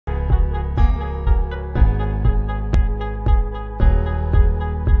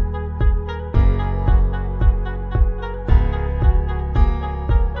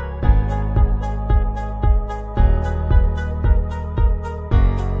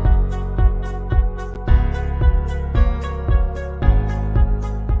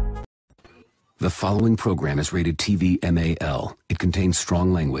following program is rated TV MAL. It contains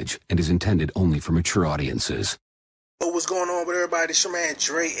strong language and is intended only for mature audiences. What's going on with everybody? This your man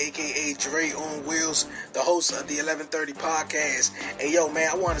Dre, aka Dre on Wheels, the host of the 1130 podcast. Hey yo man,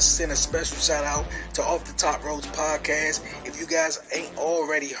 I want to send a special shout out to Off the Top Ropes podcast. If you guys ain't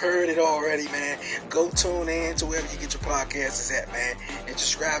already heard it already, man, go tune in to wherever you get your podcasts is at, man, and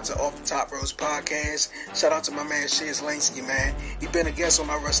subscribe to Off the Top Ropes podcast. Shout out to my man Shiz Lansky, man. He been a guest on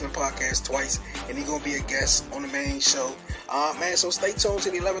my wrestling podcast twice, and he gonna be a guest on the main show. Man, so stay tuned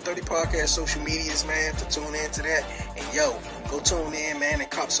to the 1130 podcast social medias, man, to tune in to that. And yo, go tune in, man, and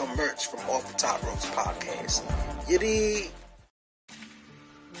cop some merch from Off the Top Ropes podcast. You dig?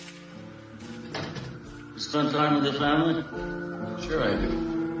 Spend time with your family? Sure I do.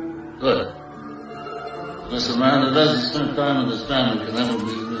 Good. Listen, man, that doesn't spend time with his family can never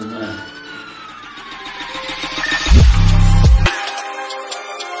be a good man.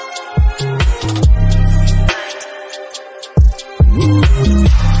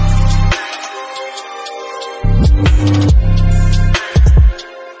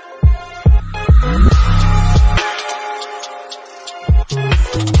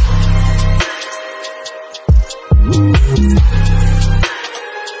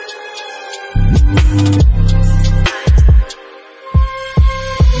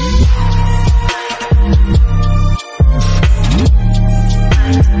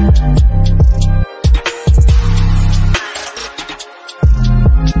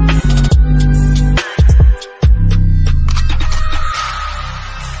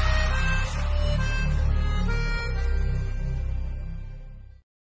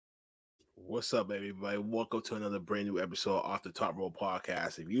 What's up, everybody? Welcome to another brand new episode of Off the Top Rope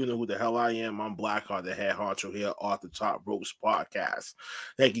Podcast. If you know who the hell I am, I'm Blackheart, the head honcho here, Off the Top Ropes Podcast.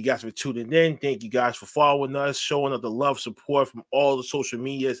 Thank you guys for tuning in. Thank you guys for following us, showing us the love, support from all the social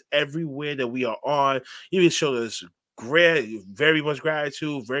medias, everywhere that we are on. You just showed us very much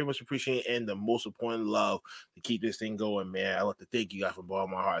gratitude, very much appreciation, and the most important love to keep this thing going, man. I'd like to thank you guys from the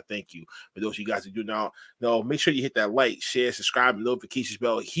bottom of my heart. Thank you. For those of you guys who do now know, make sure you hit that like, share, subscribe, and notifications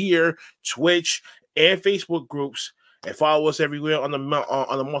bell here, Twitch, and Facebook groups, and follow us everywhere on the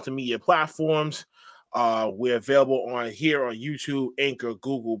multimedia platforms. We're available on YouTube, Anchor,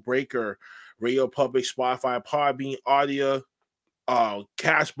 Google, Breaker, Radio Public, Spotify, Podbean, Audio,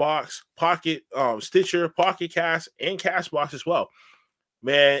 Cashbox, Pocket, Stitcher, Pocket Cast, and Cashbox as well,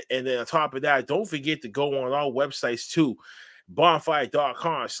 man. And then on top of that, don't forget to go on our websites too,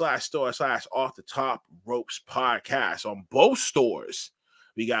 bonfire.com/store/off the top ropes podcast. On both stores,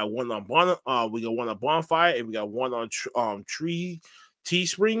 we got one on Bonfire, and we got one on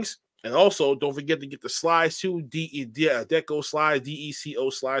Teesprings. And also, don't forget to get the slides too, Deco Slides,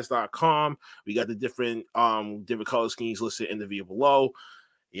 DECO Slides.com. We got the different color schemes listed in the video below.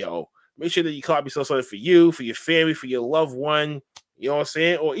 Make sure that you copy something for you, for your family, for your loved one, you know what I'm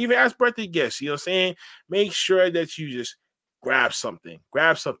saying? Or even as birthday gifts, you know what I'm saying? Make sure that you just grab something.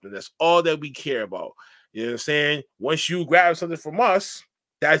 Grab something. That's all that we care about. You know what I'm saying? Once you grab something from us,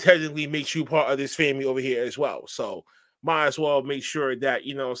 that technically makes you part of this family over here as well. So, might as well make sure that,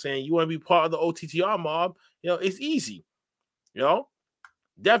 you know what I'm saying, you want to be part of the OTTR mob, it's easy.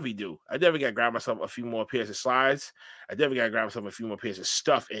 Definitely do. I definitely got to grab myself a few more pairs of slides. I definitely got to grab myself a few more pairs of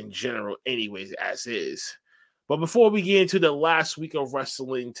stuff in general anyways, as is. But before we get into the last week of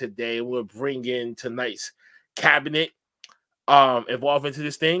wrestling today, we'll bring in tonight's cabinet involved into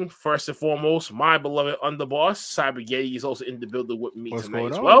this thing. First and foremost, my beloved underboss, Cyber Yeti, is also in the building with me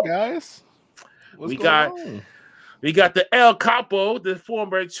tonight as well. Guys? We got the El Capo, the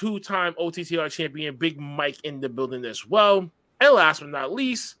former two-time OTTR champion, Big Mike, in the building as well. And last but not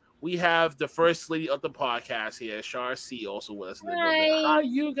least, we have the first lady of the podcast here, Char C, also with us in the building. How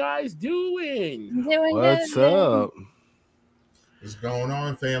you guys doing? What's up? What's going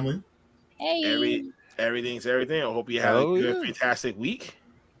on, family? Hey. Everything's everything. I hope you had a good, fantastic week.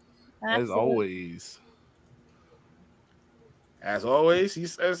 As always. As always, you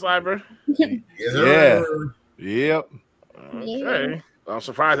said, Cyber? Yeah. Yep. Okay. I'm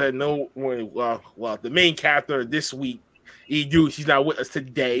surprised I know the main character this week, Edu, she's not with us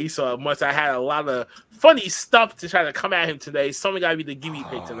today. So much I had a lot of funny stuff to try to come at him today. Someone gotta be the guinea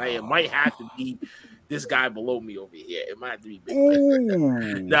pig tonight. It might have to be this guy below me over here. It might have to be Big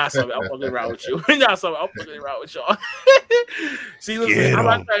Mike. Nah, sorry, I'm fucking around with you. I'm fucking around with y'all. See, listen, I'm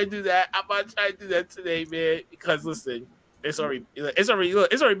not trying to do that. I'm not trying to do that today, man. Because listen, it's already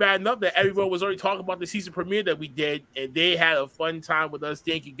bad enough that everyone was already talking about the season premiere that we did, and they had a fun time with us.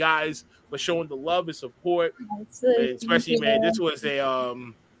 Thank you guys for showing the love and support. Especially, man, this was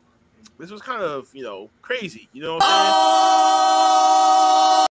kind of crazy. You know what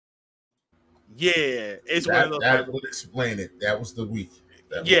I'm saying? Yeah, it's one of those. That would explain it. That was the week.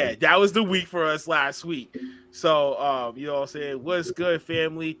 That was the week for us last week. So, you know what I'm saying? What's good,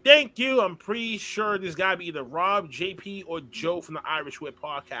 family? Thank you. I'm pretty sure there's got to be either Rob, JP, or Joe from the Irish Whip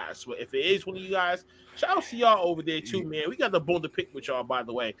podcast. But if it is one of you guys, shout out to y'all over there too, man. We got the bone to pick with y'all, by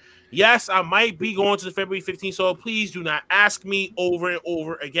the way. Yes, I might be going to the February 15th, so please do not ask me over and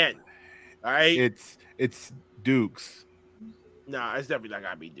over again. All right? It's Dukes. Nah, it's definitely not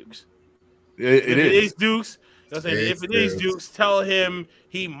got to be Dukes. It is Dukes. You know what I'm saying? If it is Dukes, tell him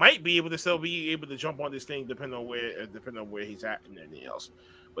he might be able to still be able to jump on this thing depending on where he's at and anything else.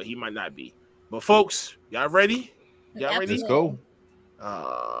 But he might not be. But folks, y'all ready? Y'all ready? Let's go.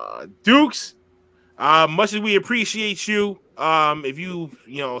 Dukes, much as we appreciate you, if you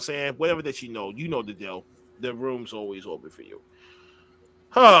know what I'm saying, whatever that you know the deal. The room's always open for you.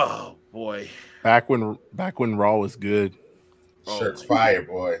 Oh boy. Back when Raw was good. Shirt's fire,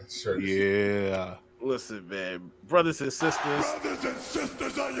 boy. Shirt's. Yeah. Listen, man, brothers and sisters.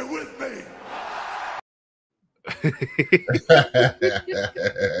 Are you with me?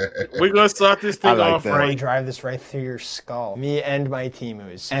 We're gonna start this thing off right. I drive this right through your skull. Me and my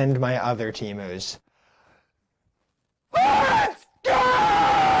Temus and my other Temus. Let's go!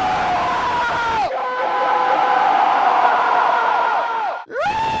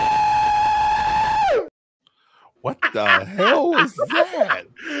 What the hell was that?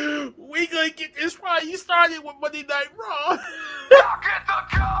 We gonna get this party started with Monday Night Raw. Look at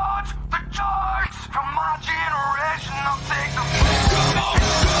the cards, the charts from my generation. I'll take the come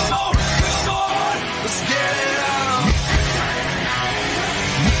on, let's get it out.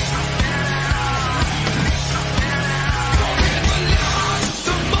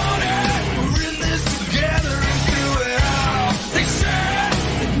 The money, we're in this together and do it all. They said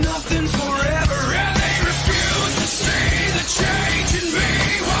that nothing's forever, and they refuse to see the change in me.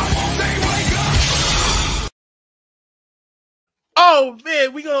 Why won't they wake up? Oh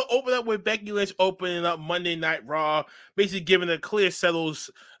man, we're gonna open up with Becky Lynch opening up Monday Night Raw, basically giving a clear settled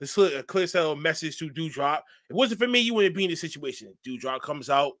message to Doudrop. If it wasn't for me, you wouldn't be in this situation. Doudrop comes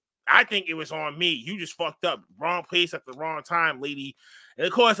out. I think it was on me. You just fucked up. Wrong place at the wrong time, lady. And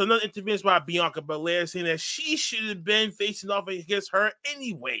of course, another intervention by Bianca Belair saying that she should have been facing off against her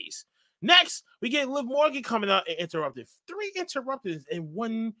anyways. Next, we get Liv Morgan coming out and interrupted. 3 interruptions in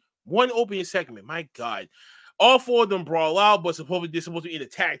one opening segment. My God. All 4 of them brawl out, but supposedly they're supposed to be in a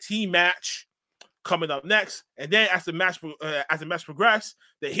tag team match coming up next. And then as the match progressed,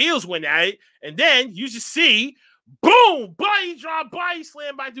 the heels went at it. And then you just see, boom, body drop, body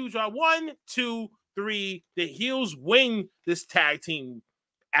slam by Doudrop. 1, 2, 3. The heels win this tag team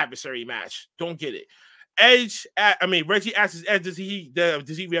adversary match. Don't get it. Reggie asks Edge, does he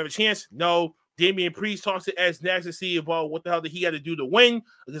really have a chance? No. Damian Priest talks to Edge next to see about what the hell did he had to do to win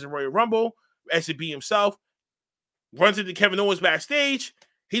against the Royal Rumble. Edge should be himself. Runs into Kevin Owens backstage.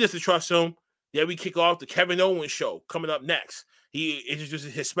 He doesn't trust him. Then we kick off the Kevin Owens show coming up next. He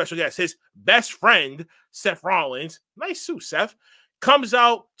introduces his special guest, his best friend, Seth Rollins. Nice suit, Seth. Comes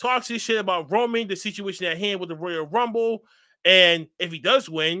out, talks his shit about Roman, the situation at hand with the Royal Rumble. And if he does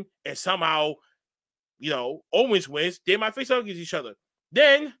win, and somehow, Owens wins, they might face up against each other.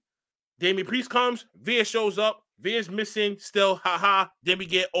 Then Damian Priest comes, Via shows up. Via's missing still, haha. Then we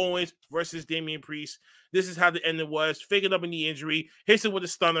get Owens versus Damian Priest. This is how the ending was. Figured up in the injury. Hits it with a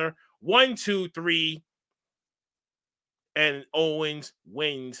stunner. 1, 2, 3. And Owens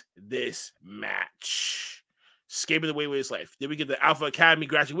wins this match. Escaping away with his life. Then we get the Alpha Academy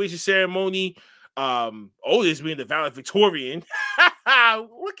graduation ceremony. Otis being the valedictorian.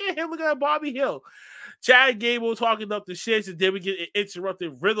 Look at him. Look at Bobby Hill. Chad Gable talking up the shits, and then we get an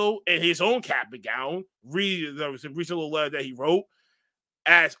interrupted Riddle in his own cap and gown. There was a recent little letter that he wrote.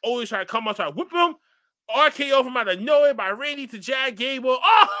 As Otis tried to come up, try to whip him. RKO from out of nowhere by Randy to Chad Gable.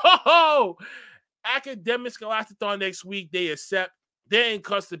 Oh! Academic Scholastics next week. They accept. Then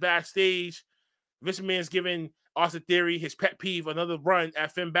cuts the backstage. Vince McMahon's giving Austin Theory his pet peeve, another run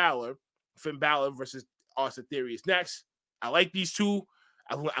at Finn Balor. Finn Balor versus Austin Theory is next. I like these two.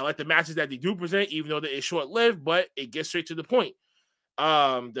 I like the matches that they do present, even though they're short-lived, but it gets straight to the point.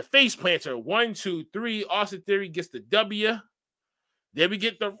 The face planter, 1, 2, 3. Austin Theory gets the W. Then we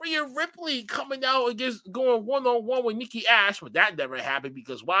get the Rhea Ripley coming out against going one-on-one with Nikki Ash, but that never happened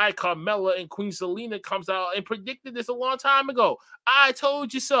because why? Carmella and Queen Selena comes out and predicted this a long time ago. I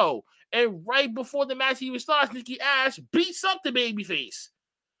told you so. And right before the match even starts, Nikki Ash beats up the babyface.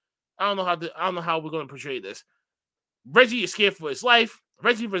 I don't know how we're going to portray this. Reggie is scared for his life.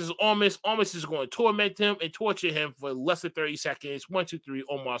 Reggie versus Omos. Omos is going to torment him and torture him for less than 30 seconds. 1, 2, 3.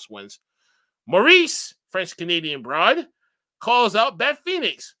 Omos wins. Maurice, French-Canadian broad, calls out Beth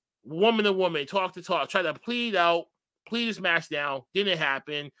Phoenix. woman to woman, talk to talk, try to plead this match down. Didn't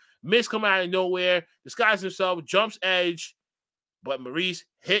happen. Miz come out of nowhere, disguises himself, jumps Edge, but Maurice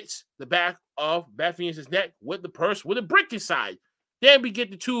hits the back of Beth Phoenix's neck with the purse with a brick inside. Then we get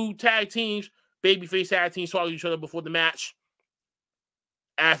the two tag teams, babyface tag teams, talking to each other before the match.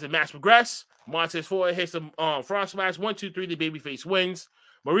 As the match progresses, Montez Ford hits the front smash 1, 2, 3. The babyface wins.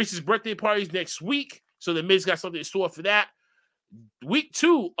 Maurice's birthday party is next week, so the Miz got something in store for that. Week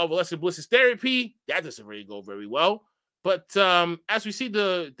 2 of Alexa Bliss's therapy, that doesn't really go very well. But as we see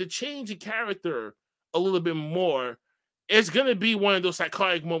the change in character a little bit more, it's going to be one of those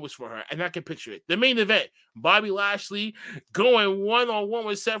psychotic moments for her, and I can picture it. The main event, Bobby Lashley going one-on-one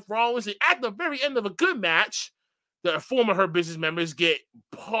with Seth Rollins, and at the very end of a good match, the former Her Business members get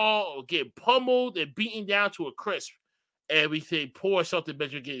pummeled and beaten down to a crisp. Everything. Poor Shelton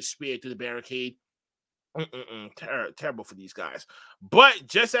Benjamin getting speared through the barricade. Terrible for these guys. But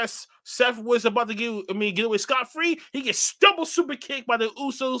just as Seth was about to get away scot-free, he gets double super kicked by the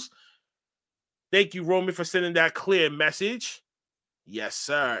Usos. Thank you, Roman, for sending that clear message. Yes,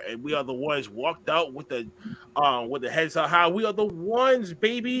 sir. And we are the ones walked out with the heads up high. We are the ones,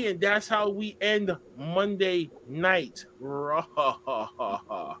 baby, and that's how we end Monday night.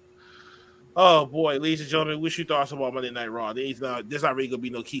 Oh boy, ladies and gentlemen, what's your thoughts about Monday Night Raw? There's not really gonna be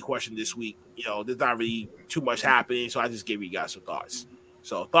no key question this week. There's not really too much happening, so I just gave you guys some thoughts.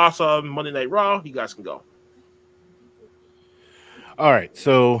 So thoughts on Monday Night Raw, you guys can go. All right,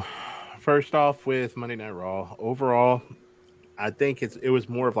 so first off with Monday Night Raw, overall, I think it was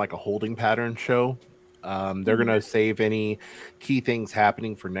more of like a holding pattern show. They're going to save any key things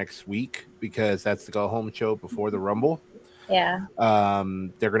happening for next week because that's the go-home show before the Rumble. Yeah.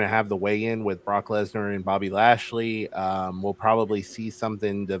 They're going to have the weigh-in with Brock Lesnar and Bobby Lashley. We'll probably see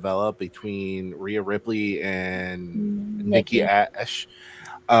something develop between Rhea Ripley and Nikki Ash.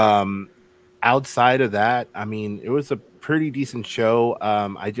 Outside of that, I mean, it was a pretty decent show.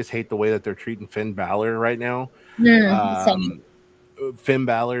 I just hate the way that they're treating Finn Balor right now. Finn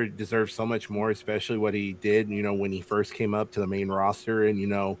Balor deserves so much more, especially what he did, when he first came up to the main roster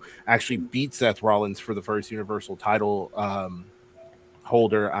and, actually beat Seth Rollins for the first Universal title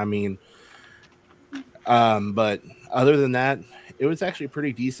holder. I mean, but other than that, it was actually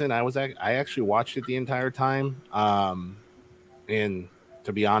pretty decent. I actually watched it the entire time. And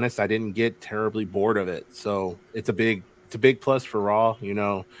to be honest, I didn't get terribly bored of it. So it's a big plus for Raw,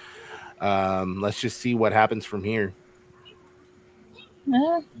 let's just see what happens from here.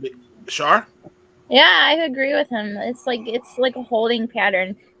 Shar? Yeah, I agree with him. It's like a holding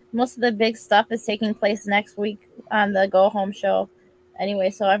pattern. Most of the big stuff is taking place next week on the go home show.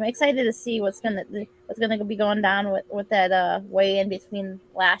 Anyway, so I'm excited to see what's gonna be going down with that weigh in between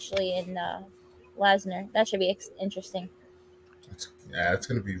Lashley and Lesnar. That should be interesting. It's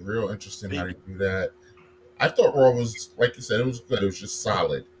gonna be real interesting how they do that. I thought Raw was, like you said, it was good. It was just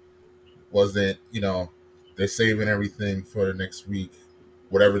solid. Wasn't, they're saving everything for the next week.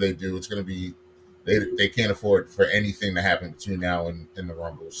 Whatever they do, it's going to be, they can't afford for anything to happen between now and the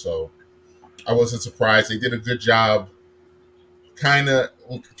Rumble. So I wasn't surprised. They did a good job kind of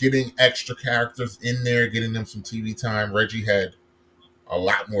getting extra characters in there, getting them some TV time. Reggie had a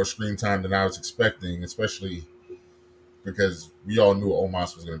lot more screen time than I was expecting, especially because we all knew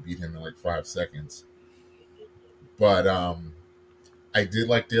Omos was going to beat him in like 5 seconds. But I did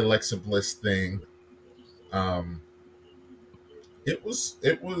like the Alexa Bliss thing. It was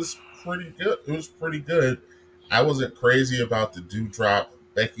pretty good. It was pretty good. I wasn't crazy about the Dewdrop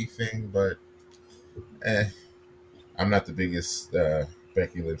Becky thing, but I'm not the biggest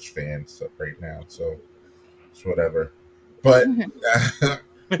Becky Lynch fan right now, so it's whatever. But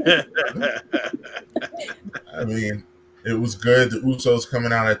I mean, it was good. The Usos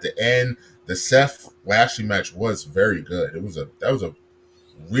coming out at the end. The Seth Lashley match was very good. That was a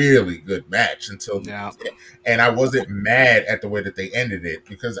really good match and I wasn't mad at the way that they ended it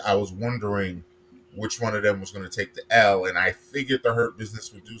because I was wondering which one of them was going to take the L, and I figured the Hurt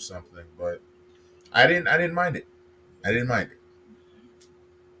Business would do something, but I didn't mind it.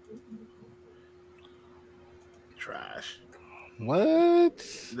 Trash. What?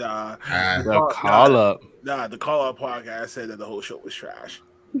 Nah. The call up. Nah, the call up podcast said that the whole show was trash.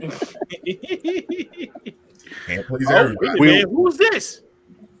 Can't please everybody. Man, who's this?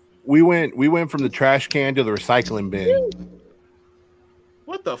 We went from the trash can to the recycling bin.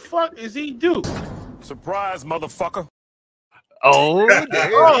 What the fuck is he do? Surprise, motherfucker. Oh,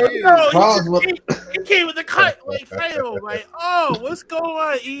 no, he came with the cut like fail. Like, oh, what's going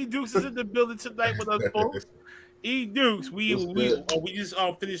on? E Dukes is in the building tonight with us, folks. E Dukes, we just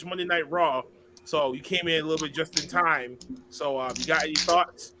finished Monday Night Raw, so you came in a little bit just in time. So, you got any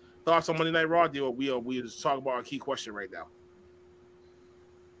thoughts? Thoughts on Monday Night Raw? Deal. We just talk about our key question right now.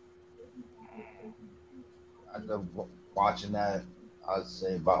 After watching that, I'd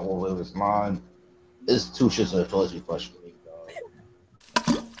say about what was mine. It's two shits and a toilet flush for me, dog.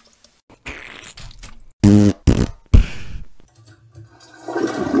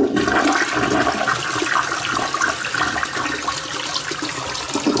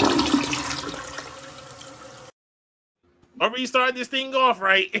 Already started this thing off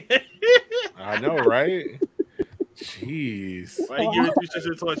right. I know, right? Jeez. Why you giving two shits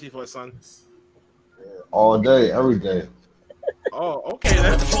and a toilet for, son? All day, every day. Oh, okay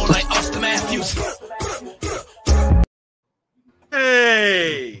then.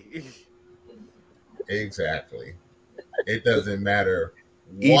 Hey. Exactly. It doesn't matter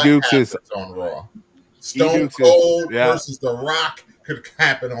what E-Dukes happens is on Raw. Stone E-Dukes Cold yeah. versus The Rock could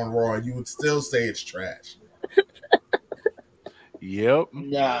happen on Raw, and you would still say it's trash. Yep.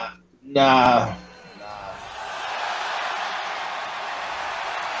 Nah.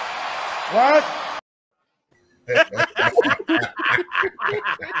 What?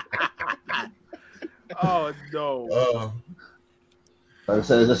 Oh no. Like I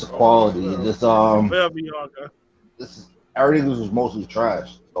said, it's just quality. It's just Well, Bianca. everything was mostly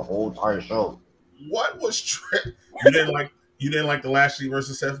trash. The whole entire show. What was trash? You didn't like the Lashley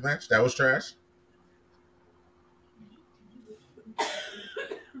versus Seth match? That was trash.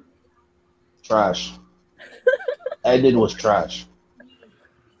 Trash. Ending was trash.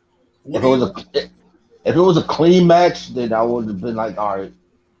 If it was a clean match, then I would have been like, all right,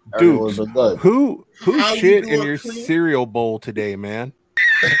 everyone would have been good. Who How shit you do in a your clean- cereal bowl today, man?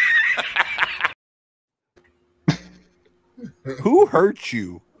 Who hurt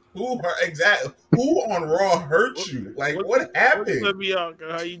you? Who on Raw hurt you? Like what happened? What's up,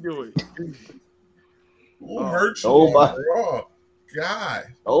 Bianca? How you doing? Who hurt you Nobody. on Raw? God.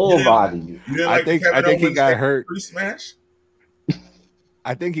 Nobody. You didn't I like think Kevin he Owens got hurt. Pre-smash?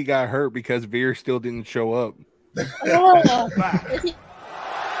 I think he got hurt because Veer still didn't show up. You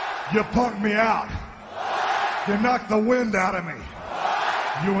punked me out. You knocked the wind out of me.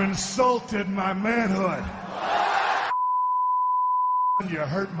 You insulted my manhood. You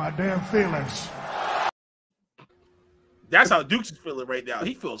hurt my damn feelings. That's how Dukes is feeling right now.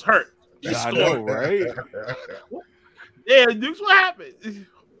 He feels hurt. I know, right? Yeah, Dukes, what happened?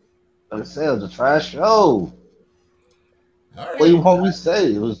 Like I said, it was a trash show. Right. What do you want me to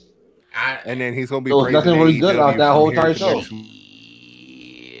say? It was. And then he's gonna be. There was nothing really good about that whole entire show.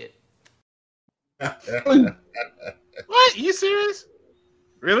 What? You serious?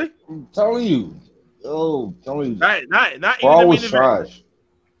 Really? I'm telling you. Yo, telling you. Not Raw even was the trash.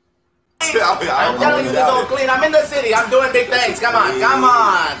 I'm telling you this all clean. I'm in the city. I'm doing big things. Come on.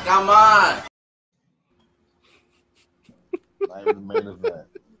 Not even the main event.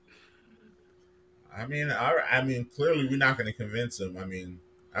 I mean, clearly we're not going to convince him. I mean,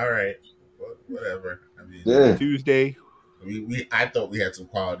 all right, whatever. I mean, Yeah. Tuesday. I thought we had some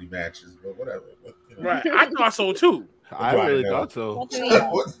quality matches, but whatever. Right, I thought so too. I really thought so. What do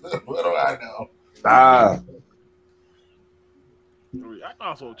I know? Ah. I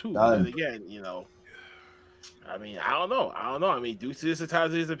thought so too. Done. But then again, I mean, I don't know. I mean, Deuce is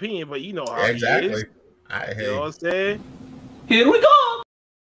entitled to his opinion, but you know how he is. Exactly. You know what I'm saying? Here we go.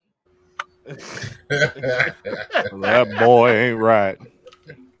 That boy ain't right.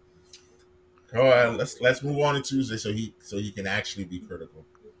 All right, let's move on to Tuesday so he can actually be critical.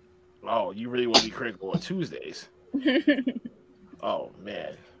 Oh, you really want to be critical on Tuesdays? Oh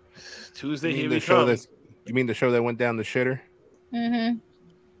man, Tuesday here we come. You mean the show that went down the shitter? Mm-hmm.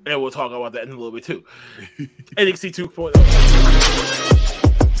 And we'll talk about that in a little bit too. NXT 2.0.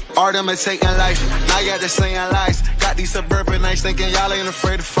 Art imitating life, now you got the singing lies. Got these suburban nights thinking y'all ain't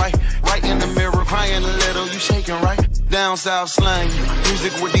afraid to fight. Right in the mirror, crying a little, you shaking right. Down south slang,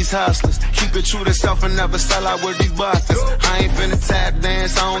 music with these hustlers. Keep it true to self and never sell out with these busters. I ain't finna tap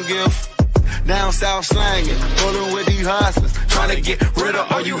dance, I don't give down south slanging, pulling with these hustlers. Trying to get rid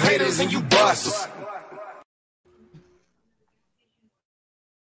of all you haters and you busters.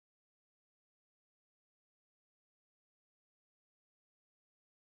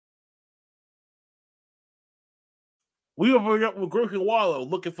 We were up with Grayson Waller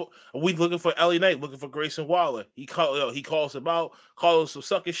looking for LA Knight, looking for Grayson Waller. He calls him out, calls him some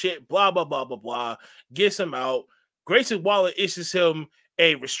sucker shit, blah blah blah blah blah. Gets him out. Grayson Waller issues him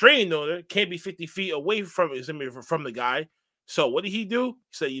a restraining order. Can't be 50 feet away from the guy. So what did he do?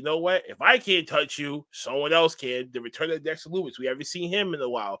 He said, "You know what? If I can't touch you, someone else can." The return of Dexter Lewis. We haven't seen him in a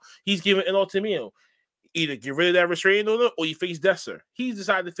while. He's giving an ultimatum. either get rid of that restraining order or you face Dexter. He's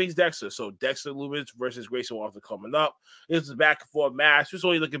decided to face Dexter. So Dexter Loomis versus Grayson Waller coming up. This is a back and forth match. It's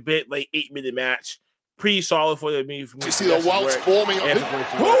only like a bit like 8-minute match. Pretty solid for me. You see the welts forming. Then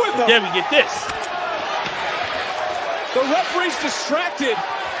we get this. The referee's distracted.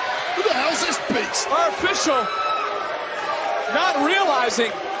 Who the hell's this beast? Our official not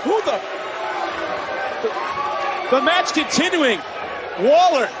realizing who the match continuing.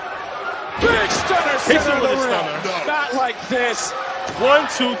 Waller. Big stunner center of the ring. No. Not like this. 1,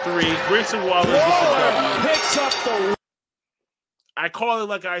 2, 3. Grayson Waller picks up the. I call it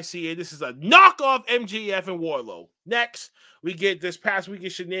like I see it. This is a knockoff MJF and Wardlow. Next, we get this past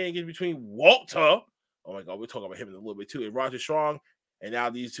weekend shenanigans between Walter. Oh my God, we're talking about him in a little bit too. And Roger Strong. And now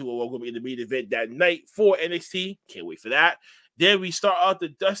these two are going to be in the main event that night for NXT. Can't wait for that. Then we start out the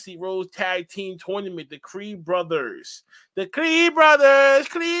Dusty Rhodes Tag Team Tournament. The Creed Brothers.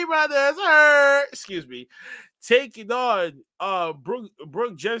 Excuse me. Taking on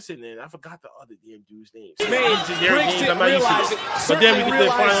Brooke Jensen, and I forgot the other damn dude's name. I'm not used to it. But then we get the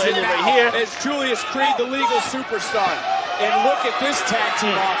final ending right here. As Julius Creed, the legal superstar. And look at this tag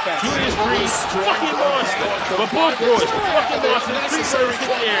team offense. Julius Creed, fucking monster. But both boys, fucking monster. The Creed Brothers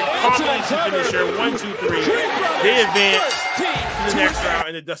get there. Combination finisher. 1, 2, 3. They advance to the next round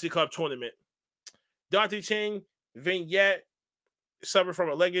in the Dusty Cup tournament. Dante Chang, vignette, suffered from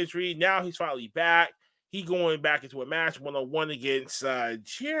a leg injury. Now he's finally back. He going back into a match 1-on-1 against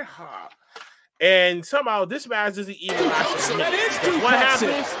Jirha. And somehow this match doesn't even last a minute. What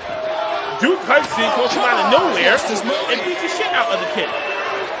happens? Duke Hudson goes from out of nowhere and beats the shit out of the kid.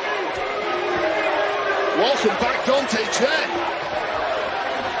 Welcome back, Dante Chen.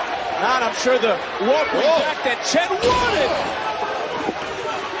 And I'm sure the welcome back that Chen wanted.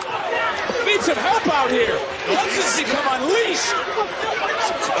 Need some help out here. Hudson's become unleashed.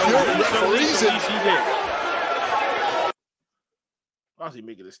 Obviously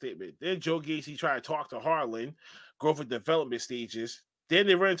making a statement. Then Joe Gacy tried to talk to Harlan, growth and development stages. Then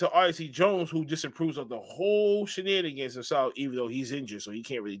they run into Odyssey Jones, who disapproves of the whole shenanigans himself, even though he's injured, so he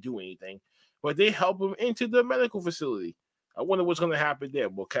can't really do anything. But they help him into the medical facility. I wonder what's going to happen there.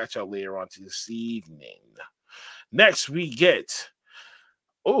 We'll catch up later on to this evening. Next, we get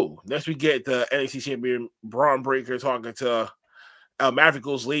the NXT champion Braun Breaker talking to El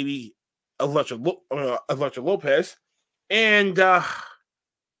Mavrical's lady, Electra Lopez. And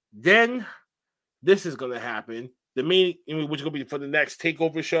then this is going to happen. The main, which is going to be for the next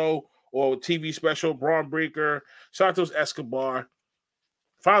takeover show or TV special, Braun Breaker, Santos Escobar.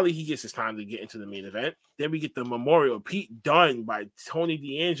 Finally, he gets his time to get into the main event. Then we get the Memorial Pete Dunne by Tony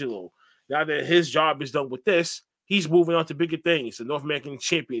D'Angelo. Now that his job is done with this, he's moving on to bigger things, the North American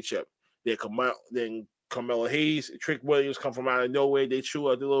Championship. Then Carmelo Hayes, Trick Williams come from out of nowhere. They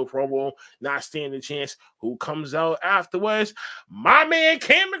chew out the little promo, not standing a chance. Who comes out afterwards? My man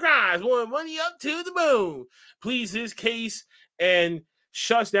Cameron Grimes, won money up to the moon. Pleads his case and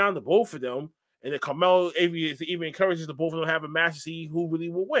shuts down the both of them. And then Carmelo even encourages the both of them to have a match to see who really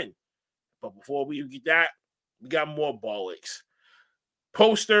will win. But before we get that, we got more bollocks.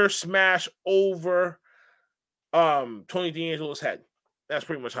 Poster smash over Tony D'Angelo's head. That's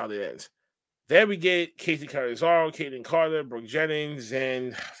pretty much how it ends. Then we get Casey Catanzaro, Kaden Carter, Brooke Jennings,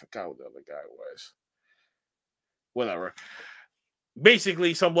 and I forgot what the other guy was. Whatever.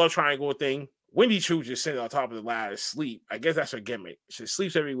 Basically, some love triangle thing. Wendy Chu just sitting on top of the ladder asleep. I guess that's her gimmick. She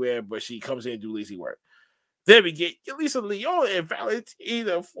sleeps everywhere, but she comes in and do lazy work. Then we get Elisa Leon and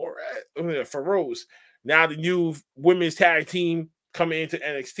Valentina Feroz. Now the new women's tag team coming into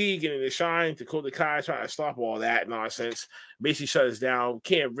NXT, getting the shine. Dakota Kai trying to stop all that nonsense. Basically shut us down.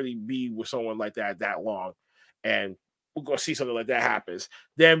 Can't really be with someone like that long. And we're going to see something like that happens.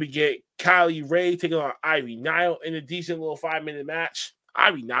 Then we get Kylie Ray taking on Ivy Nile in a decent little 5-minute match.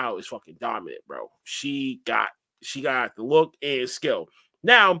 Ivy Nile is fucking dominant, bro. She got the look and skill.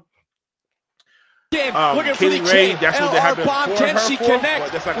 Now, Kaylee Ray, that's what they have been for her she for.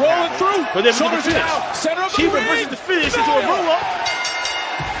 Connect, But rolling through. But then Shoulders down, center of she the ring. reverses the finish into a roll-up.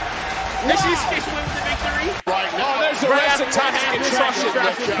 And she escapes away with the victory. Right now, there's the recitation contraction.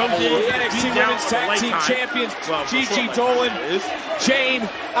 The NXT Women's Tag Team Champions, Gigi Dolan, Jane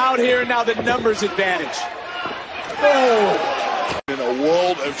out here, and now the numbers advantage. Oh. In a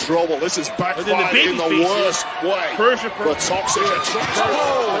world of trouble. This is backfired in the worst way. The Toxic Attraction.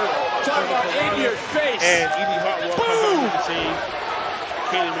 Talk about in your face. And Edie Hartwell comes out to save.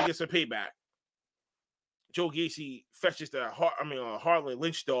 Kaylee gets a payback. Joe Gacy fetches the Harlan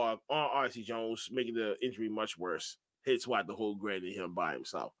Lynch dog on Odyssey Jones, making the injury much worse. Hits White the whole grade in him by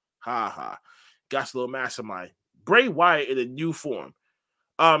himself. Ha ha. Got a little mastermind. Bray Wyatt in a new form.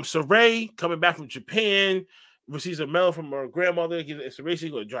 Saray coming back from Japan receives a medal from her grandmother, gives inspiration.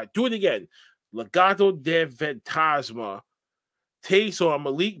 She's going to try do it again. Legado de Fantasma takes on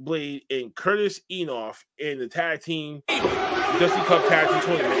Malik Blade and Curtis Enoff in the tag team Dusty Cup Tag Team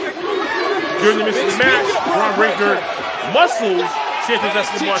Tournament. During the midst of the match, Braun Breaker muscles Santos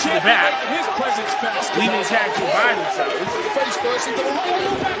Escobar to the back, leaving the tag team by themselves.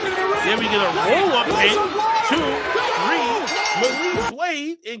 Then we get a roll-up pin, 2, 3. Malik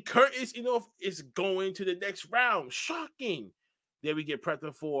Blade and Curtis Enoff is going to the next round. Shocking. Then we get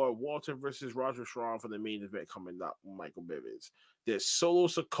prepped for Walter versus Roger Strong for the main event coming up with Michael Bivens. There's Solo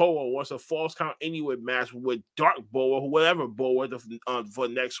Sikoa wants a false count anywhere match with Dark Boa, whatever Boa, for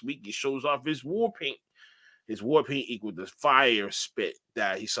next week. He shows off his war paint. His war paint equaled the fire spit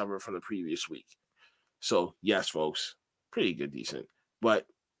that he suffered from the previous week. So, yes, folks, pretty good, decent. But,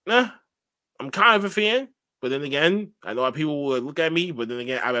 I'm kind of a fan. But then again, I know people will look at me, but then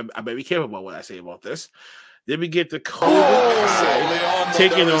again, I better be careful about what I say about this. Then we get the Cobra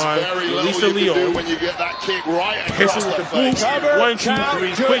taking on Lisa Leon. When you get that kick right hits him with the boot. 1, 2,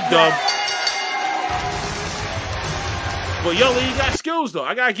 3, quick dub. But yo, lady got skills though.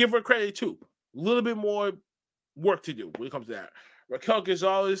 I gotta give her credit too. A little bit more work to do when it comes to that. Raquel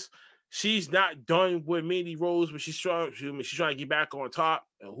Gonzalez, she's not done with Mandy Rose, but she's trying to get back on top.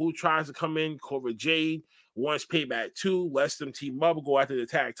 And who tries to come in? Cobra Jade wants payback 2, lets them team up, go after the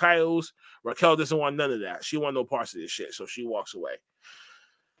tag titles. Raquel doesn't want none of that. She want no parts of this shit, so she walks away.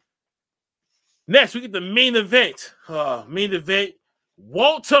 Next, we get the main event.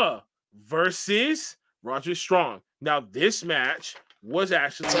 Walter versus Roger Strong. Now, this match was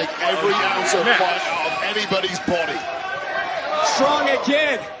actually take every ounce of fight out of anybody's body. Strong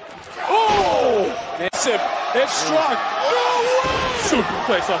again. Oh! It's Strong.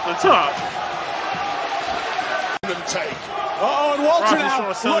 Superplex off the top. Take. And Walter now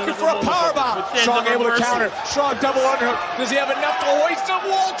looking for a powerbomb. Strong able to counter. Strong double underhook. Does he have enough to hoist up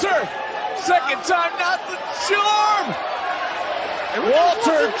Walter? Second time, not the charm.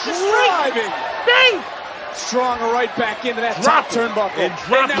 Walter driving. Bang! Strong right back into that top turnbuckle. And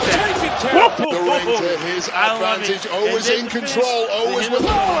now taking care of the ring to his advantage. Always in control. Always with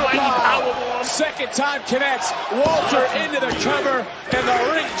power. Second time connects. Walter into the cover. And the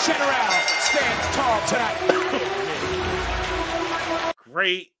ring general stands tall tonight.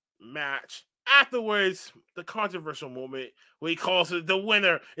 Great match. Afterwards, the controversial moment where he calls it the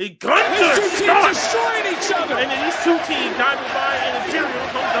winner. It Gunther Scott destroying each other. And then these two teams, Diamond Fire and Imperial,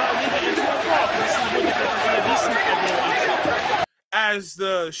 comes out and leave it into the as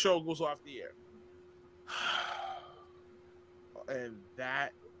the show goes off the air. And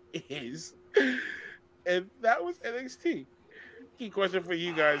that was NXT. Key question for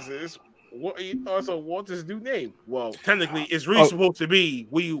you guys is, what are your thoughts on Walter's new name? Well, technically, it's really supposed to be.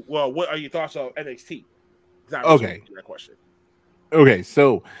 What are your thoughts on NXT? Okay. That question. Okay,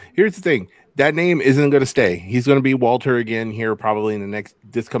 so here's the thing: that name isn't going to stay. He's going to be Walter again here, probably in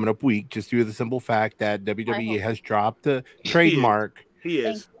this coming up week, just due to the simple fact that WWE has dropped the trademark. He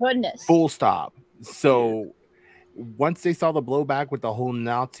is. Thank goodness. Full stop. So once they saw the blowback with the whole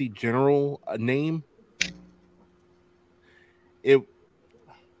Nazi general name, it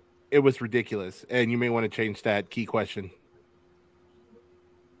was ridiculous, and you may want to change that key question.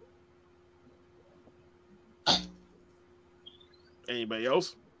 Anybody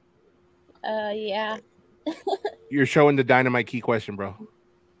else? Yeah. You're showing the Dynamite key question, bro.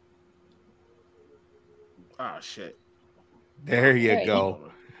 Oh shit. There you go.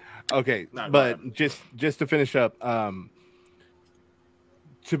 Okay, but just to finish up,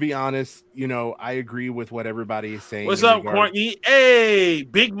 to be honest, I agree with what everybody is saying. What's up, Courtney? Hey,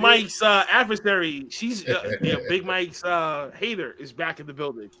 Big Mike's adversary. She's Big Mike's hater is back in the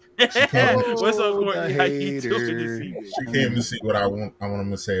building. What's up, Courtney? How you doing this evening? She came to see what I want them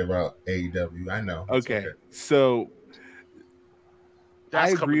to say about AEW. I know. Okay, so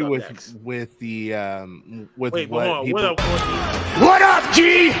that's I agree with next. with the with Wait, what hold on. people. What up, Courtney? What up,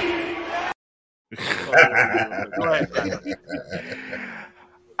 G? Go ahead.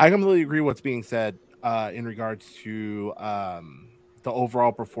 I completely agree with what's being said in regards to the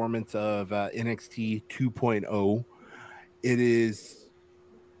overall performance of NXT 2.0. It is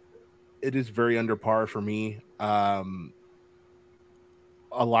very under par for me. A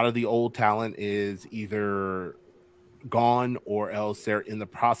lot of the old talent is either gone or else they're in the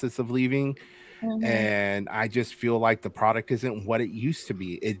process of leaving. Mm-hmm. And I just feel like the product isn't what it used to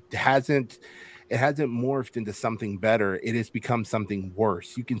be. It hasn't morphed into something better. It has become something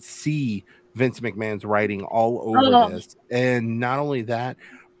worse. You can see Vince McMahon's writing all over this. And not only that,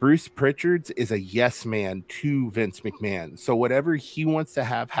 Bruce Pritchard's is a yes man to Vince McMahon. So whatever he wants to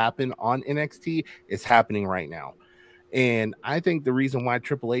have happen on NXT is happening right now. And I think the reason why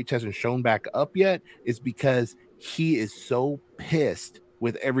Triple H hasn't shown back up yet is because he is so pissed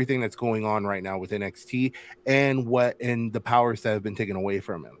with everything that's going on right now with NXT and the powers that have been taken away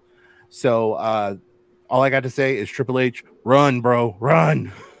from him. So all I got to say is Triple H, run, bro,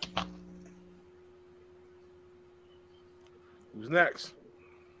 run. Who's next?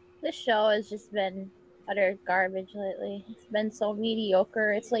 This show has just been utter garbage lately. It's been so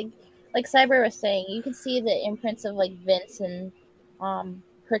mediocre. It's like Cyber was saying, you can see the imprints of like Vince and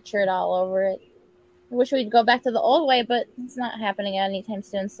Pritchard all over it. I wish we'd go back to the old way, but it's not happening anytime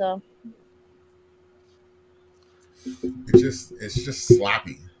soon. So it's just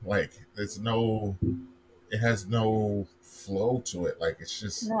sloppy. Like it has no flow to it. Like it's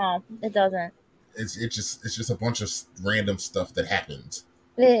just no, it doesn't. It's just a bunch of random stuff that happens.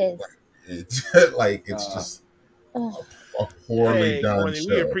 It is. It's just a poorly done show.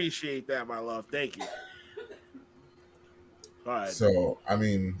 We appreciate that, my love. Thank you. All right. So I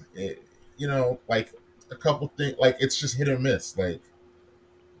mean, like a couple things, like it's just hit or miss. Like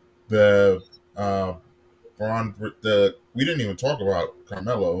the we didn't even talk about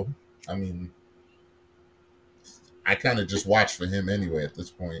Carmelo. I mean, I kind of just watched for him anyway at this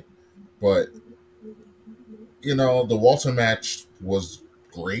point, but the Walter match was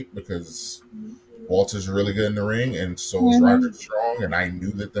great because Walter's really good in the ring, and so is Roderick Strong, and I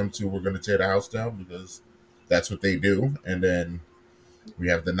knew that them two were going to tear the house down because that's what they do. And then we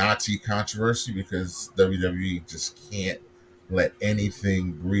have the Nazi controversy because WWE just can't let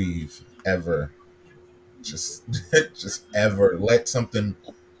anything breathe ever. Just ever let something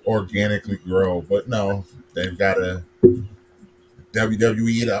organically grow. But no, they've got to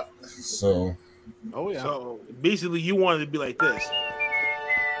WWE it up. So, oh yeah. So basically, you wanted to be like this.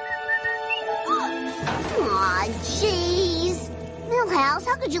 Aw, jeez. Millhouse,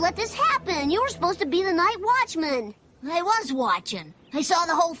 how could you let this happen? You were supposed to be the night watchman. I was watching. I saw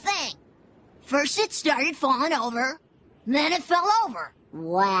the whole thing. First it started falling over, then it fell over.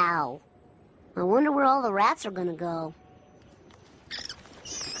 Wow. I wonder where all the rats are gonna go.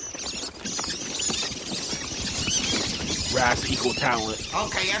 Rats equal talent.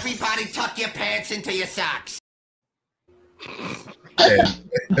 Okay, everybody tuck your pants into your socks.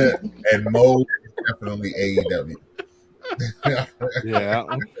 And Mo is definitely AEW. Yeah.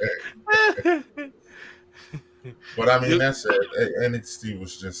 But I mean, that's it. NXT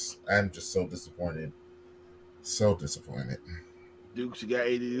was I'm just so disappointed. So disappointed. Dukes, you got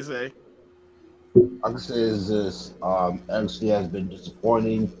anything to say? I can say is this: NXT has been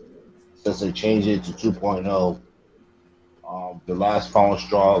disappointing since they changed it to 2.0. The last final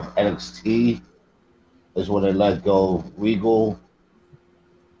straw of NXT is when they let go Regal,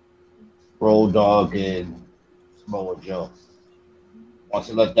 Road Dogg, and Samoa Joe. Once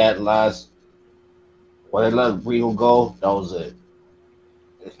they let when they let Regal go, that was it.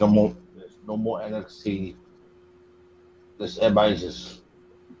 There's no more NXT. Everybody just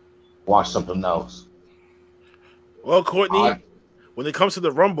watch something else. Well, Courtney, when it comes to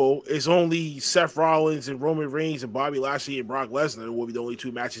the Rumble, it's only Seth Rollins and Roman Reigns and Bobby Lashley and Brock Lesnar will be the only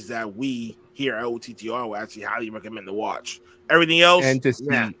two matches that we here at OTTR will actually highly recommend to watch. Everything else, and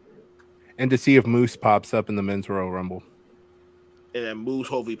to see if Moose pops up in the Men's Royal Rumble. And then Moose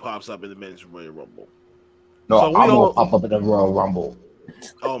hopefully pops up in the Men's Royal Rumble. No, so I'm gonna pop up in the Royal Rumble.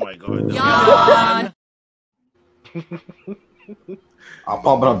 Oh my god! I'll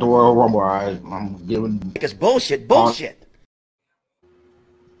pop up the Royal Rumble. I'm giving. It's bullshit.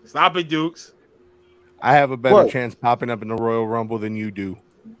 Stop it, Dukes. I have a better chance popping up in the Royal Rumble than you do.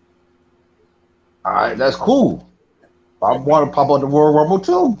 All right, that's cool. I want to pop up the Royal Rumble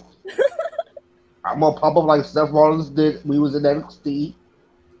too. I'm gonna pop up like Seth Rollins did. We was in NXT.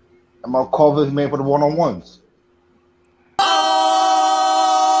 I'm gonna call this man for the one-on-ones.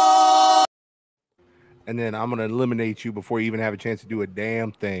 And then I'm gonna eliminate you before you even have a chance to do a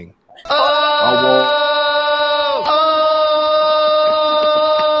damn thing.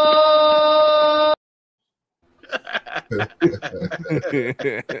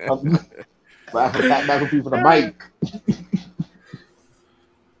 Back with you for the mic.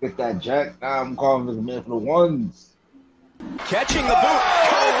 Get that, Jack. Now I'm calling this man for the ones. Catching the boot.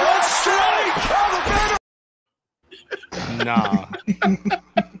 Oh, strike! Nah.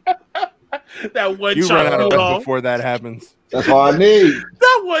 That one you shot run out of breath before that happens. That's all I need.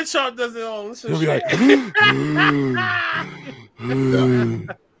 That one shot does it all. You'll be like,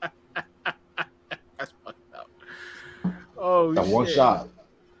 that's fucked up. Oh, that one shot.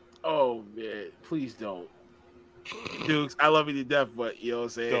 Oh man, please don't. Dukes, I love you to death, but you know what I'm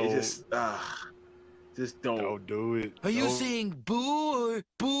saying? It's just don't. Don't do it. Are you saying boo or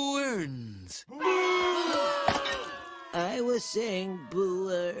boo-earns? I was saying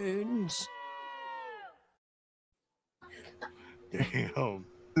boo-earns. Damn.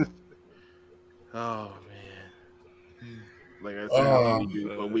 Oh man. Like I said, I love you,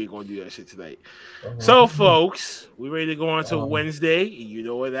 Duke, but we ain't gonna do that shit tonight. Uh-huh. So, folks, we ready to go on to Wednesday. You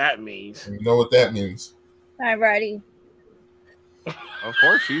know what that means. You know what that means. I'm ready. Of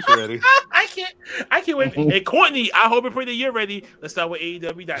course she's ready. I can't wait. Hey, Courtney, I hope and pray that you're ready. Let's start with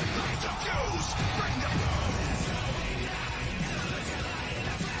AEW Dynamite.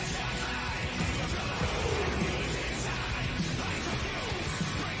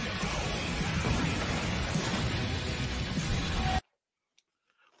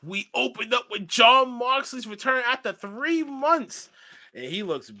 We opened up with Jon Moxley's return after 3 months. And he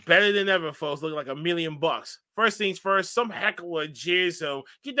looks better than ever, folks. Looking like $1 million. First things first, some heckler jeers him.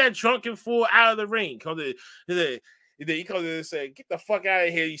 Get that drunken fool out of the ring. He comes in and say, "Get the fuck out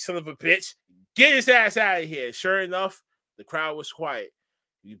of here, you son of a bitch. Get his ass out of here." Sure enough, the crowd was quiet.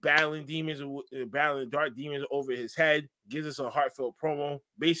 He's battling dark demons over his head. Gives us a heartfelt promo.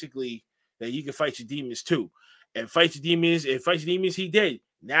 Basically, that you can fight your demons too. And fight your demons he did.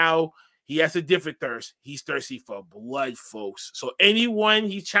 Now he has a different thirst. He's thirsty for blood, folks. So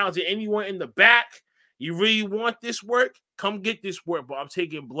he's challenging anyone in the back. You really want this work? Come get this work. But I'm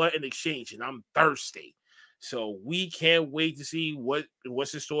taking blood in exchange, and I'm thirsty. So we can't wait to see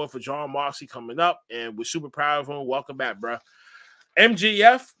what's in store for Jon Moxley coming up. And we're super proud of him. Welcome back, bro.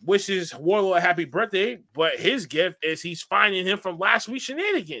 MJF wishes Wardlow a happy birthday, but his gift is he's finding him from last week's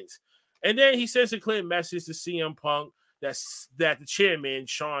shenanigans. And then he sends a clear message to CM Punk that the chairman,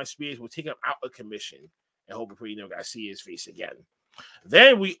 Sean Spears, will take him out of commission and hope you never got to see his face again.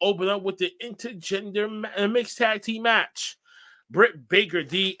 Then we open up with the intergender mixed tag team match. Britt Baker,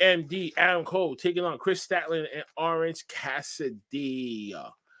 DMD, Adam Cole taking on Chris Statler and Orange Cassidy.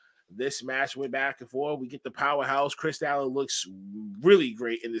 This match went back and forth. We get the powerhouse. Chris Statler looks really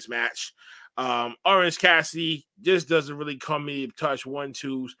great in this match. Orange Cassidy just doesn't really come in touch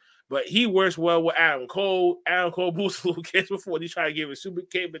 1-2s. But he works well with Adam Cole. Adam Cole boosts a little kiss before he tried to give a super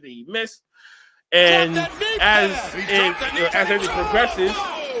kick, but then he missed. And as it progresses,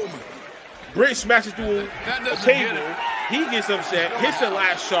 Britt smashes through a table. He gets upset, hits the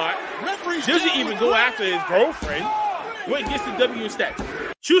last shot, doesn't even go after his girlfriend. Britt gets the W instead.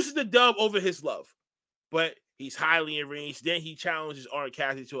 Chooses the dub over his love. But he's highly enraged. Then he challenges Orange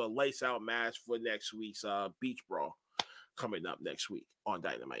Cassidy to a lights out match for next week's Beach Brawl coming up next week on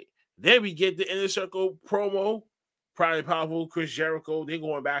Dynamite. Then we get the Inner Circle promo. Proud and Powerful, Chris Jericho, they're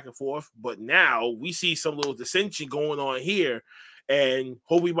going back and forth. But now we see some little dissension going on here. And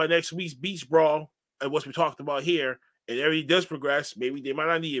hopefully by next week's Beach Brawl and what we talked about here, and everything does progress, maybe they might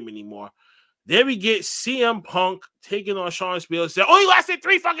not need him anymore. Then we get CM Punk taking on Sean Spears. Only lasted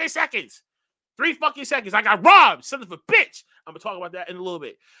 3 fucking seconds. 3 fucking seconds. I got robbed, son of a bitch. I'm going to talk about that in a little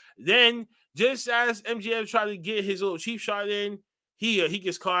bit. Then, just as MJF tried to get his little cheap shot in, he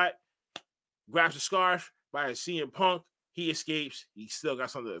gets caught, grabs a scarf by CM Punk. He escapes. He still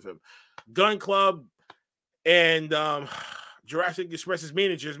got something of him. Gun Club and Jurassic Express's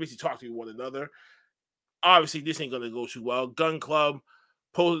managers basically talk to one another. Obviously, this ain't going to go too well. Gun Club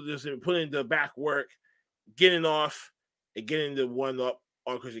putting the back work, getting off, and getting the one up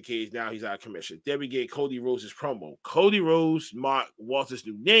on Christian Cage. Now he's out of commission. Then we get Cody Rhodes' promo. Cody Rhodes mocked Walter's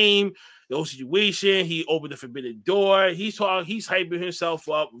new name, the whole situation. He opened the forbidden door. He's hyping himself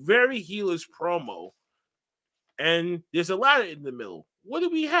up. Very heelish promo. And there's a ladder in the middle. What do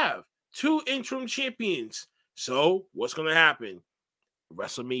we have? 2 interim champions. So what's going to happen?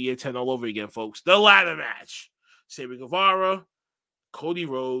 WrestleMania 10 all over again, folks. The ladder match. Sammy Guevara, Cody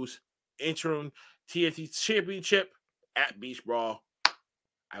Rhodes, interim TNT championship at Beach Brawl.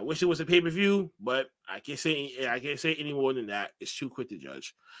 I wish it was a pay-per-view, but I can't say any more than that. It's too quick to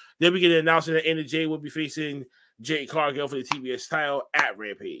judge. Then we get an announcement that Anna Jay will be facing Jade Cargill for the TBS title at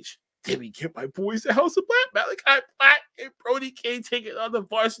Rampage. Then we get my boys the House of Black, Malachi Black and Brody King taking on the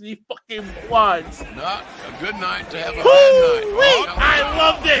Varsity fucking Bloods. Not a good night to have a bad night. Wait, I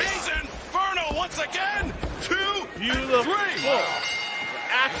love this. He's Inferno once again. 2, beautiful. 3.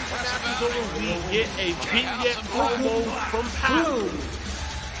 After the match is over, we get a vignette promo from Power.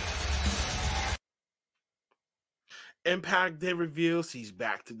 Impact then reveals he's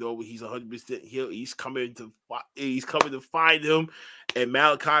back to know he's 100% healed. He's coming to find him. And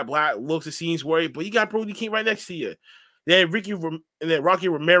Malachi Black looks and seems worried, but you got Brody King right next to you. Then Rocky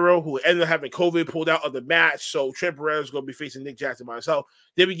Romero, who ended up having COVID, pulled out of the match. So Trent Perez is going to be facing Nick Jackson by himself.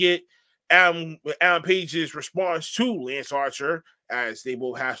 Then we get Adam Page's response to Lance Archer, as they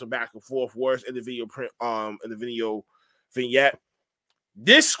both have some back and forth words in the video vignette.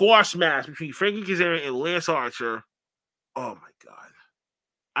 This squash match between Frankie Kazarian and Lance Archer. Oh my god,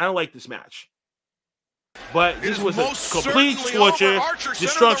 I don't like this match. But this was a complete torture,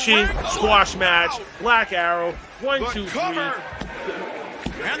 destruction, squash match, Black Arrow, 1, 2, 3. The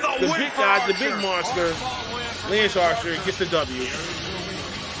big guy, the big monster, Lance Archer gets the W.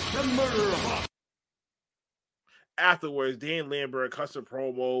 Afterwards, Dan Lambert cuts a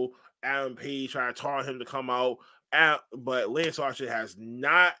promo. Adam Page trying to taunt him to come out. But Lance Archer has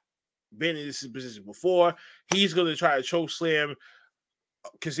not been in this position before. He's going to try to choke slam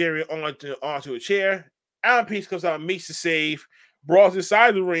Kazarian onto a chair. Adam Page comes out and makes the save. Brawls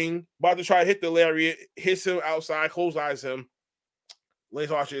inside the ring, about to try to hit the lariat, hits him outside, clotheslines him. Lance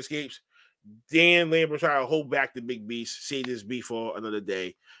Archer escapes. Dan Lambert trying to hold back the big beast, save this beef for another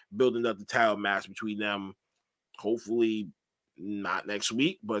day, building up the title match between them. Hopefully not next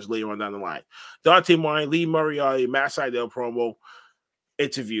week, but it's later on down the line. Dante Martin, Lee Moriarty, Matt Sydal promo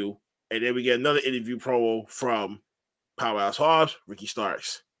interview, and then we get another interview promo from Powerhouse Hobbs, Ricky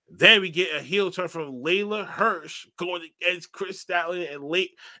Starks. Then we get a heel turn from Layla Hirsch going against Chris Statlander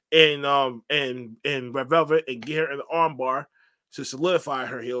and Red Velvet and get her in the armbar to solidify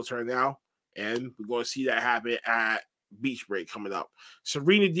her heel turn now. And we're going to see that happen at Beach Break coming up.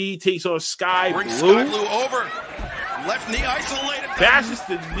 Serena D takes on Sky Blue. Sky Blue over. Left knee isolated. Bashes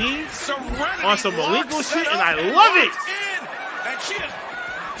the knee on some illegal shit, and I love it. And she is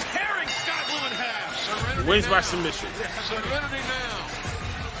tearing Sky Blue in half. Serenity wins by submission. Serenity now.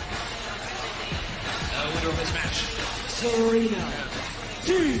 Winner of this match, Serena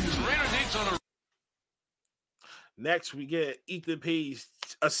Deeb's on a. Next, we get Ethan Page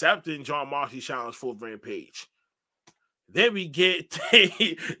accepting John Moxley's challenge for Rampage. Then we get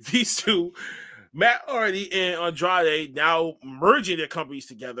these two, Matt Hardy and Andrade, now merging their companies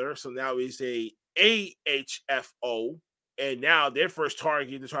together. So now it's a AHFO. And now their first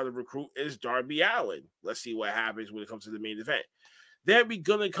target to try to recruit is Darby Allin. Let's see what happens when it comes to the main event. Then we're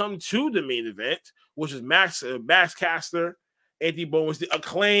going to come to the main event, which is Max Caster, Anthony Bowens, the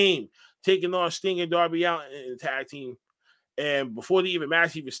Acclaim, taking on Sting and Darby Allin in the tag team. And before the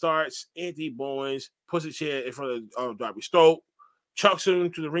match even starts, Anthony Bowens puts a chair in front of Darby's throat, chucks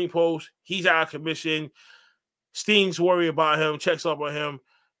him to the ring post. He's out of commission. Sting's worried about him, checks up on him.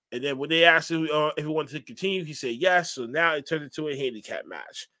 And then when they asked him if he wanted to continue, he said yes. So now it turned into a handicap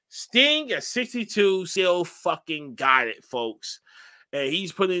match. Sting at 62 still fucking got it, folks. And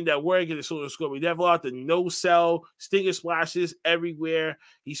he's putting in that work in the Silver Scorpion Devil out, the no-sell, Stinger splashes everywhere.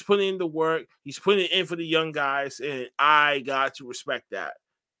 He's putting in the work. He's putting it in for the young guys, and I got to respect that.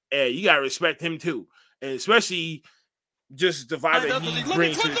 And you got to respect him, too. And especially just the vibe that he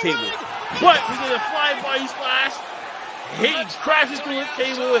brings to the table. But we get a flying body splash. He crashes through the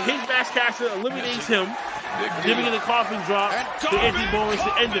table, hits Max Caster, eliminates him. Then we get a coffin drop to Anthony Bowens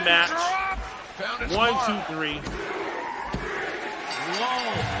to end the match. 1, 2, 3.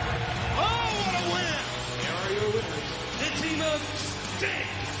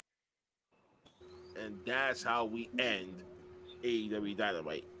 And that's how we end AEW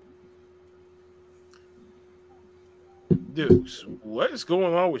Dynamite. Dukes, what is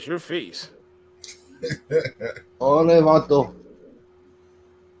going on with your face? Ole, vato.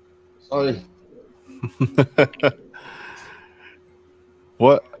 Sorry.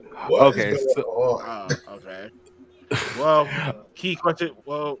 What? Okay. Okay. Well, key question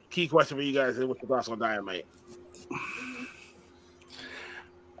for you guys is what's your thoughts on Dynamite?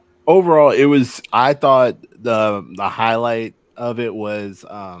 Overall, I thought the highlight of it was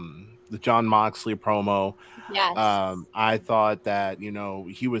the John Moxley promo. Yes. I thought that,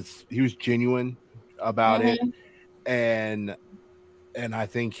 he was genuine about it, and I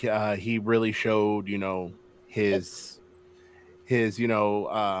think he really showed, his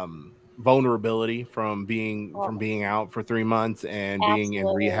vulnerability from being out for 3 months and being in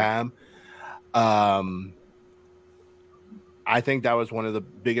rehab. I think that was one of the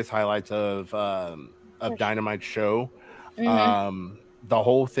biggest highlights of Dynamite's show. The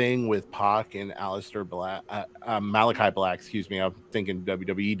whole thing with Pac and Aleister Black, Malachi Black, excuse me. I'm thinking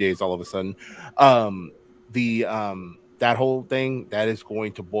WWE days all of a sudden. That whole thing, that is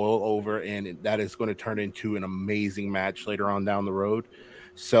going to boil over, and that is going to turn into an amazing match later on down the road.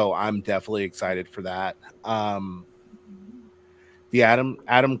 So I'm definitely excited for that. The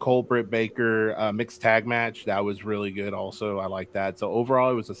Adam Cole, Britt Baker mixed tag match, that was really good also. I like that. So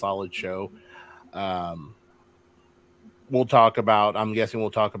overall, it was a solid show. I'm guessing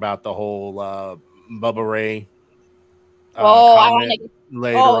we'll talk about the whole Bubba Ray. I want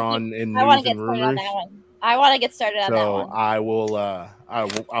later on in I want news to get and started on rumors. that one. I want to get started on that So one.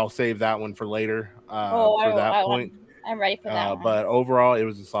 I'll save that one for later. Oh, That point. I'm ready for that one. But overall, it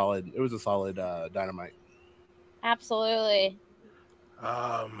was a solid Dynamite. Absolutely.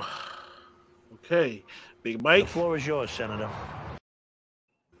 Okay, Big Mike. The floor is yours, Senator.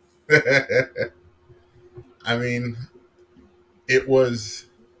 I mean, it was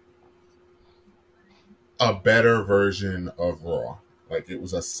a better version of Raw. Like, it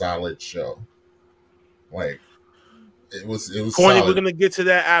was a solid show. Like, it was Corny, solid. we're gonna get to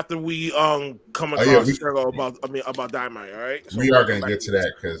that after we come across about Dynamite. All right, so we are gonna get to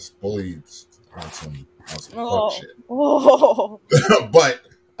that because Bully's on some fuck shit. Oh. But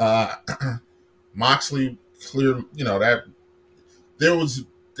Moxley clear, that there was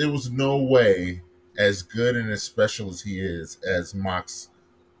no way, as good and as special as he is, as Mox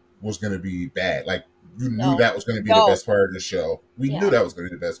was going to be bad. Like, you knew that was going to be the best part of the show. We knew that was going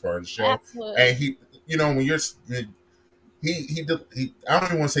to be the best part of the show. Absolutely. And he, when you're he I don't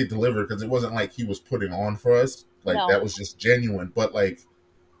even want to say delivered, because it wasn't like he was putting on for us. Like, that was just genuine. But like,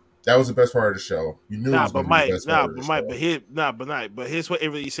 that was the best part of the show. You knew it was going to be the best part of the show. But here's what it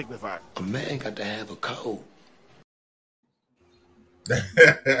really signified. A man got to have a code. Man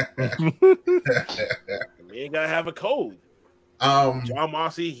gotta have a code. John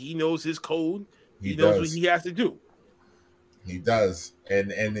Moxley, he knows his code. He knows what he has to do. He does,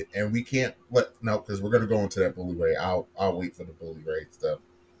 and we can't because we're gonna go into that Bully Ray. I'll wait for the Bully Ray stuff.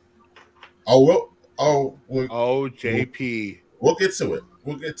 JP. We'll get to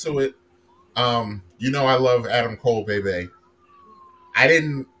it. I love Adam Cole, baby.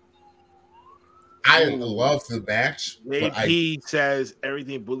 I love the match. JP says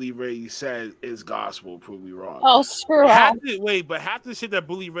everything Bully Ray says is gospel. Prove me wrong. Oh, screw up. But half the shit that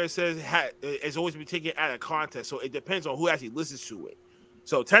Bully Ray says has always been taken out of context. So it depends on who actually listens to it.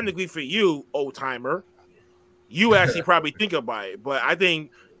 So technically, for you, old timer, you actually probably think about it. But I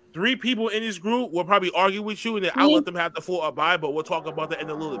think 3 people in this group will probably argue with you, and then I'll let them have the full abide. But we'll talk about that in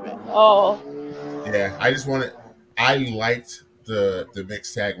a little bit. Oh, yeah. I liked the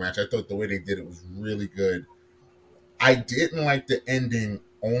mixed tag match. I thought the way they did it was really good. I didn't like the ending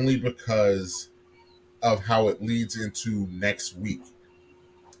only because of how it leads into next week.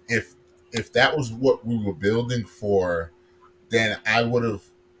 If that was what we were building for, then I would have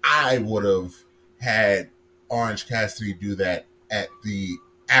had Orange Cassidy do that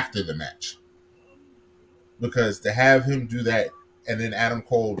after the match. Because to have him do that and then Adam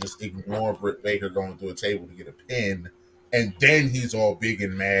Cole just ignore Britt Baker going through a table to get a pin, and then he's all big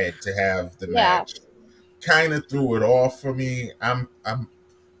and mad to have the match, kind of threw it off for me. I'm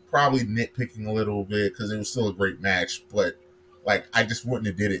probably nitpicking a little bit because it was still a great match, but like, I just wouldn't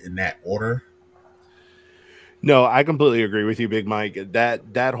have did it in that order. No, I completely agree with you, Big Mike.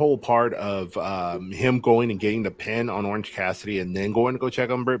 That whole part of him going and getting the pin on Orange Cassidy and then going to go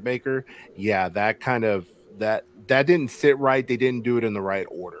check on Britt Baker, that didn't sit right. They didn't do it in the right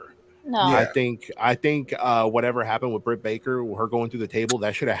order. no. I think whatever happened with Britt Baker, her going through the table,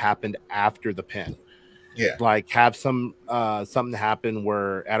 that should have happened after the pin. Yeah, like have something happen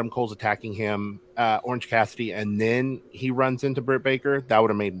where Adam Cole's attacking him, Orange Cassidy, and then he runs into Britt Baker. That would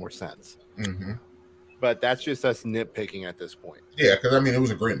have made more sense. Mm-hmm. But that's just us nitpicking at this point. Yeah, because it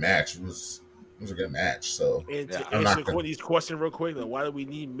was a great match. It was a good match. So and to answer Courtney's question real quick, why do we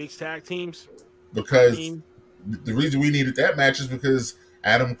need mixed tag teams? Because the reason we needed that match is because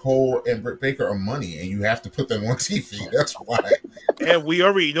Adam Cole and Britt Baker are money, and you have to put them on TV. That's why. And we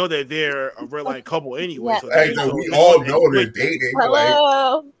already know that they're a real couple anyway. Yeah. So we all know they're dating.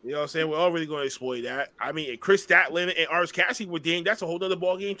 Hello. You know what I'm saying? We're already going to exploit that. I mean, if Chris Statlander and Orange Cassidy were dating, that's a whole other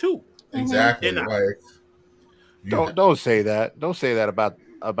ball game too. Exactly. Don't say that. Don't say that about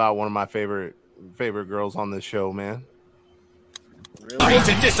one of my favorite girls on this show, man. Really? I hate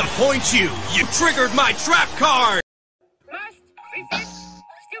to disappoint you. You triggered my trap card. Must resist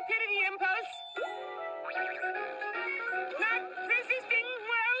stupidity impulse. Not resisting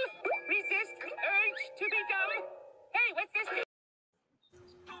will resist urge to be dumb. Hey, what's this?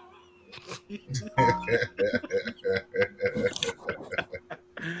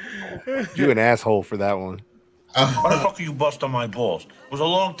 You an asshole for that one. Why the fuck are you busting my balls? It was a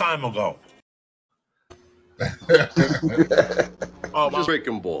long time ago. Just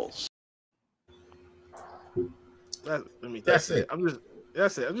breaking balls. That's it. I'm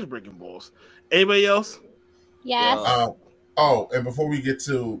just breaking balls. Anybody else? Yes. And before we get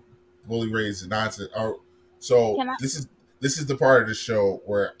to Bully Ray's nonsense, this is the part of the show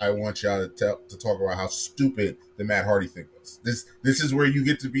where I want y'all to talk about how stupid the Matt Hardy thing was. This is where you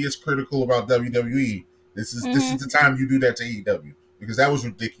get to be as critical about WWE. This is the time you do that to AEW, because that was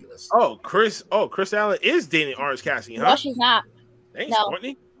ridiculous. Oh, Chris Allen is dating Orange Cassidy, huh? No, she's not. Thanks, No.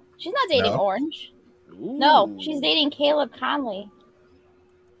 Courtney. She's not dating No? Orange. Ooh. No, she's dating Caleb Conley.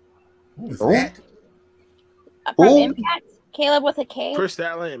 Who is that? From Who? Impact. Caleb with a K. Chris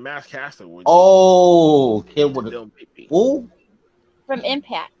Allen and Max Caster were Oh, kid with a who? From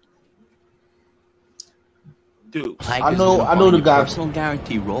Impact. Dude, I know the guy. Personal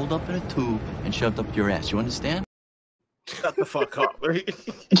guarantee rolled up in a tube and shoved up your ass. You understand? Shut the fuck up.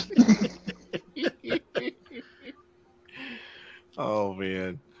 Oh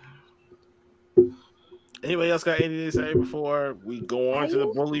man. Anybody else got anything to say before we go on to the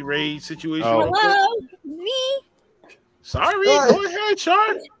bully raid situation? Oh. Hello, me. Sorry, go ahead,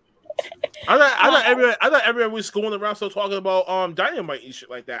 Sean. I thought everyone was going around still talking about Dynamite and shit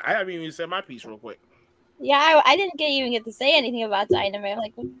like that. I haven't even said my piece real quick. Yeah, I didn't even get to say anything about Dynamite.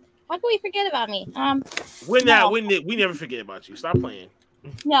 Like, how can we forget about me? We never forget about you. Stop playing.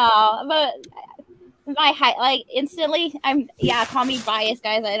 No, but instantly, call me biased,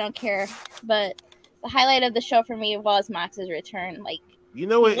 guys. I don't care. But the highlight of the show for me was Mox's return. Like, you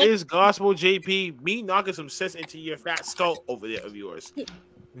know what is gospel, JP? Me knocking some sense into your fat skull over there of yours.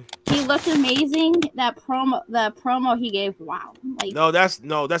 He looked amazing. The promo he gave, wow. Like, No, that's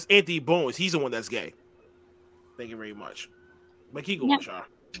Anthony Bones. He's the one that's gay. Thank you very much. But keep going, Sean.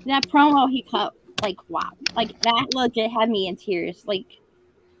 That promo he cut, like, wow. Like, that legit had me in tears. Like,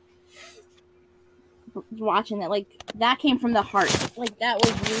 watching it, like, that came from the heart. Like, that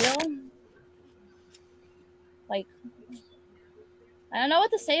was real. Like, I don't know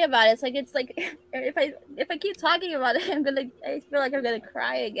what to say about it. It's like if I keep talking about it, I feel like I'm gonna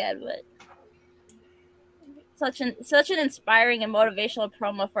cry again. But such an inspiring and motivational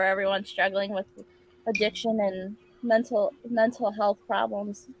promo for everyone struggling with addiction and mental health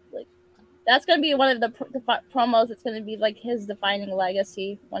problems. Like, that's gonna be one of the promos that's gonna be like his defining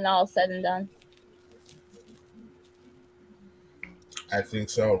legacy when all is said and done. I think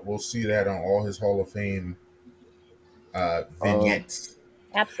so. We'll see that on all his Hall of Fame vignettes.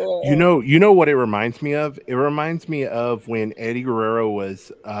 Absolutely. You know what it reminds me of? It reminds me of when Eddie Guerrero was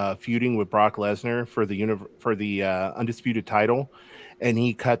feuding with Brock Lesnar for the undisputed title, and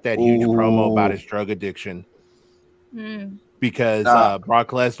he cut that huge promo about his drug addiction. Because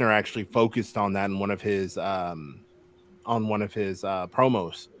Brock Lesnar actually focused on that in one of his promos,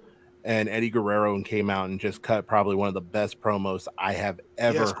 and Eddie Guerrero came out and just cut probably one of the best promos I have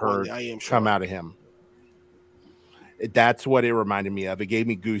ever heard come out of him. That's what it reminded me of. It gave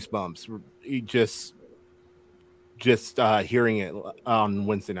me goosebumps. Just hearing it on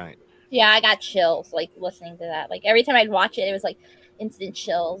Wednesday night. Yeah, I got chills like listening to that. Like, every time I'd watch it, it was like instant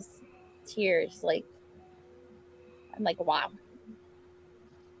chills, tears. Like, I'm like, wow.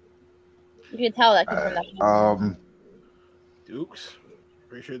 You can tell that came from that. Dukes,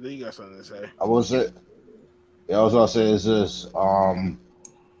 pretty sure that you got something to say. I was gonna say is this. The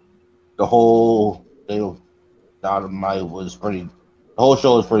whole thing of Dynamite was pretty. The whole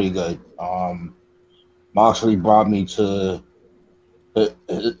show was pretty good. Moxley brought me to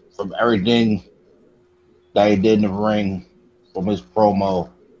from everything that he did in the ring, from his promo.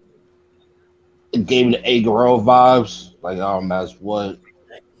 It gave me the A Guerrero vibes. Like, that's what.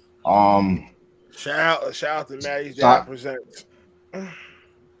 Shout out to Maddie's Dad Presents. Like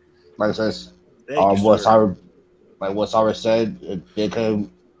I said, what Cyrus said,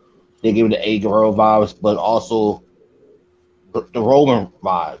 they give me the A Guerrero vibes, but also the Roman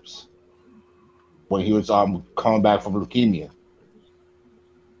vibes when he was coming back from leukemia.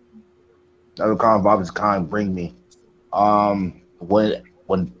 That's the kind of vibes kind of bring me. When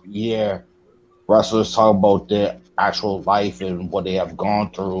wrestlers talk about their actual life and what they have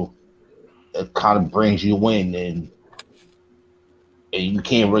gone through, it kind of brings you in, and you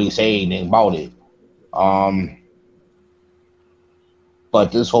can't really say anything about it.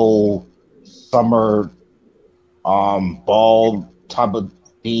 But this whole summer ball type of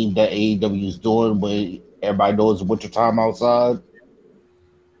theme that AEW is doing, where everybody knows it's wintertime outside,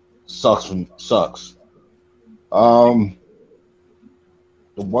 sucks. The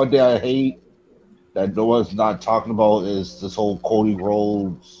one thing I hate that no one's not talking about is this whole Cody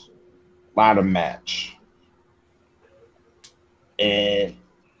Rhodes ladder match. And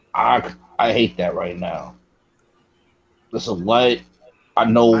I hate that right now. Listen, what I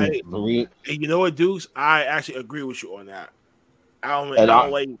know. And you know what, Dukes? I actually agree with you on that. I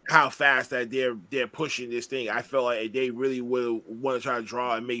don't like how fast that they're pushing this thing. I feel like if they really will want to try to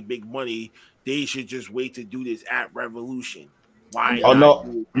draw and make big money, they should just wait to do this at Revolution. Why? Oh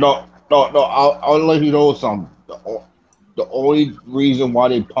no! I'll let you know something. The only reason why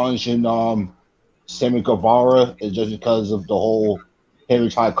they punching Sammy Guevara is just because of the whole Henry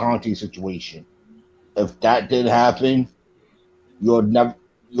Ty Conti situation. If that didn't happen, you'll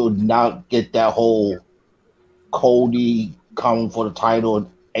not get that whole Cody coming for the title and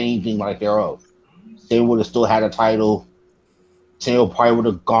anything like thereof. Sam would have still had a title. Sam probably would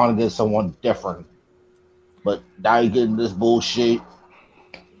have gone against someone different. But now you're getting this bullshit.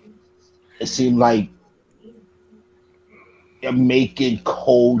 It seemed like they're making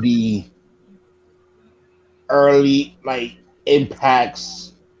Cody early, like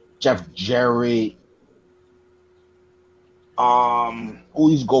impacts Jeff Jarrett.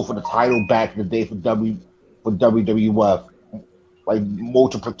 Who used to go for the title back in the day for WWF, like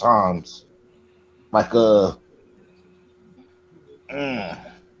multiple times. Like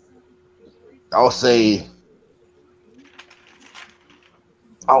I'll say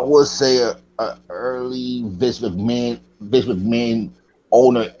I would say a early Vince McMahon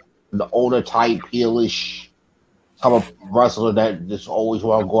owner, the owner type heelish type of wrestler that just always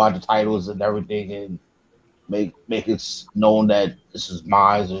want to go out the titles and everything and make it known that this is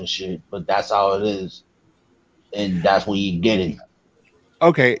mine and shit. But that's how it is, and that's what you're getting.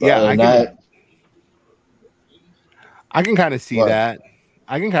 Okay, But yeah, I can kind of see What? that.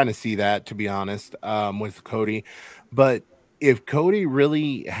 I can kind of see that, to be honest, with Cody. But if Cody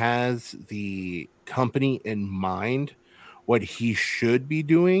really has the company in mind, what he should be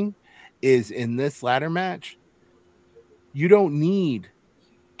doing is in this ladder match, you don't need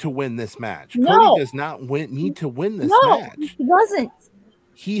to win this match. Cody No. does not need to win this No, match. he doesn't.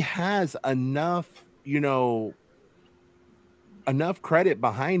 He has enough, enough credit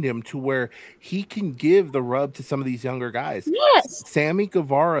behind him to where he can give the rub to some of these younger guys. Yes. Sammy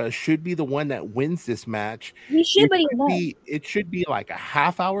Guevara should be the one that wins this match. He should, but he won't. It should be like a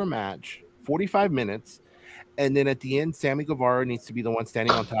half-hour match, 45 minutes, and then at the end, Sammy Guevara needs to be the one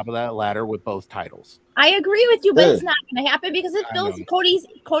standing on top of that ladder with both titles. I agree with you, but it's not going to happen because it fills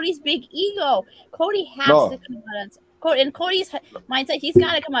Cody's big ego. Cody has to come out on top. And Cody's mindset, he's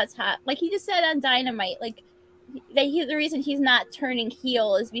got to come out top. Like he just said on Dynamite, like the reason he's not turning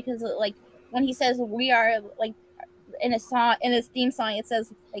heel is because like when he says we are like in his theme song, it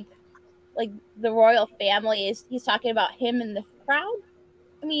says like the royal family is. He's talking about him and the crowd.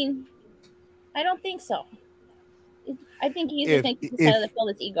 I mean, I don't think so. I think he's just thinking he's to fill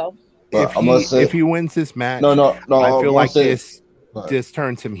his ego. If he wins this match, I feel like this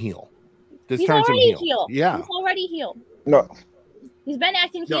turns him heel. He's already heel. Yeah, he's already heel. No, he's been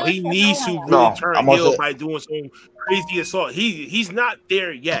acting heel. No, he needs to really turn heel by doing some crazy assault. He's not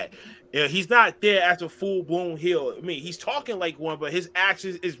there yet. He's not there as a full blown heel. I mean, he's talking like one, but his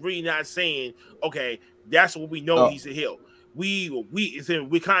actions is really not saying, okay, that's what we know he's a heel. We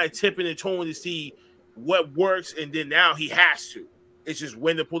kind of tipping and toeing to see what works, and then now he has to. It's just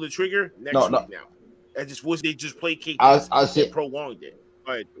when to pull the trigger next week now. I just wish they just placate this and prolonged it.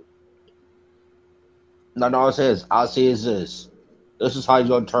 All right. No, I'll say is this. This is how you're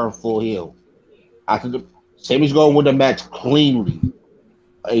gonna turn full heel. After Sammy's gonna win the match cleanly.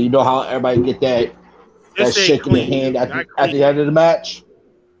 And you know how everybody get that shaking their hand at the end of the match?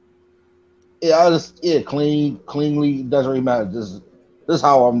 Yeah, cleanly doesn't really matter. This is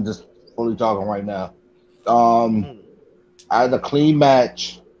how I'm just fully talking right now. I had a clean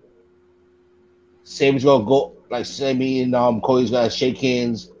match. Sammy's gonna go like Sammy and Cody's gotta shake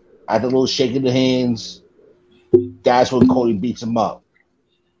hands. After a little shaking the hands, that's when Cody beats him up.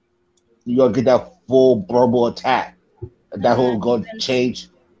 You're gonna get that full verbal attack. That's what's gonna change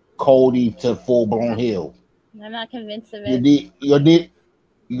Cody to full blown heel. I'm not convinced of it. You're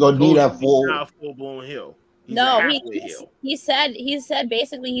gonna need that full. He's not a full blown heel. He said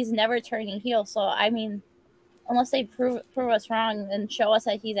basically he's never turning heel. So I mean, unless they prove us wrong and show us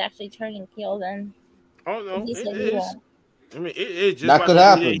that he's actually turning heel, then no, it is. I mean, it just that could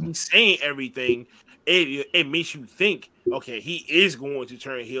happen. He's saying everything. It makes you think, okay, he is going to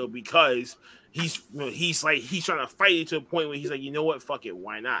turn heel because he's trying to fight it to a point where he's like, you know what, fuck it,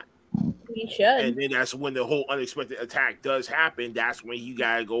 why not? He should. And then that's when the whole unexpected attack does happen. That's when you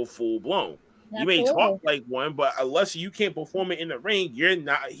gotta go full blown. You may talk like one, but unless you can't perform it in the ring, you're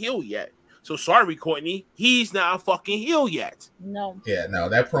not a heel yet. So sorry, Courtney, he's not a fucking heel yet. No. Yeah, no,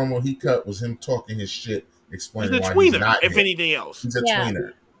 that promo he cut was him talking his shit, explaining why he's he's not. If anything else, he's a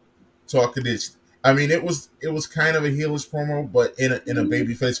tweener. Talking this. I mean, it was kind of a heelish promo, but in a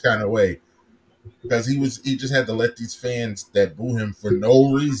babyface kind of way, because he just had to let these fans that boo him for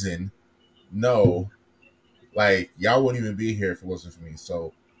no reason know, like, y'all wouldn't even be here if it wasn't for me.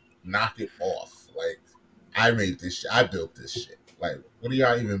 So knock it off. Like, I made this shit. I built this shit. Like, what are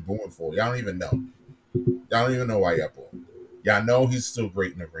y'all even booing for? Y'all don't even know. Y'all don't even know why y'all booing. Y'all know he's still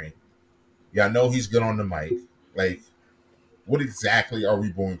great in the ring. Y'all know he's good on the mic. Like, what exactly are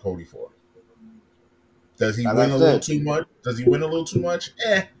we booing Cody for? Does he Like win I a little said. too much? Does he win a little too much?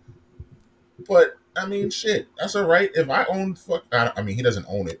 But I mean, shit, that's all right. If I owned I mean, he doesn't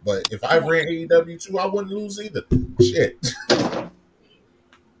own it, but if I ran AEW too, I wouldn't lose either. Shit.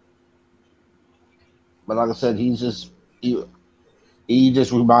 But like I said, he just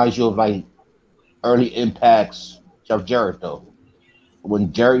reminds you of like early Impact's Jeff Jarrett though.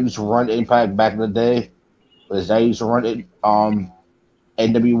 When Jerry used to run Impact back in the day, but his dad used to run it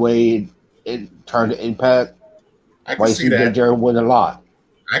NWA it turned to Impact. I can Why you see see Jeff that. Jarrett win a lot.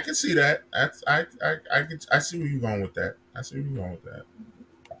 I can see that. I see where you're going with that. I see where you're going with that.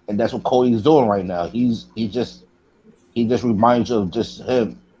 And that's what Cody's doing right now. He just reminds you of just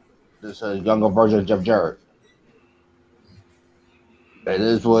him, just a younger version of Jeff Jarrett. It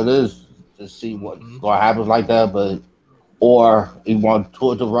is what it is. Just see what happens like that, but or he want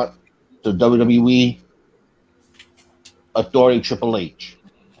to run to WWE Authority Triple H.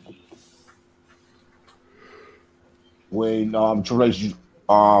 When Triple H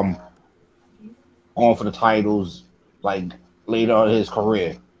going for the titles like later on in his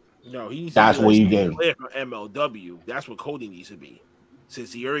career. No, he needs That's to be what like you get. Flair from MLW. That's what Cody needs to be.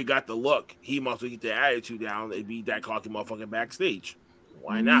 Since he already got the look, he must get the attitude down and be that cocky motherfucker backstage.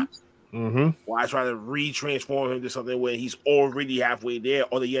 Why not? Mm-hmm. Why try to re-transform him to something when he's already halfway there?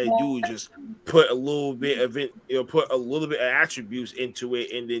 All they gotta do is just put a little bit of it, put a little bit of attributes into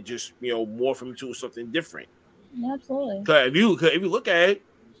it, and then just morph him to something different. Absolutely. Because if you look at it,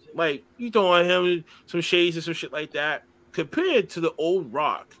 like you throwing him some shades and some shit like that, compared to the old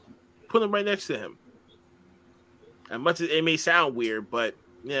Rock, put him right next to him. As much as it may sound weird, but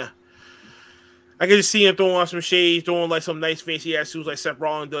yeah. I can just see him throwing on some shades, throwing like some nice fancy ass suits like Seth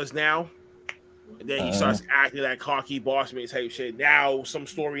Rollins does now. And then he starts acting like cocky boss man type shit. Now some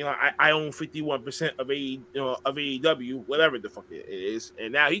storyline, I own 51% of AEW, whatever the fuck it is,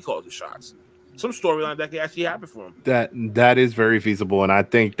 and now he calls the shots. Some storyline that could actually happen for him. That is very feasible, and I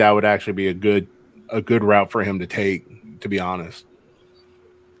think that would actually be a good route for him to take, to be honest.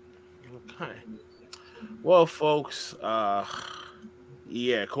 Okay. Well, folks,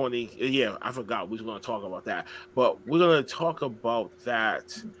 yeah, Courtney. Yeah, I forgot we were going to talk about that, but we're going to talk about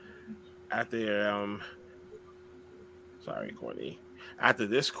that after. Sorry, Courtney. After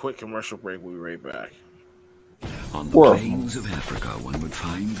this quick commercial break, we'll be right back. On the plains of Africa, one would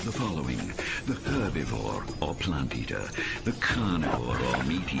find the following: the herbivore or plant eater, the carnivore or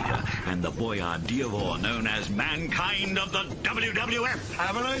meat eater, and the boyardivore known as mankind of the WWF.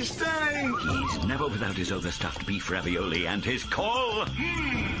 Have a nice day. He's never without his overstuffed beef ravioli and his call.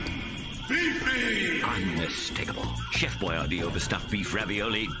 Beefy! Unmistakable. Chef Boyardee overstuffed beef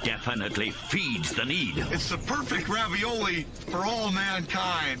ravioli definitely feeds the need. It's the perfect ravioli for all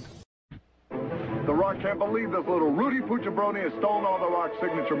mankind. The Rock can't believe this little Rudy Pucciabroni has stolen all The Rock's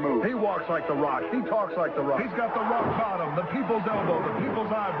signature moves. He walks like The Rock. He talks like The Rock. He's got the rock bottom, the people's elbow, the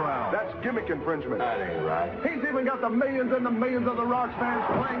people's eyebrow. That's gimmick infringement. That ain't right. He's even got the millions and the millions of The Rock's fans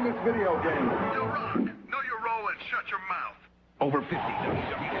playing this video game. The Rock, know your role and shut your mouth. Over 50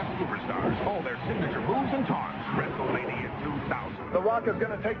 WWF superstars, all their signature moves and taunts. WrestleMania 2000. The Rock is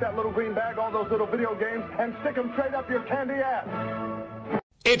going to take that little green bag, all those little video games, and stick them straight up your candy ass.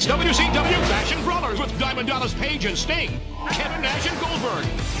 It's WCW Fashion Brawlers with Diamond Dallas Page and Sting, Kevin Nash and Goldberg.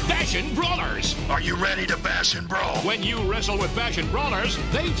 Fashion Brawlers. Are you ready to bash and brawl? When you wrestle with Fashion Brawlers,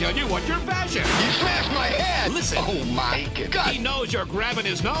 they tell you what you're fashion. You smashed my head. Listen. Oh my God. He knows you're grabbing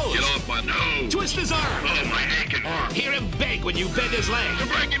his nose. Get off my nose. Twist his arm. Oh, my aching arm. Hear him beg when you bend his leg. You're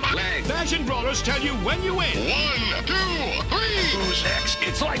breaking my leg. Fashion Brawlers tell you when you win. 1, 2, 3. Who's next?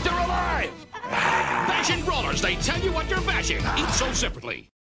 It's like they're alive. Fashion Brawlers, they tell you what you're bashing. Each sold separately.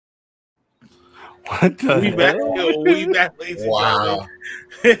 What the We back, ladies and Wow.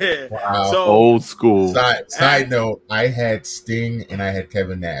 gentlemen. Wow. So, old school. Side note, I had Sting and I had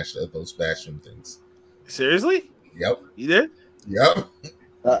Kevin Nash of those fashion things. Seriously? Yep. You did? Yep.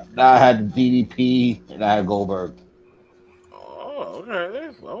 I had DDP and I had Goldberg. Oh,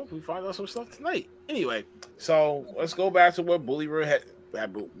 okay. Well, we find out some stuff tonight. Anyway, so let's go back to what Bully Ray had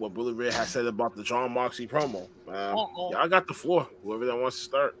said about the John Moxley promo. Y'all got the floor. Whoever that wants to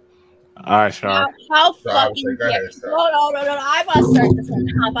start. All right, Sean. How fucking dare you? No, I want to start this one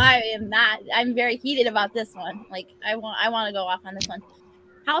off. I am not. I'm very heated about this one. Like, I want to go off on this one.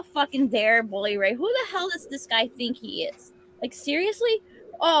 How fucking dare Bully Ray? Who the hell does this guy think he is? Like, seriously?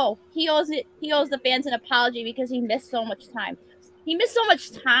 Oh, he owes the fans an apology because he missed so much time. He missed so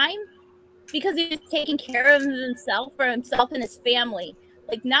much time because he was taking care of himself for himself and his family.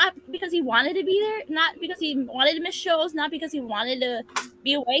 Like, not because he wanted to be there, not because he wanted to miss shows, not because he wanted to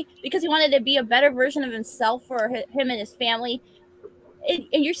be away, because he wanted to be a better version of himself for him and his family. And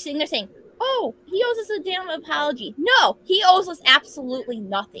you're sitting there saying, oh, he owes us a damn apology. No, he owes us absolutely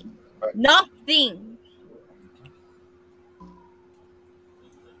nothing. Nothing.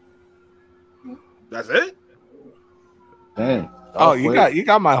 That's it? Dang. Oh, you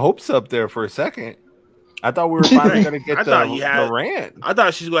got my hopes up there for a second. I thought we were finally going to get the rant. I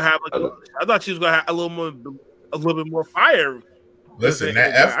thought she was going to have a little bit more fire. Listen,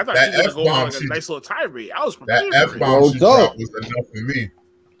 that I thought she was going to go on like a nice little tirade. I was prepared. That F-bomb she dropped was enough for me.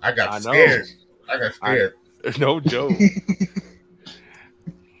 I got scared. No joke.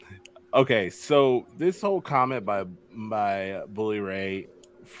 Okay, so this whole comment by Bully Ray,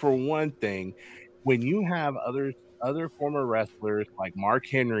 for one thing, when you have other former wrestlers like Mark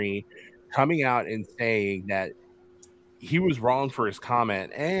Henry coming out and saying that he was wrong for his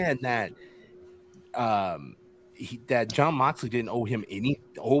comment and that that Jon Moxley didn't owe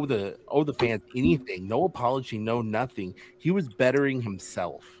the fans anything, no apology, no nothing. He was bettering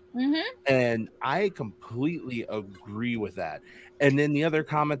himself. Mm-hmm. And I completely agree with that. And then the other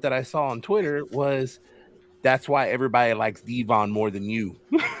comment that I saw on Twitter was, that's why everybody likes Devon more than you.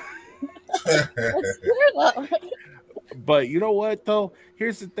 But you know what, though?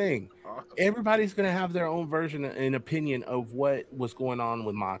 Here's the thing. Everybody's going to have their own version and opinion of what was going on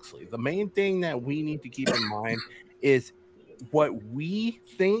with Moxley. The main thing that we need to keep in mind is what we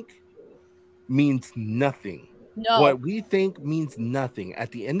think means nothing. No. What we think means nothing.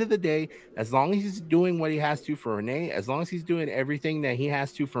 At the end of the day, as long as he's doing what he has to for Renee, as long as he's doing everything that he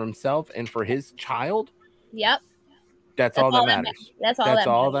has to for himself and for his child, yep, that's all that matters. That's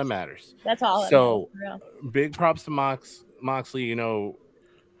all that matters. That's all. So, big props to Moxley. You know,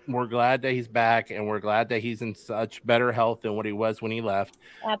 we're glad that he's back, and we're glad that he's in such better health than what he was when he left.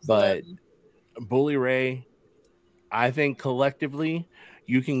 Absolutely. But Bully Ray, I think collectively,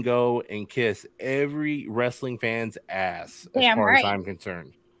 you can go and kiss every wrestling fan's ass as far as I'm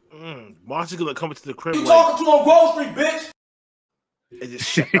concerned. Moxley's gonna come into the crib. You talking to on Wall Street, bitch? And just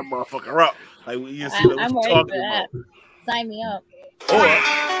shut that motherfucker up. Like you see what I'm you ready talking for that. about. Sign me up.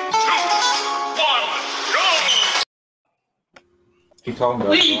 He talking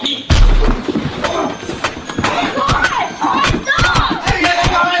about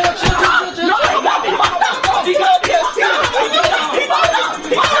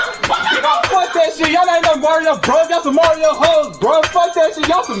Fuck that shit. Y'all ain't no Mario, bro. Y'all some Mario hoes, bro. Fuck that shit.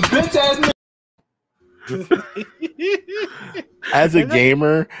 Y'all some bitch ass niggas. As a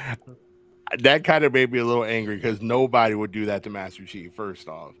gamer, that kind of made me a little angry because nobody would do that to Master Chief, first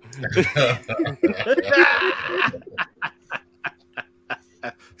off.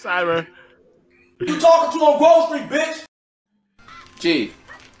 Cyber. You talking to on Wall Street, bitch? Chief,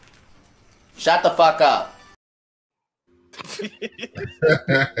 shut the fuck up.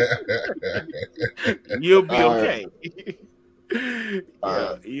 You'll be okay.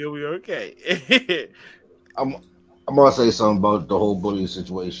 You'll be okay. I'm gonna say something about the whole bullying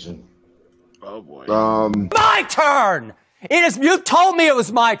situation. Oh boy. My turn. It is. You told me it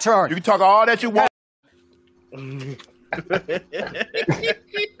was my turn. You can talk all that you want.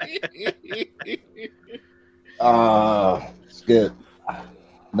 Skip.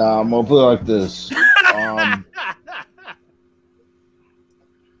 Nah, I'm gonna put it like this.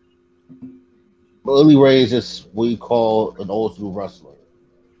 Bully Ray is just what you call an old school wrestler.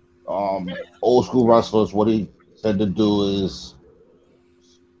 Old school wrestlers, what he said to do is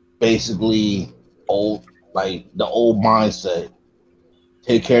basically the old mindset.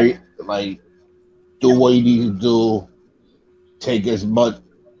 Take care, do what you need to do. Take as much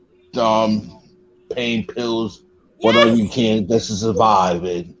pain pills, whatever you can, just to survive.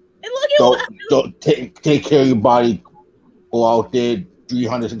 And don't take care of your body. Go out there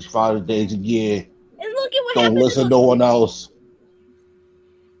 365 days a year. And look at what Don't listen to no one else.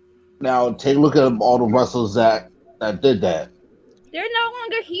 Now take a look at all the wrestlers that did that. They're no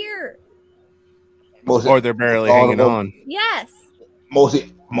longer here. Or they're barely hanging on. Yes.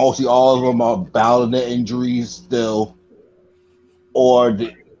 Mostly all of them are battling their injuries still, or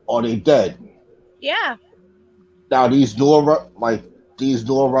they dead. Yeah. Now these newer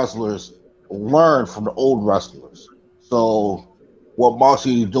wrestlers learn from the old wrestlers. So what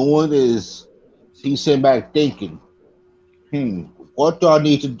Moxley is doing is he's sitting back thinking, what do I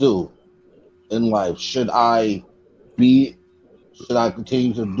need to do in life? Should I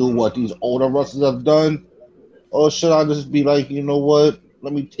continue to do what these older wrestlers have done? Or should I just be like, you know what?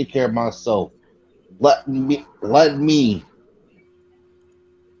 Let me take care of myself. Let me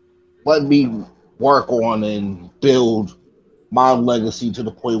work on and build my legacy to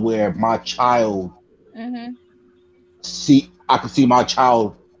the point where my child Mm-hmm. I can see my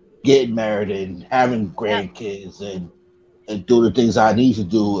child getting married and having grandkids and do the things I need to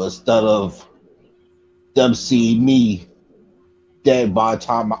do instead of them seeing me dead by the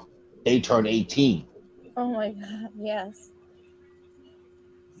time they turn 18. Oh my god, yes.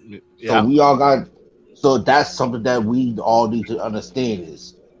 So we all got. So that's something that we all need to understand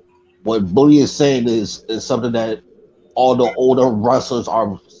is what Bully is saying is something that all the older wrestlers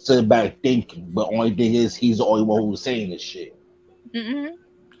are sitting back thinking. But only thing is, he's the only one who's saying this shit. Mm-hmm.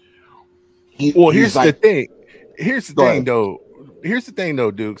 Here's the thing. Here's the Go thing, ahead. though. Here's the thing,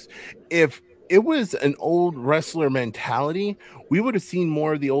 though, Dukes. If it was an old wrestler mentality, we would have seen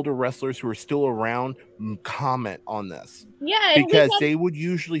more of the older wrestlers who are still around comment on this. Yeah, because they would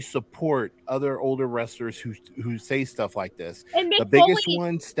usually support other older wrestlers who say stuff like this. And Mick The biggest Foley-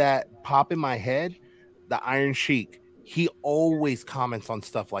 ones that pop in my head, the Iron Sheik. He always comments on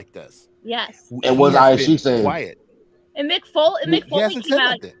stuff like this. Yes. And what Iron Sheik saying? Quiet. And Mick Foley He came hasn't said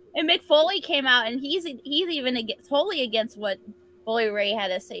out. nothing. And Mick Foley came out, and he's even totally against what Bully Ray had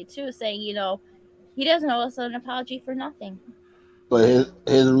to say too, saying he doesn't owe us an apology for nothing. But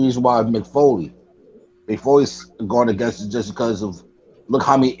here's the reason why Mick Foley's going against it just because of look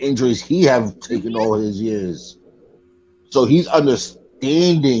how many injuries he have taken all his years. So he's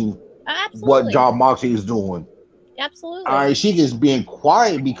understanding what John Moxley is doing. Absolutely. Iron Sheik is being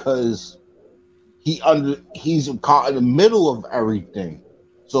quiet because he's caught in the middle of everything.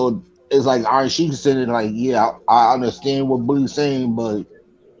 So it's like Iron Sheik is sitting like, yeah, I understand what Bully's saying, but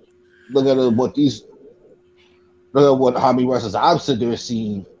look at how many wrestlers I've sitting there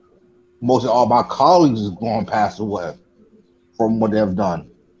seeing. Most of all my colleagues is going past away from what they've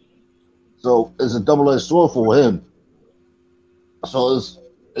done. So it's a double-edged sword for him. So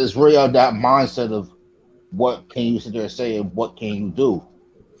it's really on that mindset of what can you sit there and say and what can you do.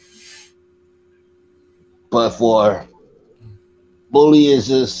 But for Bully is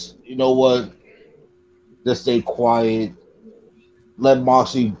just, you know what, just stay quiet. Let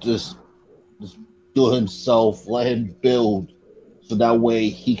Moxley just do himself. Let him build. So that way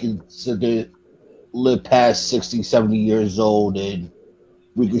he can sit there, live past 60, 70 years old, and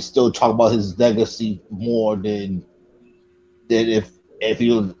we can still talk about his legacy more than if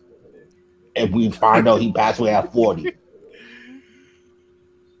we find out he passed away at 40.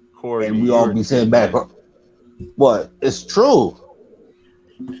 Corey, and we all be saying back, what? It's true.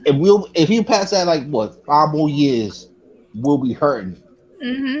 If he pass that 5 more years, we'll be hurting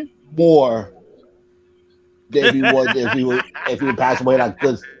more than we would if he would pass away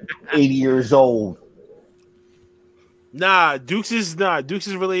good 80 years old. Nah, Dukes is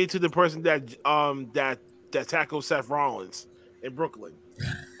related to the person that tackled Seth Rollins in Brooklyn.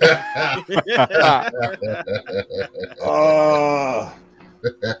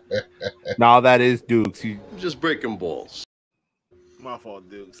 Now that is Dukes. You just breaking balls. My fault,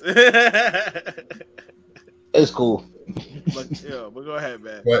 Dukes. It's cool. But go ahead,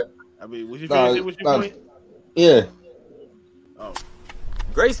 man. What? I mean, was you finishing with your point? Yeah. Oh.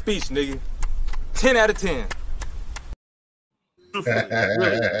 Great speech, nigga. 10 out of 10. Truthfully,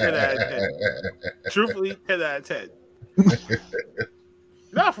 really, 10 out of 10. Truthfully, 10 out of 10.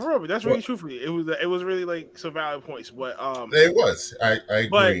 Not for real, but that's really truthfully. It was really some valid points, but it was. I agree.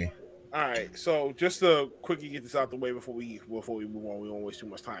 But, all right, so just to quickly get this out the way before we move on, we don't waste too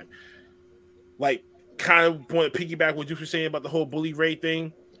much time. Kind of want to piggyback what you were saying about the whole Bully Ray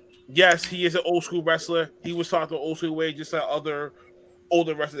thing. Yes, he is an old school wrestler. He was taught the old school way, just like other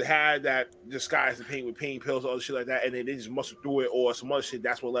older wrestlers had that disguise the pain with pain pills or other shit like that, and then they just muscle through it or some other shit.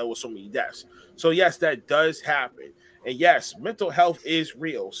 That's what led with so many deaths. So yes, that does happen, and yes, mental health is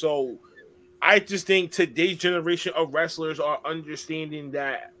real. So I just think today's generation of wrestlers are understanding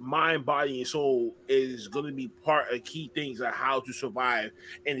that mind, body, and soul is going to be part of key things of how to survive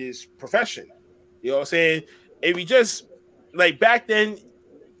in this profession. You know what I'm saying? If you just back then,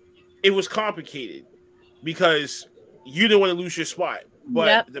 it was complicated because you didn't want to lose your spot.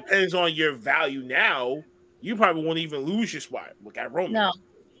 But it depends on your value now. You probably won't even lose your spot. Look at Roman. No.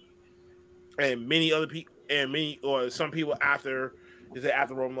 And many other people, or some people after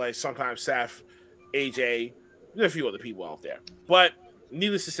Roman, sometimes Seth, AJ, there's a few other people out there. But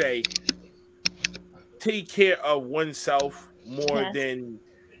needless to say, take care of oneself more than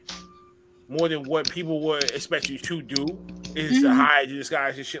what people would expect you to do is to hide your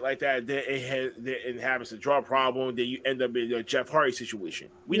disguise and shit like that. Then it happens to draw a problem. Then you end up in a Jeff Hardy situation.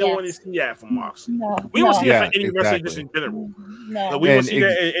 We don't want to see that from Moxley. No, we don't see that for any wrestler just in general. No, we don't see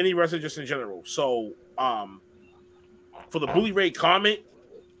that in any wrestler just in general. So, for the Bully Ray comment,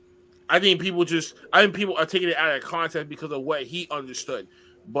 I think people are taking it out of context because of what he understood,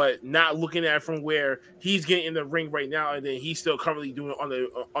 but not looking at it from where he's getting in the ring right now, and then he's still currently doing it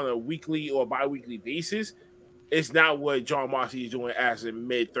on a weekly or bi-weekly basis. It's not what John Moxley is doing as a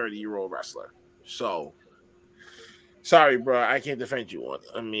mid-30-year-old wrestler. So, sorry, bro, I can't defend you on.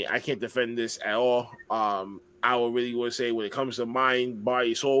 I mean, I can't defend this at all. I would really want to say when it comes to mind,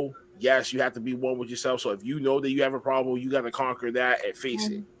 body, soul, yes, you have to be one with yourself. So if you know that you have a problem, you got to conquer that and face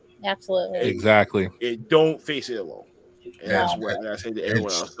it. Absolutely. Exactly. Don't face it alone. And that's what I say to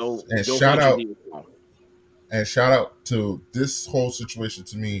everyone else. Don't shout out. And shout out to this whole situation.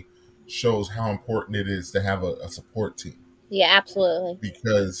 To me, shows how important it is to have a support team. Yeah, absolutely.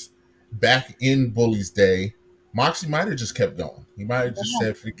 Because back in Bully's day, Moxie might have just kept going. He might have just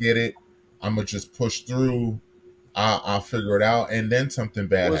said, "Forget it. I'm gonna just push through. I'll figure it out." And then something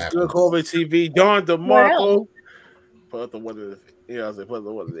bad What's happens. good, COVID TV? Don DeMarco. Put up the one of the, I was like, put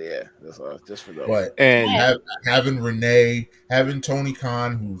the one of the, yeah. That's just for those. But having Renee, having Tony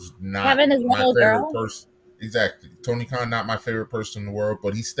Khan, who's not having his my little favorite girl. person. Exactly. Tony Khan, not my favorite person in the world,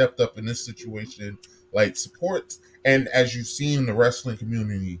 but he stepped up in this situation, like support. And as you've seen the wrestling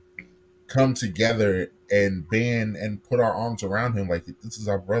community come together and band and put our arms around him, like, this is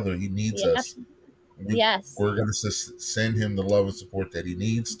our brother. He needs us. We're going to send him the love and support that he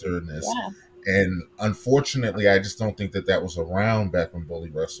needs during this. Yeah. And unfortunately, I just don't think that was around back when Bully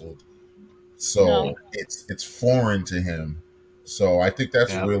wrestled. So it's foreign to him. So I think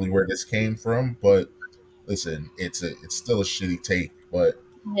that's really where this came from. But listen, it's still a shitty take. But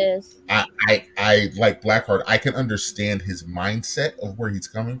it is. I like Blackheart. I can understand his mindset of where he's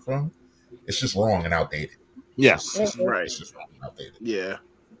coming from. It's just wrong and outdated. Yes, right. It's just wrong and outdated. Yeah.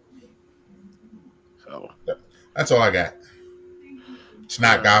 So that's all I got. It's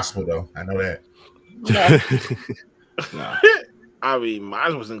not gospel though. I know that. No. I mean,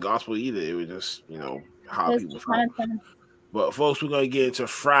 mine wasn't gospel either. It was just, how people felt. But folks, we're gonna get into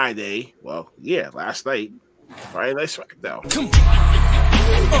Friday. Well, yeah, last night. Friday Night SmackDown. Come on.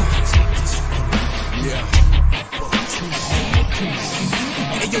 Yeah.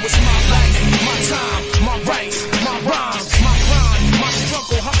 Hey, yo, it's my life, my time, my rights, my rhymes, my grind, my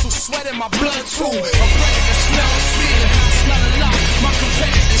struggle, hustle, sweat in my blood too. I'm ready to smell fear, smell a lot. My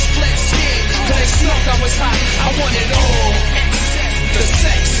competitors fled scared, cause they snuck I was hot. I want it all. The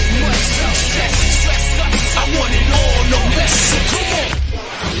sex, much success, stressed up. I want it all, no less. So come on.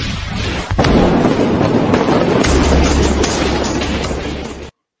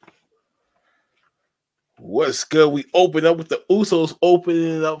 What's good? We open up with the Usos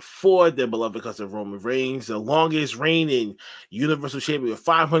opening up for their beloved cousin Roman Reigns, the longest reigning Universal Champion with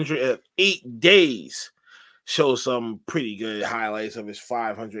 508 days. Shows some pretty good highlights of his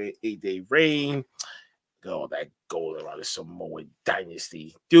 508-day reign. All that gold around the Samoan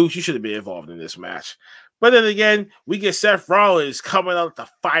dynasty. Dude, you should have been involved in this match. But then again, we get Seth Rollins coming out the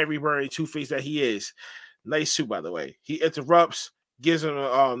fiery burning two-face that he is. Nice suit, by the way. He interrupts, gives him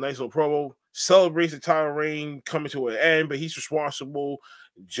a nice little promo, celebrates the title reign coming to an end, but he's responsible,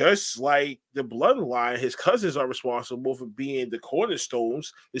 just like the bloodline. His cousins are responsible for being the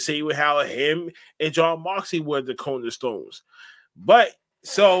cornerstones, the same way how him and John Moxley were the cornerstones. But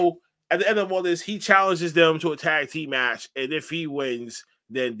so at the end of all this, he challenges them to a tag team match, and if he wins,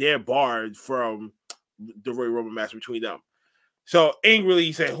 then they're barred from the Royal Rumble match between them. So angrily,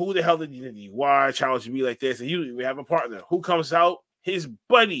 he said, "Who the hell did you why challenge me like this?" And usually we have a partner who comes out. His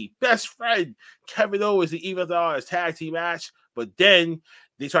buddy, best friend, Kevin Owens, the Evil Stars tag team match. But then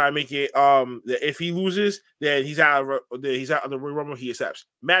they try to make it that if he loses, then he's out of the Royal Rumble. He accepts.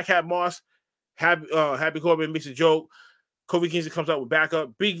 Madcap Moss, Happy Corbin makes a joke. Kofi Kingston comes out with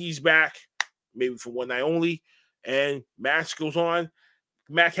backup. Big E's back, maybe for one night only, and match goes on.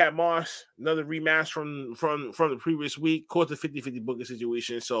 Madcap Moss, another rematch from the previous week, caught the 50-50 booking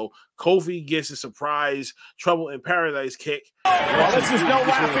situation. So Kofi gets a surprise Trouble in Paradise kick. Well, this is no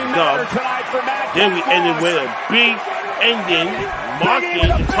laughing matter tonight for Madcap. Then we ended with a big ending,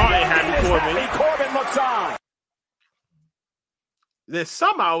 mocking and taunting Happy Corbin. Happy Corbin looks on. Then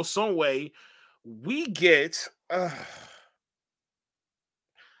somehow, some way, we get.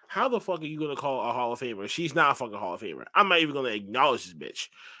 How the fuck are you going to call a Hall of Famer? She's not a fucking Hall of Famer. I'm not even going to acknowledge this bitch.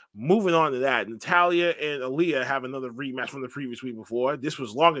 Moving on to that, Natalya and Aaliyah have another rematch from the previous week before. This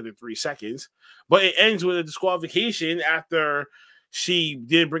was longer than 3 seconds, but it ends with a disqualification after she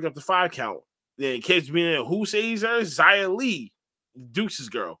didn't bring up the 5 count. Then kids being who saves her? Xia Li, Deuce's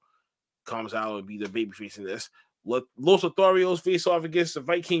girl, comes out and be the babyface in this. Los Lotharios face off against the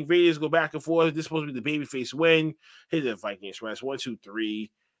Viking Raiders, go back and forth. This is supposed to be the babyface win. Hit the Viking Express 1, 2,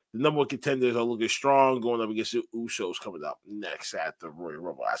 3. the number one contenders are looking strong, going up against the Usos coming up next at the Royal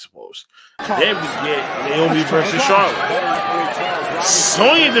Rumble, I suppose. Then we get Naomi versus Charlotte.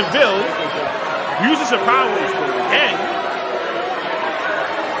 Sonya Deville uses her powers again.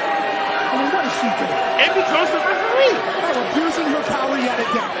 I mean, what is she doing? And becomes the referee. Oh, abusing her power yet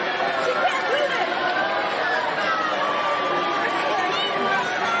again.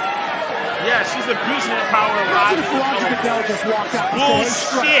 Yeah, she's abusing her power live. Roger Goodell just walked out.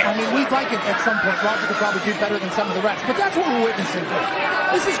 Bullshit. I mean, we'd like it at some point. Roger could probably do better than some of the rest, but that's what we're witnessing here.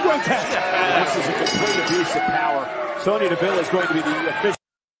 This is grotesque. This is a complete abuse of power. Sonya Deville is going to be the official.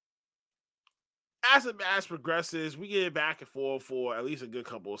 As the match progresses, we get it back and forth for at least a good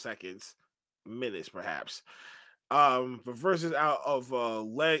couple of seconds, minutes perhaps. Versus out of a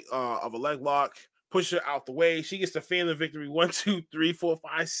leg lock. Push her out the way. She gets the family victory. 1, 2, 3, 4,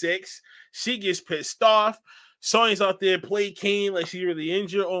 5, 6. She gets pissed off. Sonya's out there placating like she's really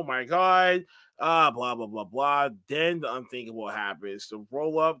injured. Oh my god. Blah blah blah blah. Then the unthinkable happens. The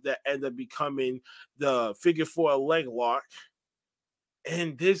roll up that ends up becoming the figure 4 leg lock.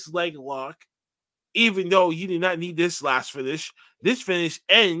 And this leg lock, even though you did not need this last finish, this finish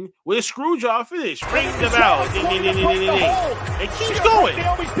end with a screw job finish. Ring the bell. It keeps going.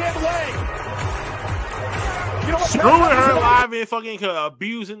 Screwing her live and fucking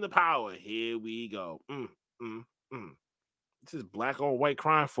abusing the power. Here we go. This is black on white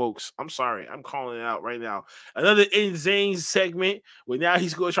crime, folks. I'm sorry. I'm calling it out right now. Another insane segment where now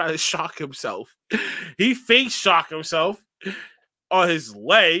he's going to try to shock himself. He fake shocked himself on his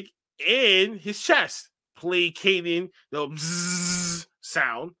leg and his chest, placating the bzzz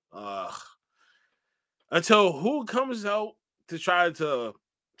sound. Until who comes out to try to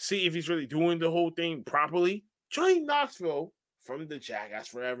see if he's really doing the whole thing properly? Johnny Knoxville from the Jackass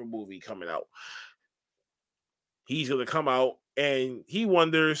Forever movie coming out. He's going to come out and he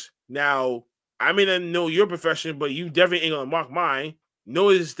wonders, now, I may not know your profession, but you definitely ain't going to mark mine.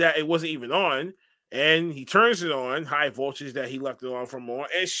 Notice that it wasn't even on. And he turns it on, high voltage that he left it on for more,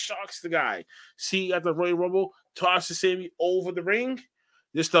 and shocks the guy. See, at the Royal Rumble, tosses Sammy over the ring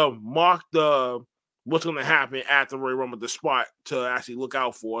just to mark what's going to happen at the Royal Rumble, the spot to actually look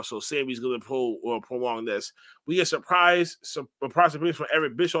out for. So Sammy's going to prolong this. We get surprise from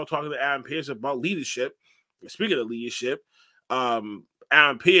Eric Bischoff talking to Adam Pearce about leadership. Speaking of leadership, Adam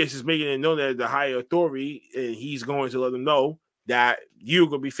Pearce is making it known that the higher authority, and he's going to let them know that you're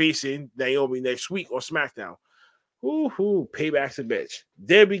going to be facing Naomi next week on SmackDown. Payback's a bitch.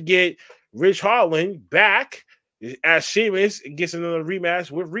 Then we get Rich Harlan back as Sheamus gets another rematch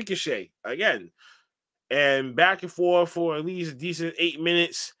with Ricochet again. And back and forth for at least a decent 8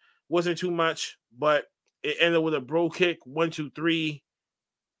 minutes. Wasn't too much, but it ended with a bro kick, 1, 2, 3.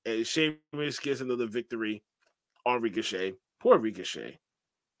 And Sheamus gets another victory on Ricochet. Poor Ricochet.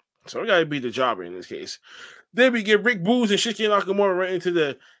 So we got to beat the jobber in this case. Then we get Rick Boogs and Shinsuke Nakamura right into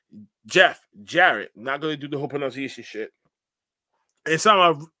the Jarrett. Not going to do the whole pronunciation shit. And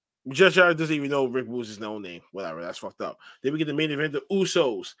somehow Jeff Jarrett doesn't even know Rick Boogs' own name. Whatever, that's fucked up. Then we get the main event, the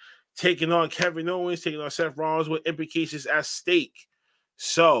Usos taking on Kevin Owens, taking on Seth Rollins with implications at stake.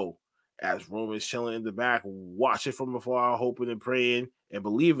 So, as Roman's chilling in the back, watching from afar, hoping and praying and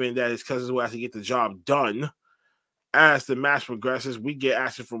believing that his cousins will actually get the job done. As the match progresses, we get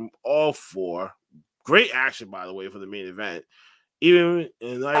action from all four. Great action, by the way, for the main event. Even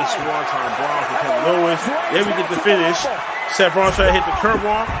a nice swanton bomb for Kevin Owens. Then we get the finish. Seth Rollins trying to hit the curb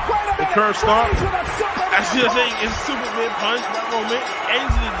on. The curb stomp. I still think it's Superman punch. That moment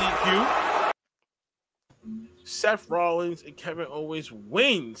ends the DQ. Seth Rollins and Kevin Owens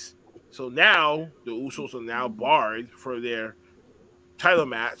wins. So now the Usos are now barred for their title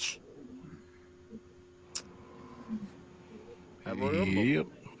match. Yep.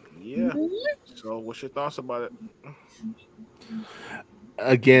 Yeah. So what's your thoughts about it?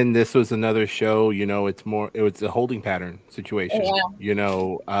 Again, this was another show, it was a holding pattern situation.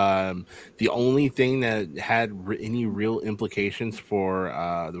 Yeah. The only thing that had any real implications for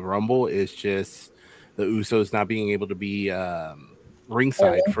the Rumble is just the Usos not being able to be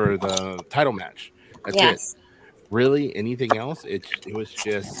ringside for the title match. That's it. Really, anything else? It was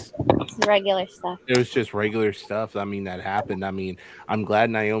just regular stuff. It was just regular stuff. I mean, that happened. I mean, I'm glad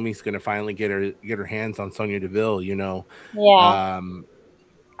Naomi's going to finally get her hands on Sonya Deville. Yeah.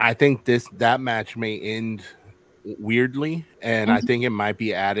 I think that match may end weirdly, and I think it might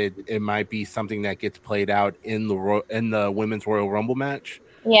be added. It might be something that gets played out in the Women's Royal Rumble match.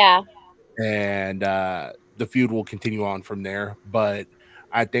 Yeah. And the feud will continue on from there. But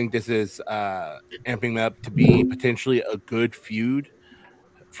I think this is amping up to be potentially a good feud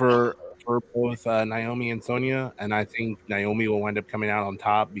for for both Naomi and Sonya, and I think Naomi will wind up coming out on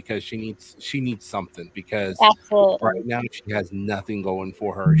top because she needs something, because Absolutely. right now she has nothing going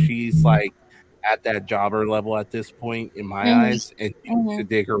for her. She's like at that jobber level at this point in my eyes, and she needs to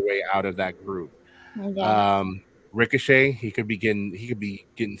dig her way out of that group. Yeah. Ricochet, he could be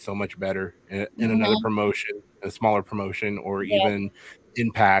getting so much better in another promotion, a smaller promotion, or even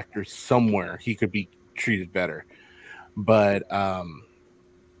Impact or somewhere. He could be treated better. But I'm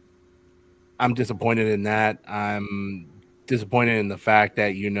disappointed in that. I'm disappointed in the fact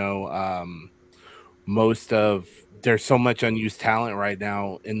that there's so much unused talent right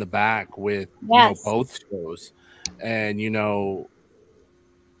now in the back with both shows, and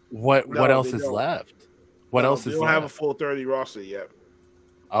what else is left? What else they is don't left? have a full 30 roster yet.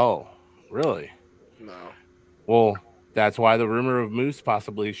 Oh, really? No. Well, that's why the rumor of Moose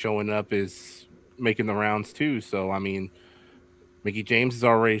possibly showing up is making the rounds too. So I mean, Mickey James is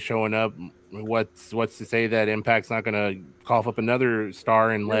already showing up. What's to say that Impact's not going to cough up another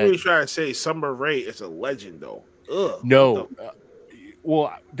star and Let me try to say Summer Rae is a legend though. Ugh. No.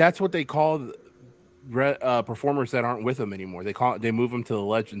 Well, that's what they call performers that aren't with them anymore. They move them to the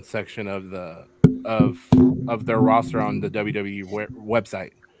legend section of their roster on the WWE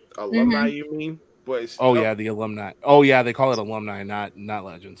website. Alumni, you mean? But yeah, the alumni. Oh yeah, they call it alumni, not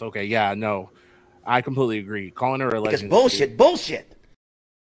legends. Okay, yeah, no, I completely agree. Calling her a legend bullshit.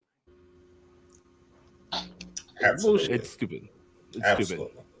 Absolutely. It's stupid. It's Absolutely.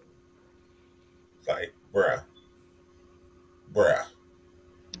 stupid. Like, bruh.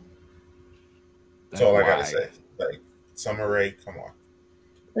 That's all I gotta say. Like, Summer Rae, come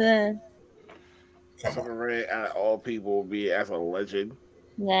on. Summer Rae, out of all people, will be as a legend.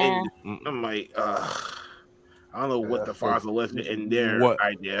 Yeah. And I'm like, I don't know what the father legend in their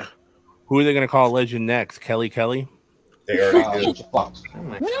idea. Who are they going to call legend next? Kelly? They already did.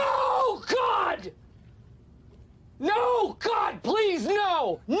 No, God! No, God, please,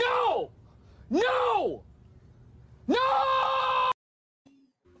 no! No! No! No!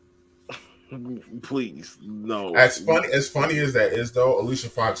 Please, no. As funny as that is, though, Alicia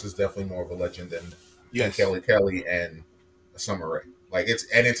Fox is definitely more of a legend than Kelly and Summer Rae. Like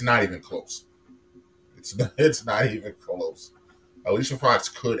it's not even close. It's not even close. Alicia Fox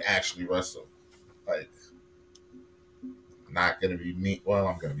could actually wrestle. Like, not gonna be mean. Well,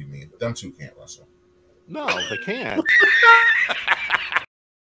 I'm gonna be mean, but them two can't wrestle. No, they can't.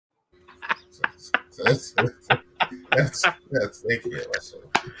 That's they can't wrestle.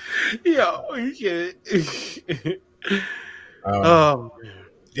 Yo, you can't.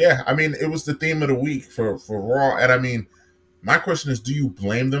 Yeah, I mean, it was the theme of the week for Raw, and I mean, my question is, do you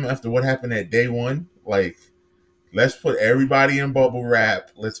blame them after what happened at day one? Like, let's put everybody in bubble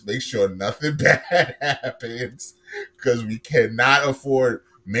wrap. Let's make sure nothing bad happens, because we cannot afford.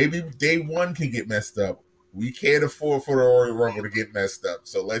 Maybe day one can get messed up. We can't afford for the Royal Rumble to get messed up.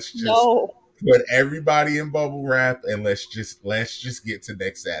 So let's just put everybody in bubble wrap, and let's just get to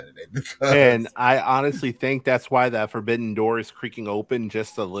next Saturday. And I honestly think that's why that forbidden door is creaking open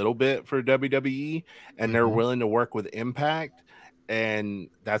just a little bit for WWE, and they're willing to work with Impact, and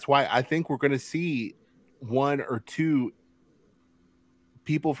that's why I think we're going to see one or two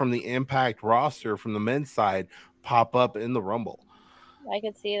people from the Impact roster from the men's side pop up in the Rumble. I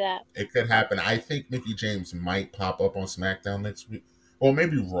could see that. It could happen. I think Mickey James might pop up on SmackDown next week. Well,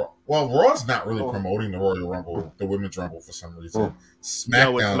 maybe Raw. Well, Raw's not really promoting the Royal Rumble, the Women's Rumble, for some reason.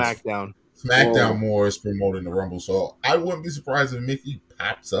 SmackDown more is promoting the Rumble. So I wouldn't be surprised if Mickey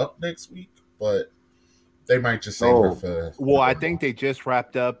pops up next week, but they might just save her for. Well, I think they just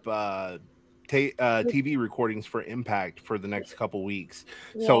wrapped up TV recordings for Impact for the next couple weeks.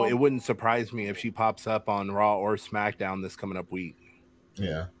 So it wouldn't surprise me if she pops up on Raw or SmackDown this coming up week.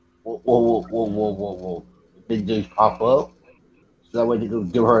 Yeah. Whoa. Did they pop up? So that way they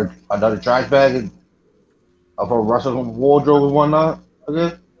could give her another trash bag of her wrestling wardrobe and whatnot?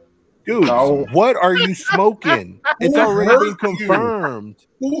 Okay? Dude, what are you smoking? It's already been confirmed.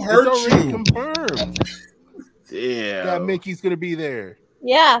 Who hurt you? It's already confirmed. Yeah. That Mickey's going to be there.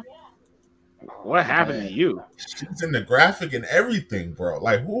 Yeah. What happened to you? She's in the graphic and everything, bro.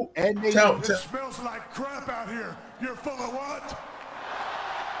 Like, who? It smells like crap out here. You're full of what?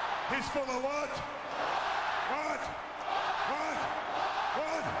 He's full of what? What?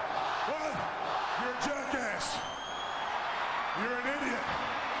 You're a jackass. You're an idiot.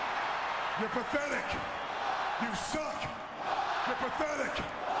 You're pathetic. You suck. You're pathetic.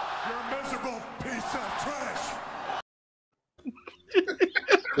 You're a miserable piece of trash.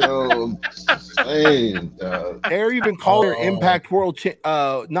 They're even calling her Impact World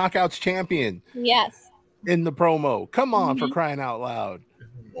Knockouts champion. Yes. In the promo. Come on, for crying out loud.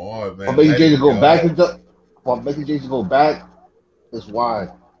 on, man. For making Jason go back is why.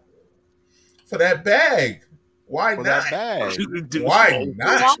 For that bag. Why For not? that bag. Why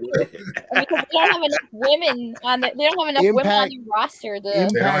not? Because they don't have enough women on the. They don't have enough women on the roster to.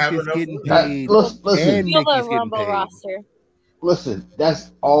 Impact is getting paid, Listen, and fill the Nikki's getting Rumble paid. roster. Listen,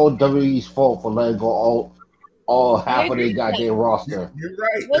 that's all WWE's fault for letting go all half of their goddamn roster. You're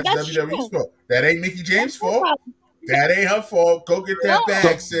right. Well, that's that's WWE's true. fault. That ain't Mickey James' fault. That ain't her fault. Go get that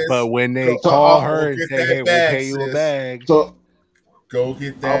bag, sis. But when they Go call her and get say, that "Hey, we'll bag, pay you a sis. bag," So go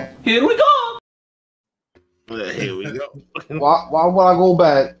get that. Here we go. Here we go. why would I go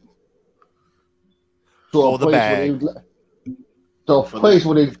back to For a the place bag.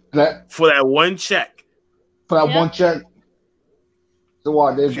 where they for that one check? For that one check. So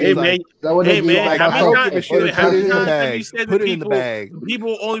what? Hey man, how many times have you said Put to it in the people? bag.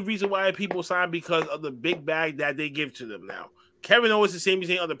 People only reason why people sign because of the big bag that they give to them now. Kevin Owens is the same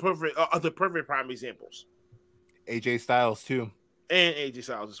thing. Other perfect prime examples. AJ Styles too, and AJ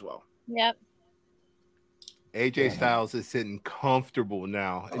Styles as well. Yep. AJ Styles is sitting comfortable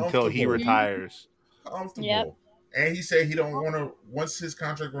now until he retires. Comfortable. Yep. And he said he don't want to. Once his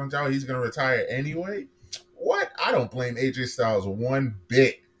contract runs out, he's going to retire anyway. What? I don't blame AJ Styles one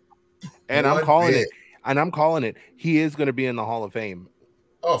bit. And I'm calling it. He is going to be in the Hall of Fame.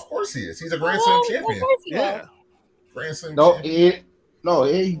 Oh, of course he is. He's a Grand Slam champion. Yeah. Grand Slam champion.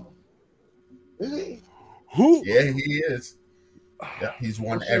 Is he? Who? Yeah, he is. Yeah, he's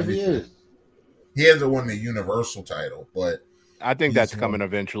won everything. He hasn't won the Universal title, but I think that's coming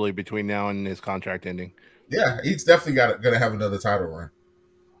eventually between now and his contract ending. Yeah, he's definitely going to have another title run.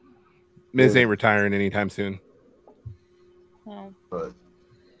 Miz ain't retiring anytime soon. But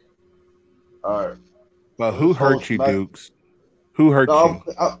all right. But who hurt you, Dukes? Who hurt you?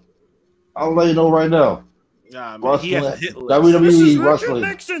 I'll let you know right now. Nah, man, he has a hit list. WWE This is Richard wrestling.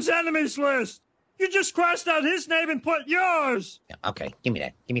 Nixon's enemies list. You just crossed out his name and put yours. Okay, give me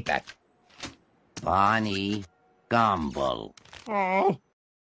that. Give me back. Bonnie Gumble. Oh.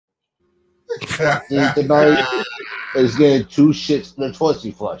 Tonight is getting 2 shits in the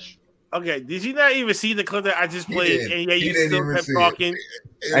Tootsie Flush. Okay, did you not even see the clip that I just played? And yeah, you still kept talking.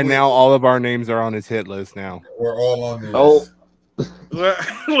 And now all of our names are on his hit list now. We're all on the list.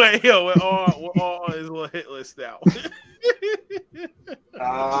 Wait, yo, we're all on his little hit list now.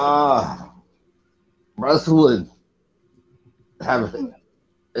 Wrestling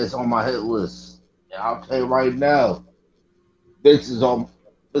it's on my hit list. And I'll tell you right now, this is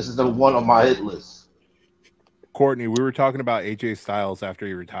the one on my hit list. Courtney, we were talking about AJ Styles after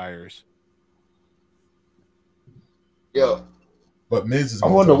he retires. Yeah. But Miz is I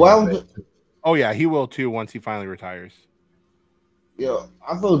wonder why. Oh yeah, he will too once he finally retires. Yeah,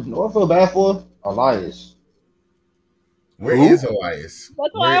 I feel bad for Elias. Where is Elias? That's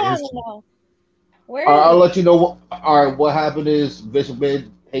what I want to know. Where I'll let you know. What happened is Vince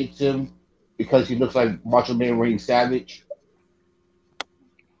McMahon hates him because he looks like Macho Man Randy Savage.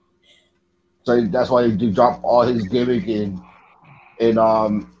 So that's why he dropped all his gimmick and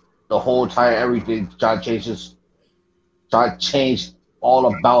the whole entire everything. Try to change all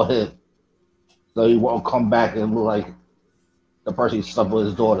about him, so he won't come back and look like the person he slept with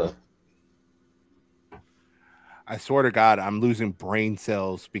his daughter. I swear to God, I'm losing brain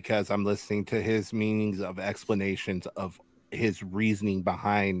cells because I'm listening to his meanings of explanations of his reasoning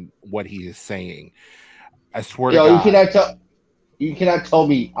behind what he is saying. I swear to God. You cannot tell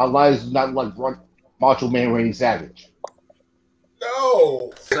me Elias is not like Macho Man Randy Savage.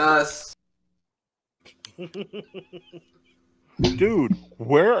 No. Sus. Dude,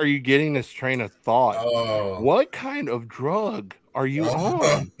 where are you getting this train of thought? Oh. What kind of drug are you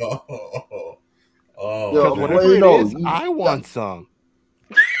on? Oh, yo, whatever it is, I want some.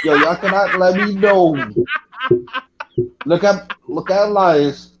 Yo, y'all cannot let me know. Look at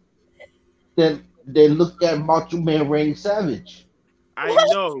Elias, then look at Macho Man Randy Savage. I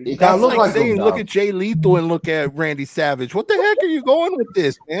know. It That's look like saying him, look at Jay Lethal and look at Randy Savage. What the heck are you going with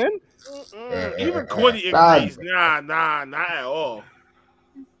this, man? Even Courtney agrees. Nah, not at all.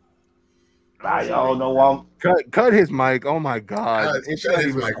 Y'all know Cut his mic. Oh my God! Shut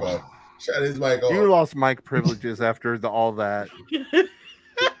his mic off. Shut his mic off. You lost mic privileges after all that.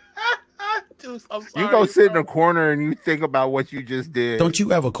 Dude, I'm sorry, you go sit in a corner and you think about what you just did. Don't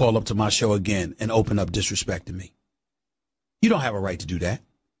you ever call up to my show again and open up disrespecting me. You don't have a right to do that.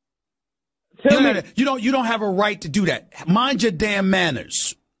 You don't have a right to do that. Mind your damn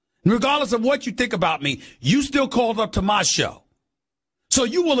manners. Regardless of what you think about me, you still called up to my show. So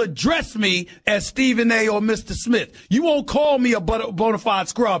you will address me as Stephen A. or Mr. Smith. You won't call me a bona fide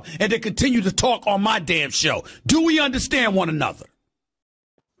scrub and then continue to talk on my damn show. Do we understand one another?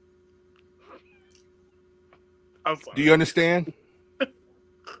 Do you understand?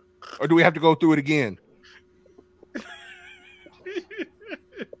 Or do we have to go through it again?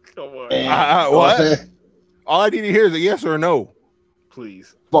 Come on. What? All I need to hear is a yes or a no.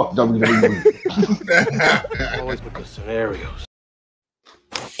 Please. Fuck WWE. Always with the scenarios.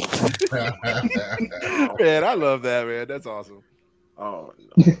 Man, I love that, man. That's awesome. Oh,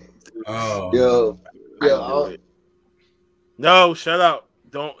 no. Yo. No, shut up.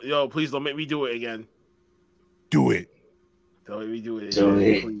 Please don't make me do it again. Do it. Don't make me do it Do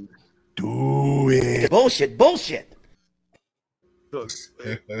again. it. Please. Do it. Bullshit.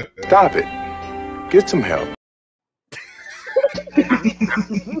 Stop it. Get some help.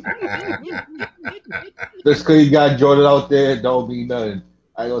 Just because you got Jordan out there, don't mean nothing.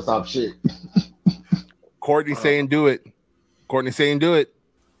 I ain't gonna stop shit. Courtney saying do it. Courtney saying do it.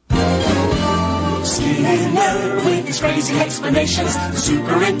 Skinner with his crazy explanations. The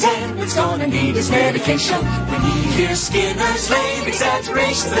superintendent's gonna need his medication. When he hears Skinner's lame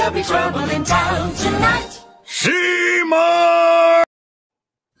exaggerations, there'll be trouble in town tonight. Seymour!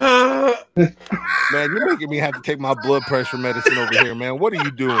 Man, you're making me have to take my blood pressure medicine over here, man. What are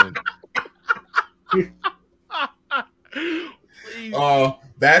you doing? Oh,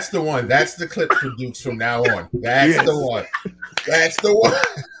 that's the one. That's the clip for Dukes from now on. That's the one. That's the one.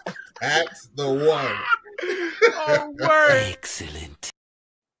 That's the one. Oh, word. Excellent.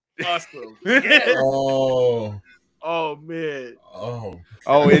 Awesome. Oh, man. Oh,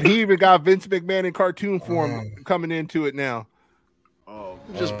 and he even got Vince McMahon in cartoon form coming into it now.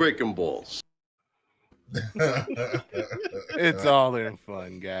 Just breaking balls. It's all in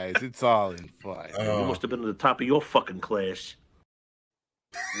fun, guys. It's all in fun. You must have been at the top of your fucking class.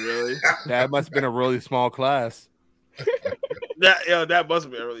 Really? That must have been a really small class. That must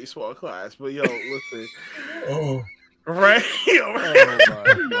have been a really small class. But listen. Right? Oh my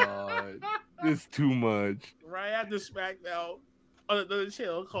god. It's too much. Right after SmackDown on another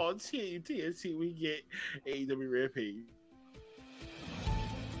channel called TNT, we get AEW Rampage.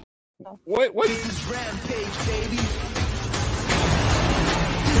 What? This is Rampage, baby.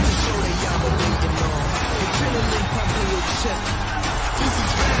 This is show that y'all believe in all. Adrenaline pumping your chest. This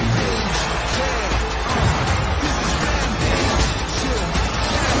is Rampage, yeah. This is Rampage, yeah.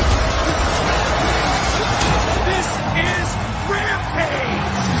 This is Rampage.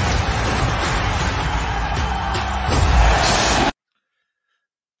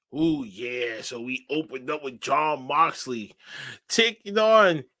 Ooh, yeah. So we opened up with Jon Moxley taking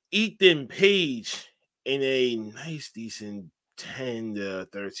on Ethan Page in a nice, decent 10 to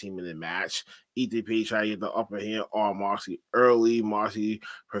 13 minute match. Ethan Page trying to get the upper hand on Moxley early. Moxley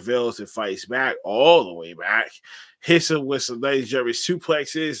prevails and fights back all the way back. Hits him with some nice Jerry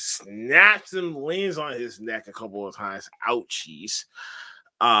suplexes, snaps him, lands on his neck a couple of times. Ouchies.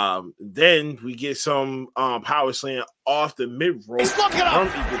 Then we get some power slam off the mid rope from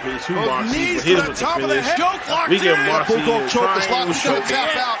Ethan Page to Moxley. But here's what the finish. We get Moxley in the triangle. He's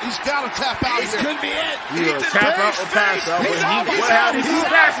got to tap out. This could be it. He's going to tap out or pass out. But what happens? He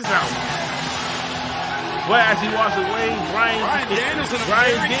passes out. But as he walks away, Brian Danielson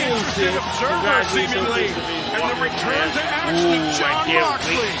seemingly, and the return to action of Jon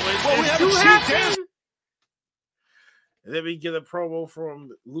Moxley. Well, we have and then we get a promo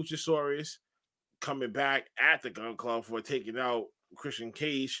from Luchasaurus coming back at the Gun Club for taking out Christian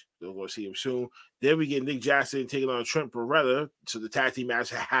Cage. We're going to see him soon. Then we get Nick Jackson taking on Trent Beretta. So the tag team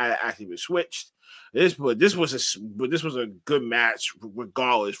match had actually been switched. This was a good match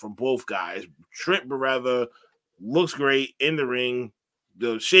regardless from both guys. Trent Beretta looks great in the ring.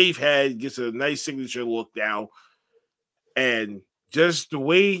 The shaved head gets a nice signature look now. And just the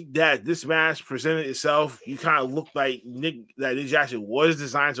way that this match presented itself, you kind of looked like Nick Jackson was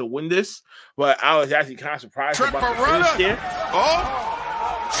designed to win this, but I was actually kind of surprised Trent about the Beretta. finish there.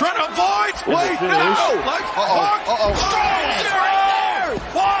 Trent avoids. Wait, no.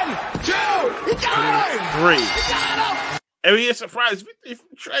 One, two. He got him. Three. He got him. And we get surprised victory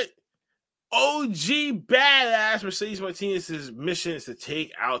from Trent. OG badass Mercedes Martinez's mission is to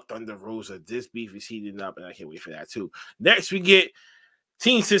take out Thunder Rosa. This beef is heating up, and I can't wait for that too. Next, we get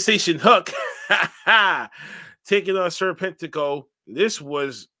Teen Sensation Hook taking on Serpentico. This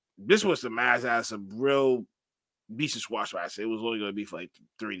was the match as a real beach of squash match. It was only going to be for like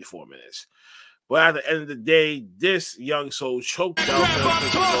 3 to 4 minutes. But at the end of the day, this young soul choked out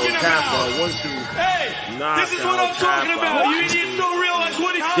Kappa. 1, 2, This is what I'm talking about. You idiots don't realize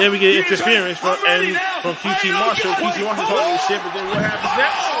what he's Then we get interference from QT Marshall. QT Marshall talking shit, but then what happens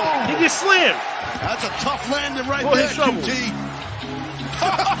next? He gets slammed. That's a tough landing right For there, his trouble. QT.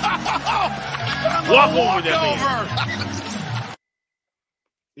 Walk over that man.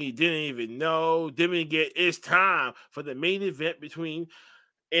 He didn't even know. Didn't get. It's time for the main event between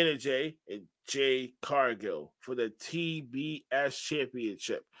NJ and Jay Cargill for the TBS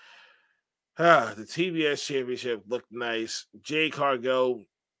Championship. The TBS Championship looked nice. Jay Cargill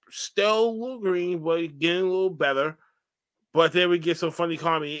still a little green, but getting a little better. But then we get some funny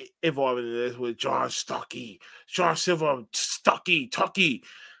comedy involved in this with John Silver, Tucky,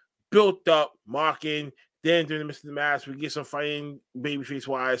 built up, mocking. Then during the midst of the match, we get some fighting babyface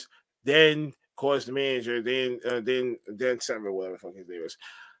wise. Then, of course, the manager, then Seven, whatever the fuck his name is,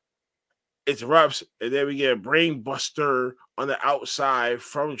 interrupts, and then we get a brain buster on the outside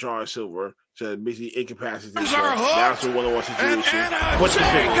from John Silver to basically incapacitate him. That's a one-on-one situation. What's the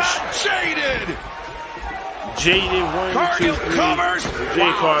finish? Jaded 1, 2, 3.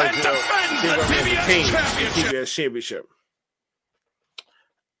 Jay Cargill retains the TBS Championship.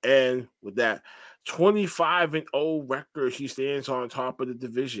 And with that 25-0 record, he stands on top of the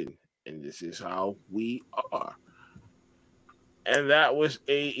division. And this is how we are. And that was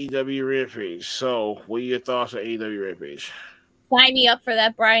AEW Rampage. So, what are your thoughts on AEW Rampage? Sign me up for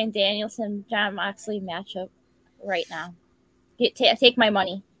that Bryan Danielson Jon Moxley matchup right now. Take my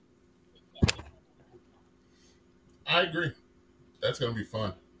money. I agree. That's going to be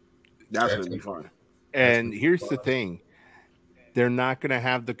fun. That's going to be fun. And here's the thing. They're not going to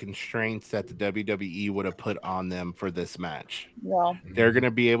have the constraints that the WWE would have put on them for this match. Well, they're going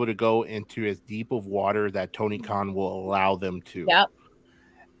to be able to go into as deep of water that Tony Khan will allow them to. Yep.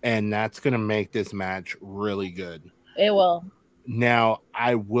 And that's going to make this match really good. It will. Now,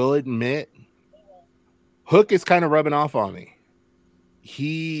 I will admit, Hook is kind of rubbing off on me.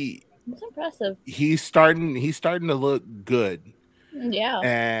 It's impressive. He's starting to look good. Yeah.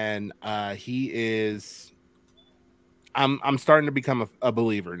 And he is... I'm starting to become a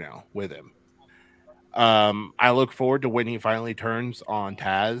believer now with him. I look forward to when he finally turns on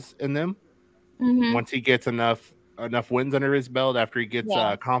Taz in them. Mm-hmm. Once he gets enough wins under his belt, after he gets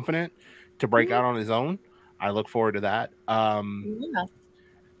confident to break out on his own, I look forward to that.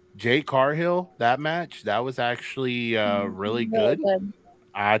 Jay Cargill, that match, that was actually really good.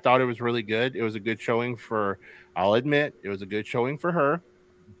 I thought it was really good. It was a good showing for, I'll admit, it was a good showing for her.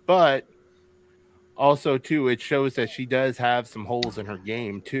 But also, too, it shows that she does have some holes in her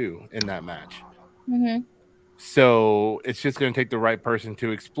game, too, in that match. Mm-hmm. So it's just going to take the right person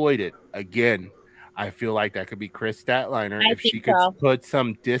to exploit it. Again, I feel like that could be Chris Statlander if she could put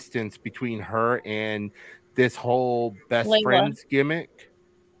some distance between her and this whole best friends gimmick.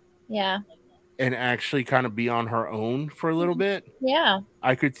 Yeah. And actually kind of be on her own for a little bit. Yeah.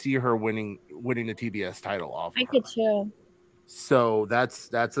 I could see her winning the TBS title off. I could too. So that's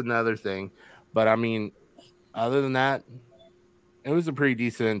another thing. But I mean, other than that, it was a pretty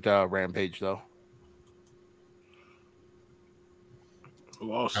decent Rampage, though.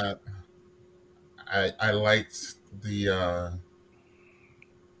 I liked the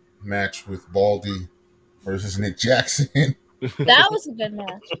match with Baldy versus Nick Jackson. That was a good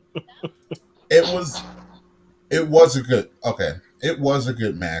match. It was a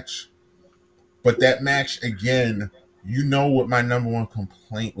good match. But that match again, you know what my number one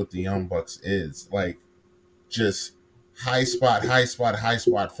complaint with the Young Bucks is. Like, just high spot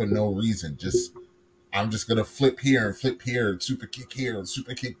for no reason. I'm just going to flip here, and super kick here, and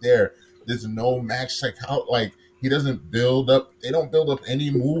super kick there. There's no match like he doesn't build up. They don't build up any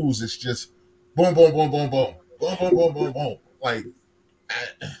moves. It's just boom, boom, boom, boom, boom. Boom, boom, boom, boom, boom. Like,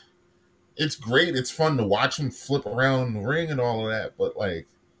 it's great. It's fun to watch him flip around the ring and all of that. But, like,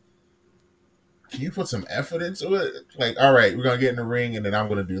 can you put some effort into it? Like, all right, we're going to get in the ring, and then I'm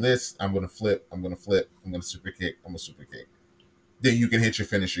going to do this. I'm going to flip. I'm going to super kick. I'm going to super kick. Then you can hit your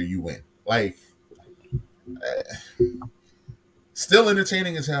finisher. You win. Like, still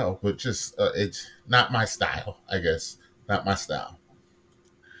entertaining as hell, but just it's not my style, I guess. Not my style.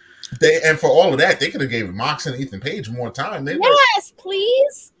 And for all of that, they could have gave Mox and Ethan Page more time.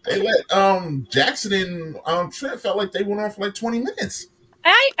 Please. They let Jackson and Trent felt like they went on for like 20 minutes.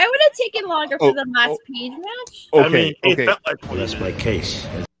 I would have taken longer for the Mox Page match. Okay, That's my case.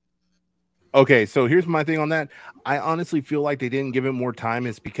 Okay, so here's my thing on that. I honestly feel like they didn't give it more time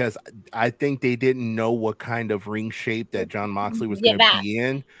is because I think they didn't know what kind of ring shape that Jon Moxley was going to be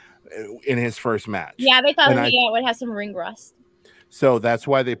in his first match. Yeah, they thought he would have some ring rust. So that's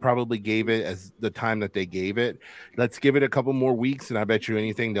why they probably gave it as the time that they gave it. Let's give it a couple more weeks, and I bet you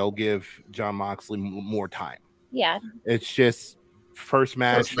anything they'll give Jon Moxley more time. Yeah. It's just first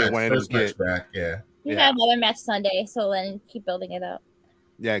match back, yeah. You have another match Sunday, so then keep building it up.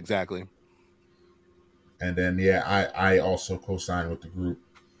 Yeah, exactly. And then I also co-signed with the group.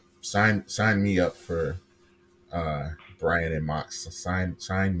 Sign me up for Brian and Mox, sign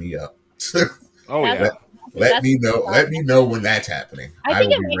me up. Oh yeah. Let me know. Let me know when that's happening. I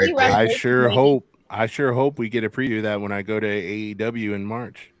think will it be might be right there. Revolution. I sure hope we get a preview of that when I go to AEW in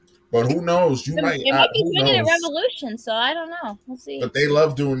March. But who knows? It might be Who doing it at knows? Revolution, so I don't know. We'll see. But they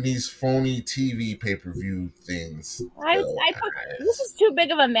love doing these phony TV pay-per-view things. This is too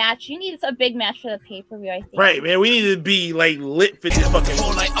big of a match. You need a big match for the pay-per-view, I think. Right, man. We need to be like lit for this fucking.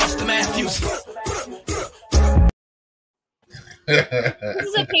 Like Austin Matthews. This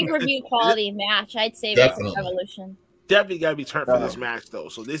is a pay-per-view quality match. I'd say it's Revolution. Definitely gotta be turned for this match though.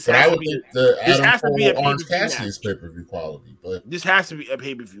 So this But has to be a Orange pay-per-view Cassidy's match. pay-per-view quality, but This has to be a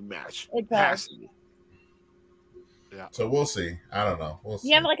pay-per-view match. It does. Yeah. So we'll see. I don't know. We'll see.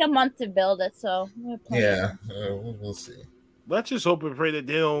 You have like a month to build it, so yeah, we'll see. Let's just hope and pray that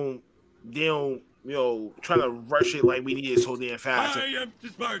they don't, try to rush it like we need it so damn fast. I am too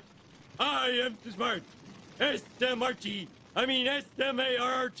smart. I am too smart. S-M-R-T. I mean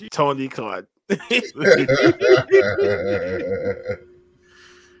S-M-A-R-T. Tony Khan.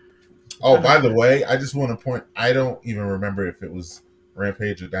 Oh, by the way, I just want to point. I don't even remember if it was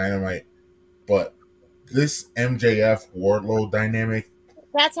Rampage or Dynamite, but this MJF Wardlow dynamic.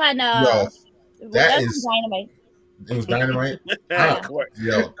 That's on. That is Dynamite. It was Dynamite.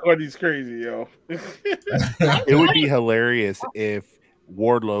 Courtney's crazy, yo. It would be hilarious if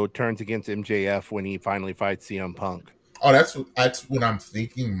Wardlow turns against MJF when he finally fights CM Punk. Oh, that's what I'm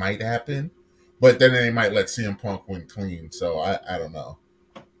thinking might happen, but then they might let CM Punk win clean. So I don't know.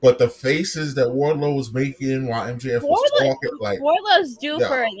 But the faces that Wardlow was making while MJF was talking, like Wardlow's due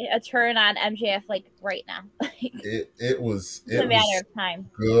for a turn on MJF, like right now. it was a matter of time.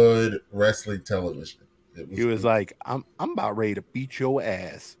 Good wrestling television. He was like, "I'm about ready to beat your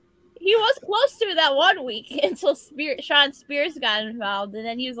ass." He was close to that 1 week until Sean Spears got involved, and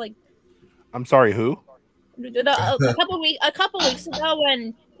then he was like, "I'm sorry, who?" A couple weeks ago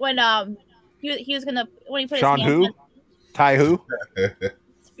when he was gonna when he put Sean his hands who? on Ty who?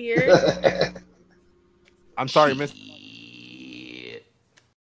 Spears. I'm sorry, Miss.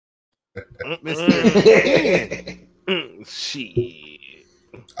 Shit.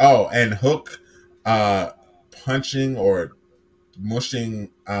 Oh, and Hook punching or mushing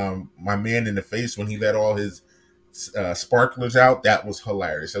my man in the face when he let all his sparklers out. That was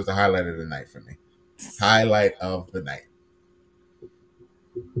hilarious. That was the highlight of the night for me. Highlight of the night.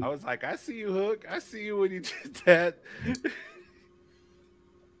 I was like, I see you, Hook. I see you when you did that.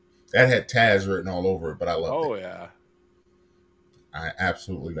 That had Taz written all over it, but I loved it. Oh, yeah. I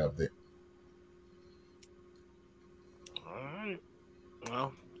absolutely loved it. All right.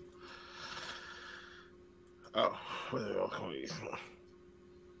 Well. Oh, what the hell can we...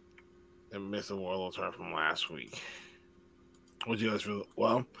 The missing Warlow turn from last week. What do you guys feel?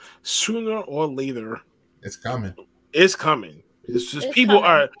 Well, sooner or later... It's coming. It's coming. It's just people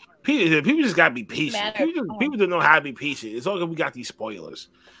just gotta be patient. People don't know how to be patient. It's all because we got these spoilers.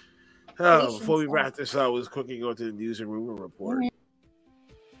 Before we wrap this up, let's quickly go to the news and rumor report.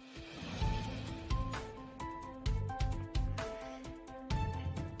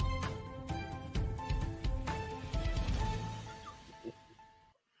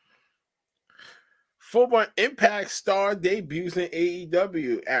 Former Impact star debuts in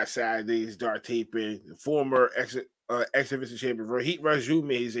AEW at Saturday's Dark Taping. Former X-Division champion Heat Raju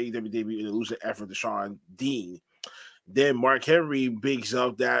made his AEW debut in a losing effort to Sean Dean. Then Mark Henry bigs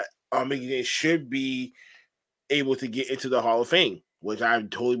up that Mickey should be able to get into the Hall of Fame, which I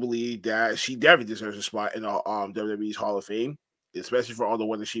totally believe that she definitely deserves a spot in the WWE's Hall of Fame, especially for all the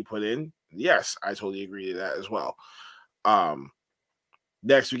work that she put in. Yes, I totally agree to that as well.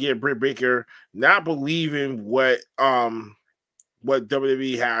 Next, we get Britt Baker not believing what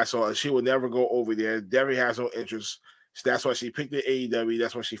WWE has, so she will never go over there. Definitely has no interest. So that's why she picked the AEW.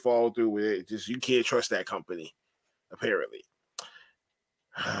 That's why she followed through with it. Just you can't trust that company, apparently.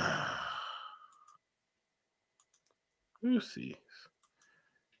 We'll see.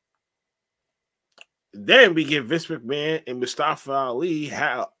 Then we get Vince McMahon and Mustafa Ali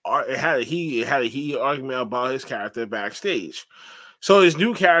had a heated argument about his character backstage. So his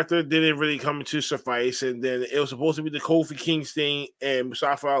new character didn't really come to suffice, and then it was supposed to be the Kofi Kingston and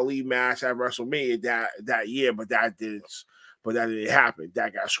Mustafa Ali match at WrestleMania that year, but that didn't happen.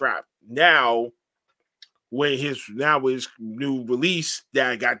 That got scrapped. Now, with his new release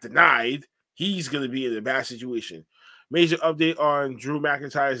that got denied, he's going to be in a bad situation. Major update on Drew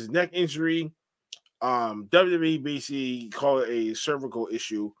McIntyre's neck injury. WWE basically called it a cervical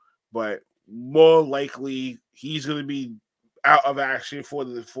issue, but more likely he's going to be out of action for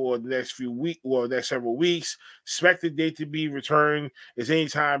the next few weeks or next several weeks. Expected date to be returned is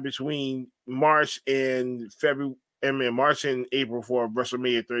anytime between March and February. March and April for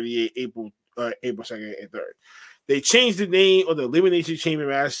WrestleMania 38, April 2nd and 3rd. They changed the name of the Elimination Chamber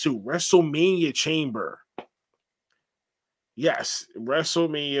match to WrestleMania Chamber. Yes,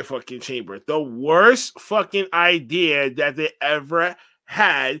 WrestleMania fucking Chamber. The worst fucking idea that they ever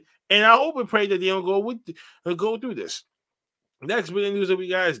had. And I hope and pray that they don't go through this. Next bit of news that we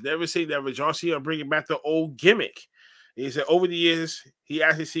guys never say never. John Cena bringing back the old gimmick. He said over the years, he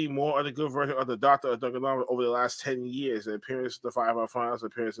actually seen more of the good version of the Doctor of Duncan over the last 10 years. The appearance of the 5-hour finals,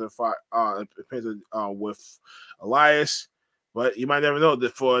 appearance with Elias. But you might never know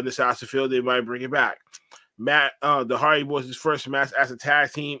that for this house to feel they might bring it back. The Hardy Boys' first match as a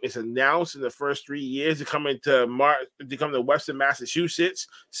tag team is announced in the first 3 years to come to Western Massachusetts,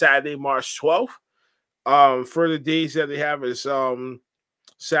 Saturday, March 12th. Further days that they have is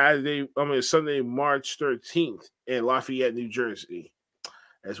Sunday, March 13th in Lafayette, New Jersey,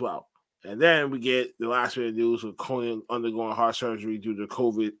 as well. And then we get the last bit of news with Conan undergoing heart surgery due to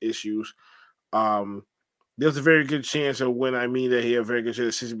COVID issues. There's a very good chance of when I mean that he had a very good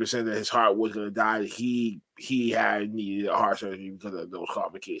chance, 60% that his heart was going to die. He had needed a heart surgery because of those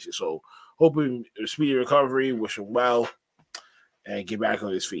complications. So hoping a speedy recovery, wish him well, and get back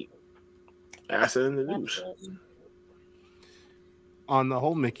on his feet. That's it in the news. On the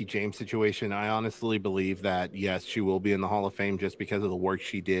whole Mickie James situation, I honestly believe that, yes, she will be in the Hall of Fame just because of the work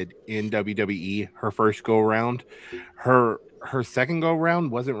she did in WWE her first go-around. Her second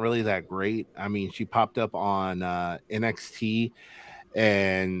go-around wasn't really that great. I mean, she popped up on NXT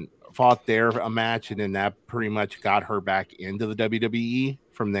and fought there a match, and then that pretty much got her back into the WWE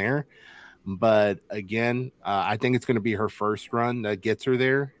from there. But again, I think it's going to be her first run that gets her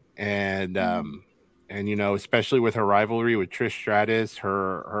there. And you know, especially with her rivalry with Trish Stratus,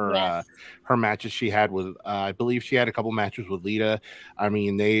 her matches she had with, I believe she had a couple matches with Lita. I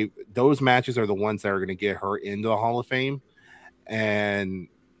mean, those matches are the ones that are going to get her into the Hall of Fame, and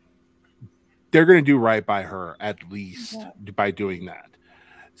they're going to do right by her at least by doing that.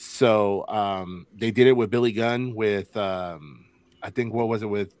 So they did it with Billy Gunn with I think what was it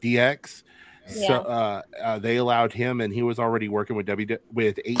with DX. So they allowed him, and he was already working with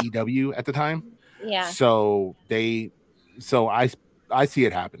AEW at the time. Yeah. So I see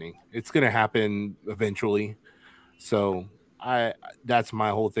it happening. It's going to happen eventually. So that's my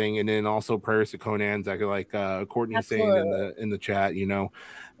whole thing. And then also prayers to Conan's, like Courtney's saying in the chat, you know,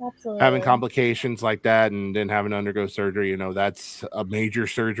 having complications like that and then having to undergo surgery, you know, that's a major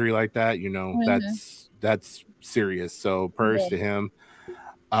surgery like that, you know, that's serious. So prayers to him.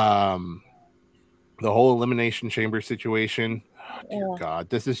 The whole Elimination Chamber situation. Oh, dear God,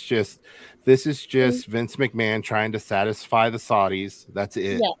 this is just Vince McMahon trying to satisfy the Saudis. That's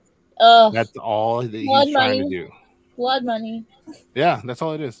it. That's all that he's trying to do. Blood money. Yeah, that's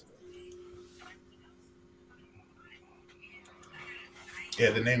all it is. Yeah,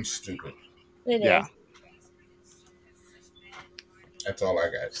 the name's stupid. It is. That's all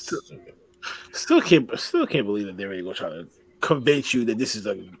I got. Stupid. Still can't believe that they're really gonna try to convince you that this is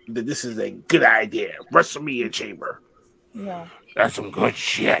a good idea. WrestleMania Chamber. Yeah. That's some good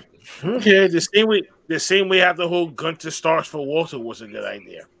shit. Okay, the same way how the whole Gunter Starks for Walter was a good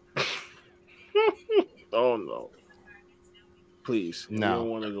idea. Oh no. Please.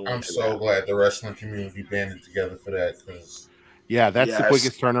 No. I'm so glad the wrestling community banded together for that, because that's the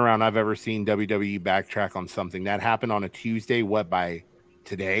quickest turnaround I've ever seen WWE backtrack on something. That happened on a Tuesday. What, by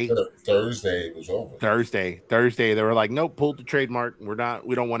today? Thursday it was over. Thursday. They were like, nope, pulled the trademark.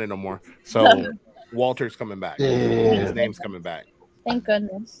 We don't want it no more. So Walter's coming back. His name's coming back. Thank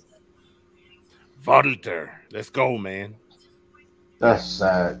goodness. Walter. Let's go, man. That's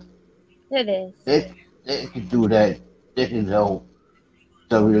sad. It is. They could do that. They can help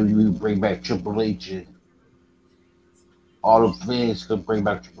WWE bring back Triple H, and all the fans could bring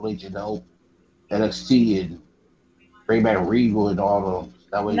back Triple H and help NXT and bring back Regal and all of them.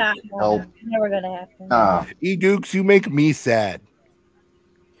 That way it can help. Never gonna happen. E-Dukes, you make me sad.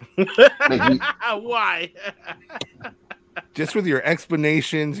 Why? Just with your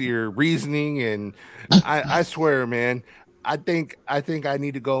explanations, your reasoning, and I swear, man, I think I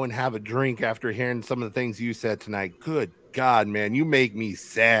need to go and have a drink after hearing some of the things you said tonight. Good God, man, you make me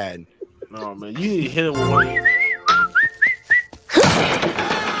sad. No, man, you need to hit him with one.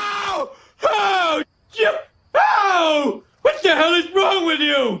 Oh! What the hell is wrong with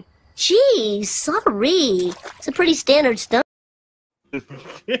you? Geez, sorry. It's a pretty standard stuff.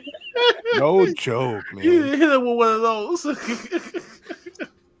 No joke, man. You hit him with one of those.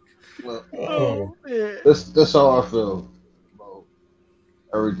 Well, that's how I feel.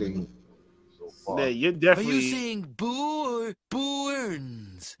 everything so far. Yeah, you're Are definitely. you saying boo or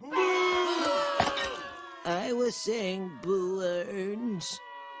boo-earns? I was saying Boo Earns.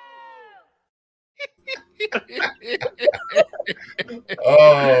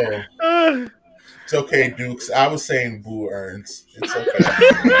 Oh. It's okay, Dukes. I was saying Boo Earns. It's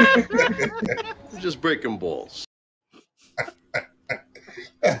okay. I'm just breaking balls.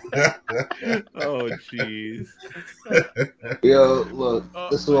 Oh, jeez. Yo, look, Oh,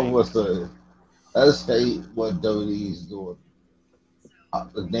 this is what I'm gonna say. Let's hate what WWE is doing.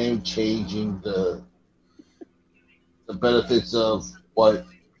 The name changing, the benefits of what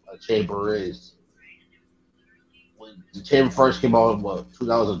a chamber is. When the chamber first came out in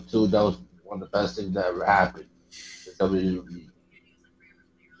 2002, that was one of the best things that ever happened to WWE.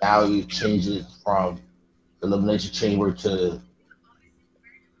 Now you change it from the Elimination Chamber to this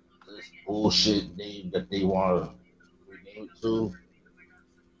bullshit name that they want to rename it to.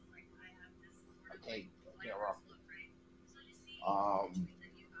 I can't rock with it.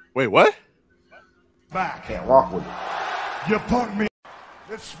 Wait, what? I can't rock with it. You punked me.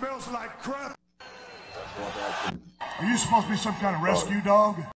 It smells like crap. Are you supposed to be some kind of rescue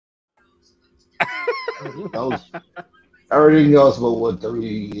dog? That was everything else but what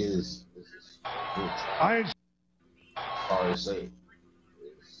WWE is. I ain't Sorry to say. It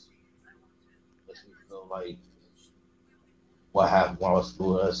makes me feel like what happened when I was a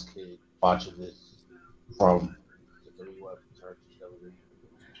little as a kid watching this from the WWE return to WWE.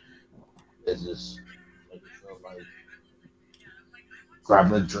 It's just make me feel like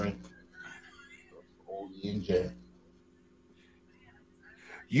grabbing a drink, old Jam.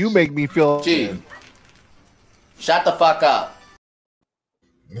 You make me feel. Chief, shut the fuck up.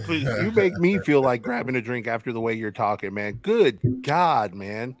 Please. You make me feel like grabbing a drink after the way you're talking, man. Good God,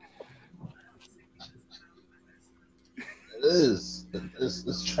 man. It is.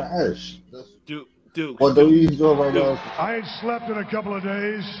 It's trash. Dude. What do you do right now? I ain't slept in a couple of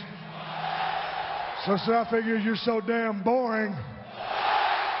days. So I figured you're so damn boring.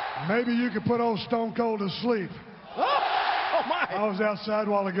 Maybe you could put old Stone Cold to sleep. Oh my! I was outside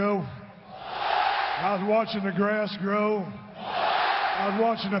a while ago. I was watching the grass grow. I was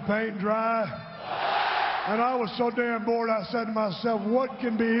watching the paint dry. And I was so damn bored, I said to myself, what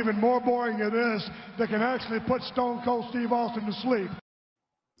can be even more boring than this that can actually put Stone Cold Steve Austin to sleep?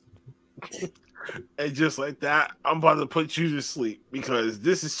 And just like that, I'm about to put you to sleep because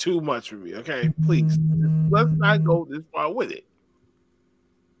this is too much for me. Okay, please, let's not go this far with it.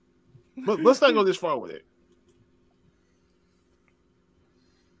 But let's not go this far with it.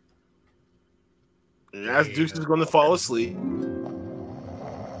 And as Deuce is going to fall asleep,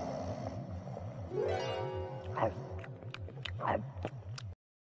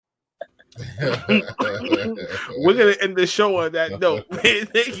 we're gonna end the show on that note.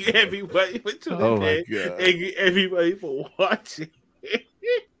 Thank you everybody for tuning in. Thank you everybody for watching.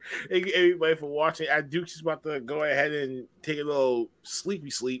 Thank you everybody for watching. Duke's is about to go ahead and take a little sleepy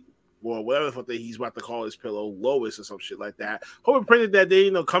sleep, or whatever the fuck that he's about to call his pillow, Lois or some shit like that. Hope it printed that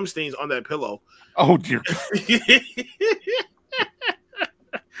day, cum stains on that pillow. Oh dear.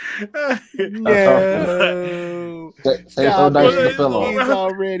 No. Stop nice in the pillow. He's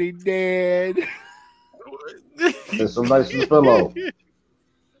already dead. Say some nice in the pillow.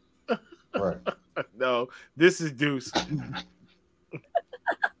 Right. No, this is Deuce.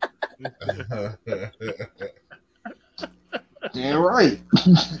 Damn right.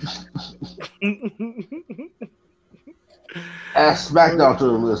 Add SmackDown to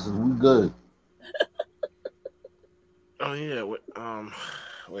the list. We good. Oh yeah.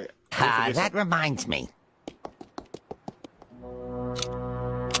 Wait. That reminds me.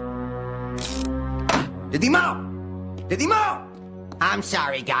 Didimo! I'm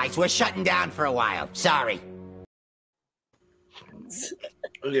sorry, guys. We're shutting down for a while. Sorry.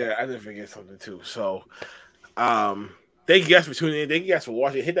 Yeah, I didn't forget something too. So, thank you guys for tuning in. Thank you guys for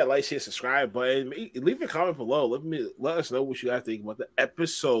watching. Hit that like, share, subscribe button. Leave a comment below. Let us know what you guys think about the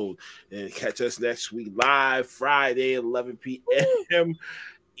episode. And catch us next week live Friday, 11 p.m.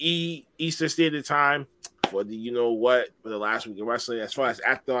 Eastern Standard Time for the for the last week of wrestling. As far as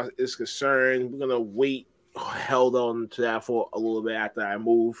After is concerned, we're gonna wait, held on to that for a little bit after I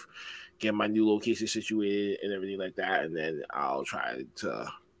move, get my new location situated and everything like that, and then I'll try to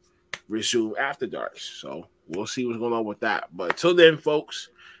resume After Dark. So we'll see what's going on with that. But till then, folks,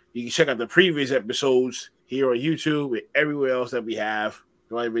 you can check out the previous episodes here on YouTube and everywhere else that we have.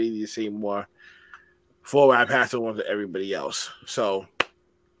 Don't really need to say more before I pass it on to everybody else. So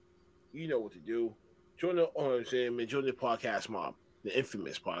you know what to do. Join the podcast mom, the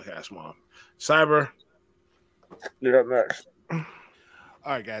infamous podcast mom. Cyber, you're up next.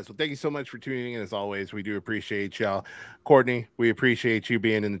 All right, guys. Well, thank you so much for tuning in. As always, we do appreciate y'all. Courtney, we appreciate you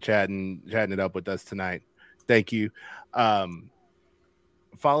being in the chat and chatting it up with us tonight. Thank you.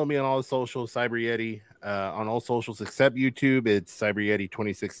 Follow me on all the socials, Cyber Yeti, on all socials except YouTube. It's Cyber Yeti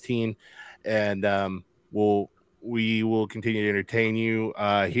 2016, and we will continue to entertain you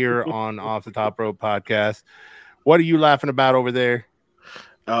here on Off the Top Rope Podcast. What are you laughing about over there?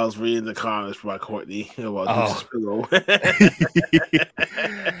 I was reading the comments by Courtney about Deuce's pillow.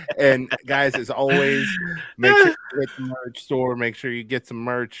 And guys, as always, make sure you hit the merch store. Make sure you get some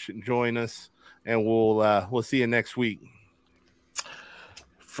merch and join us, and we'll see you next week.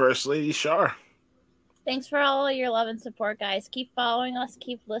 First Lady Shar. Thanks for all your love and support, guys. Keep following us,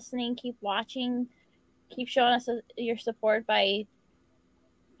 keep listening, keep watching, keep showing us your support by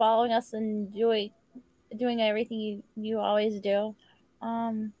following us and doing everything you always do.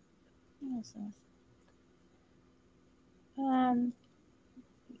 Come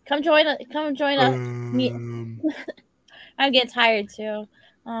join us. Come join us. I'm getting tired too.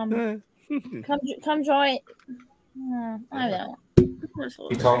 Come join. I don't know.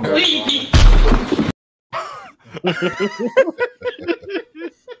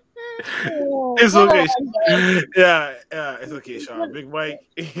 It's okay. Yeah, it's okay, Sean. Big Mike.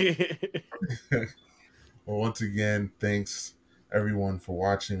 Well, once again, thanks everyone for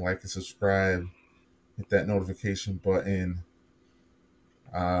watching. Like and subscribe. Hit that notification button.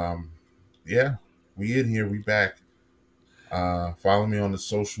 Yeah, we in here. We back. Follow me on the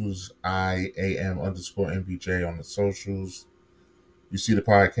socials. IAM_MBJ on the socials. You see the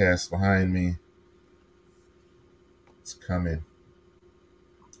podcast behind me. It's coming.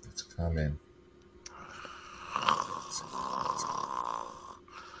 It's coming.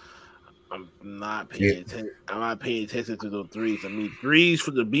 I'm not paying attention. I'm not paying attention to those threes. I mean, threes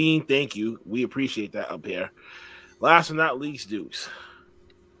for the bean. Thank you. We appreciate that up here. Last but not least, Dukes.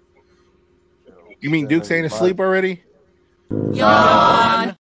 You mean Dukes ain't asleep already?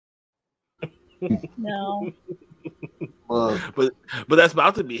 Yawn. No. But that's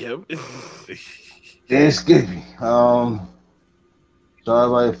about to be him. It's skippy. So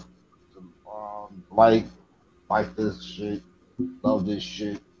everybody like this shit, love this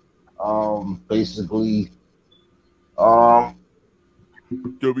shit. Basically, WWE,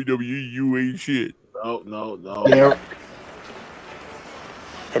 you ain't shit. No. Yeah.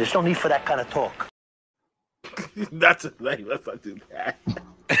 Hey, there's no need for that kind of talk. Let's not do that.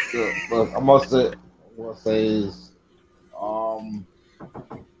 Look, I must say is, for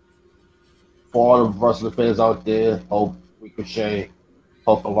all the wrestling fans out there, hope Ricochet,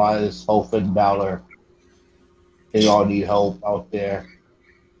 hope Elias, hope Finn Balor, they all need help out there.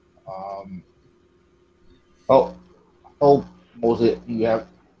 Hope most of you have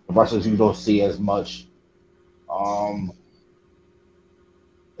the wrestlers you don't see as much.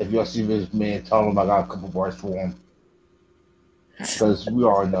 If you see this man, tell him I got a couple bars for him. Because we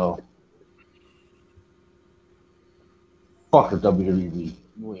all know. Fuck the WWE.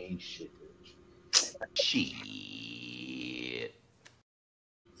 You ain't shit, bitch. Shit.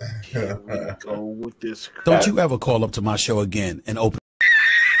 Here we go with this. Don't you ever call up to my show again and open.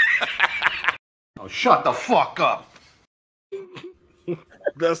 Oh, shut the fuck up.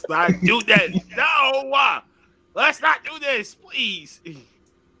 Let's not do that. No! Let's not do this, please.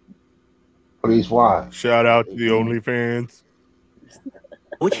 Please, why? Shout out to the OnlyFans.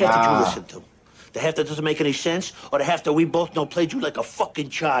 Which half did you listen to? The half that doesn't make any sense, or the half that we both know played you like a fucking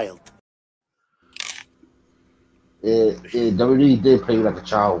child? WWE did play like a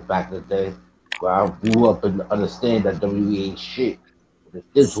child back in the day. But I grew up and understand that WWE ain't shit. It's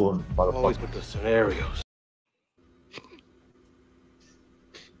this one, Always motherfucker. with the scenarios.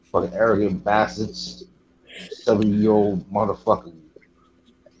 Fucking arrogant bastards. 70-year-old motherfucker.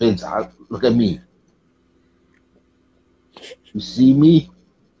 Vince, look at me. You see me?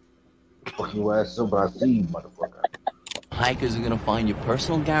 Fuck your ass up, but I see you, motherfucker. Hikers are gonna find your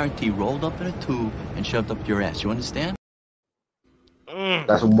personal guarantee rolled up in a tube and shoved up your ass. You understand?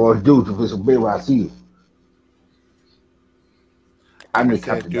 That's what more do to this bit when I see you. I'm the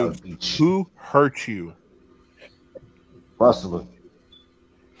captain of the beach. Who hurt you? Wrestling.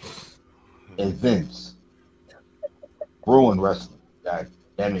 And Vince. Ruin wrestling. God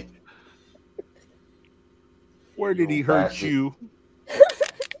damn it. Where did he hurt you?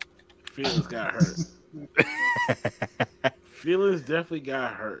 Feelings got hurt. Feelings definitely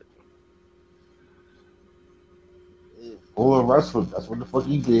got hurt. Ruin wrestling. That's what the fuck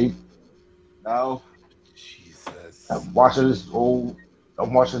he did. Now, Jesus. I'm watching this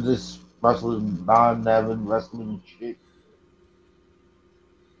wrestling, non-Nevin wrestling shit.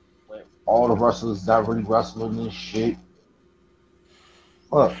 All the wrestlers not really wrestling this shit.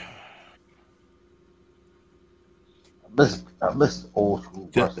 What? I miss old school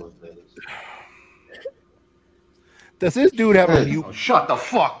wrestlers days. Does this dude have a mute? Shut the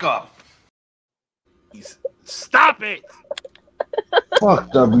fuck up. Stop it.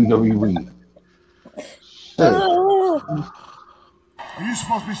 Fuck WWE. Are you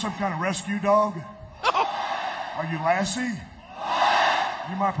supposed to be some kind of rescue dog? Are you Lassie?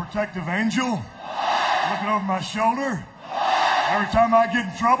 You my protective angel? Looking over my shoulder? Every time I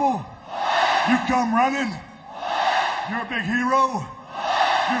get in trouble, you come running? You're a big hero?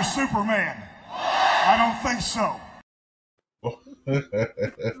 You're Superman? I don't think so.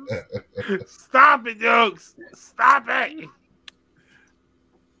 Stop it, Dukes. Stop it.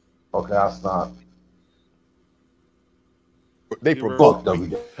 Okay, I'll stop. They provoked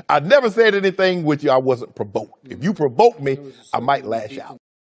me. I never said anything with you I wasn't provoked. If you provoke me, I might lash out.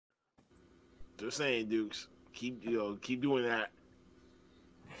 Just saying, Dukes. Keep doing that.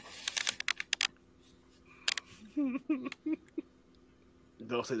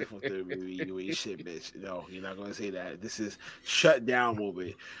 Don't say the fuck WWE shit, bitch. No, you're not gonna say that. This is shut down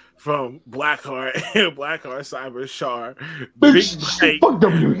movie from Blackheart, Blackheart Cyber Shar, Bitch, Big fuck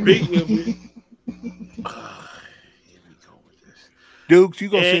WWE. Big. Dukes, you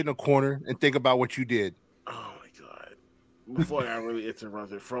go sit in a corner and think about what you did. Oh my god! Before I really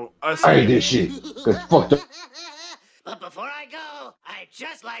interrupted from us, I ain't this shit. Cause fuck the. But before I go, I'd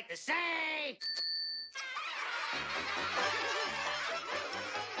just like to say...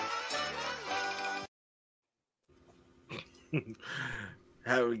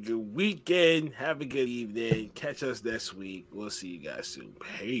 Have a good weekend. Have a good evening. Catch us next week. We'll see you guys soon.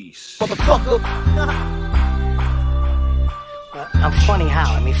 Peace. I'm funny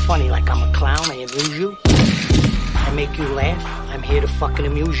how? I mean, funny like I'm a clown. I amuse you. I make you laugh. I'm here to fucking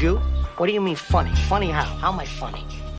amuse you. What do you mean funny? Funny how? How am I funny?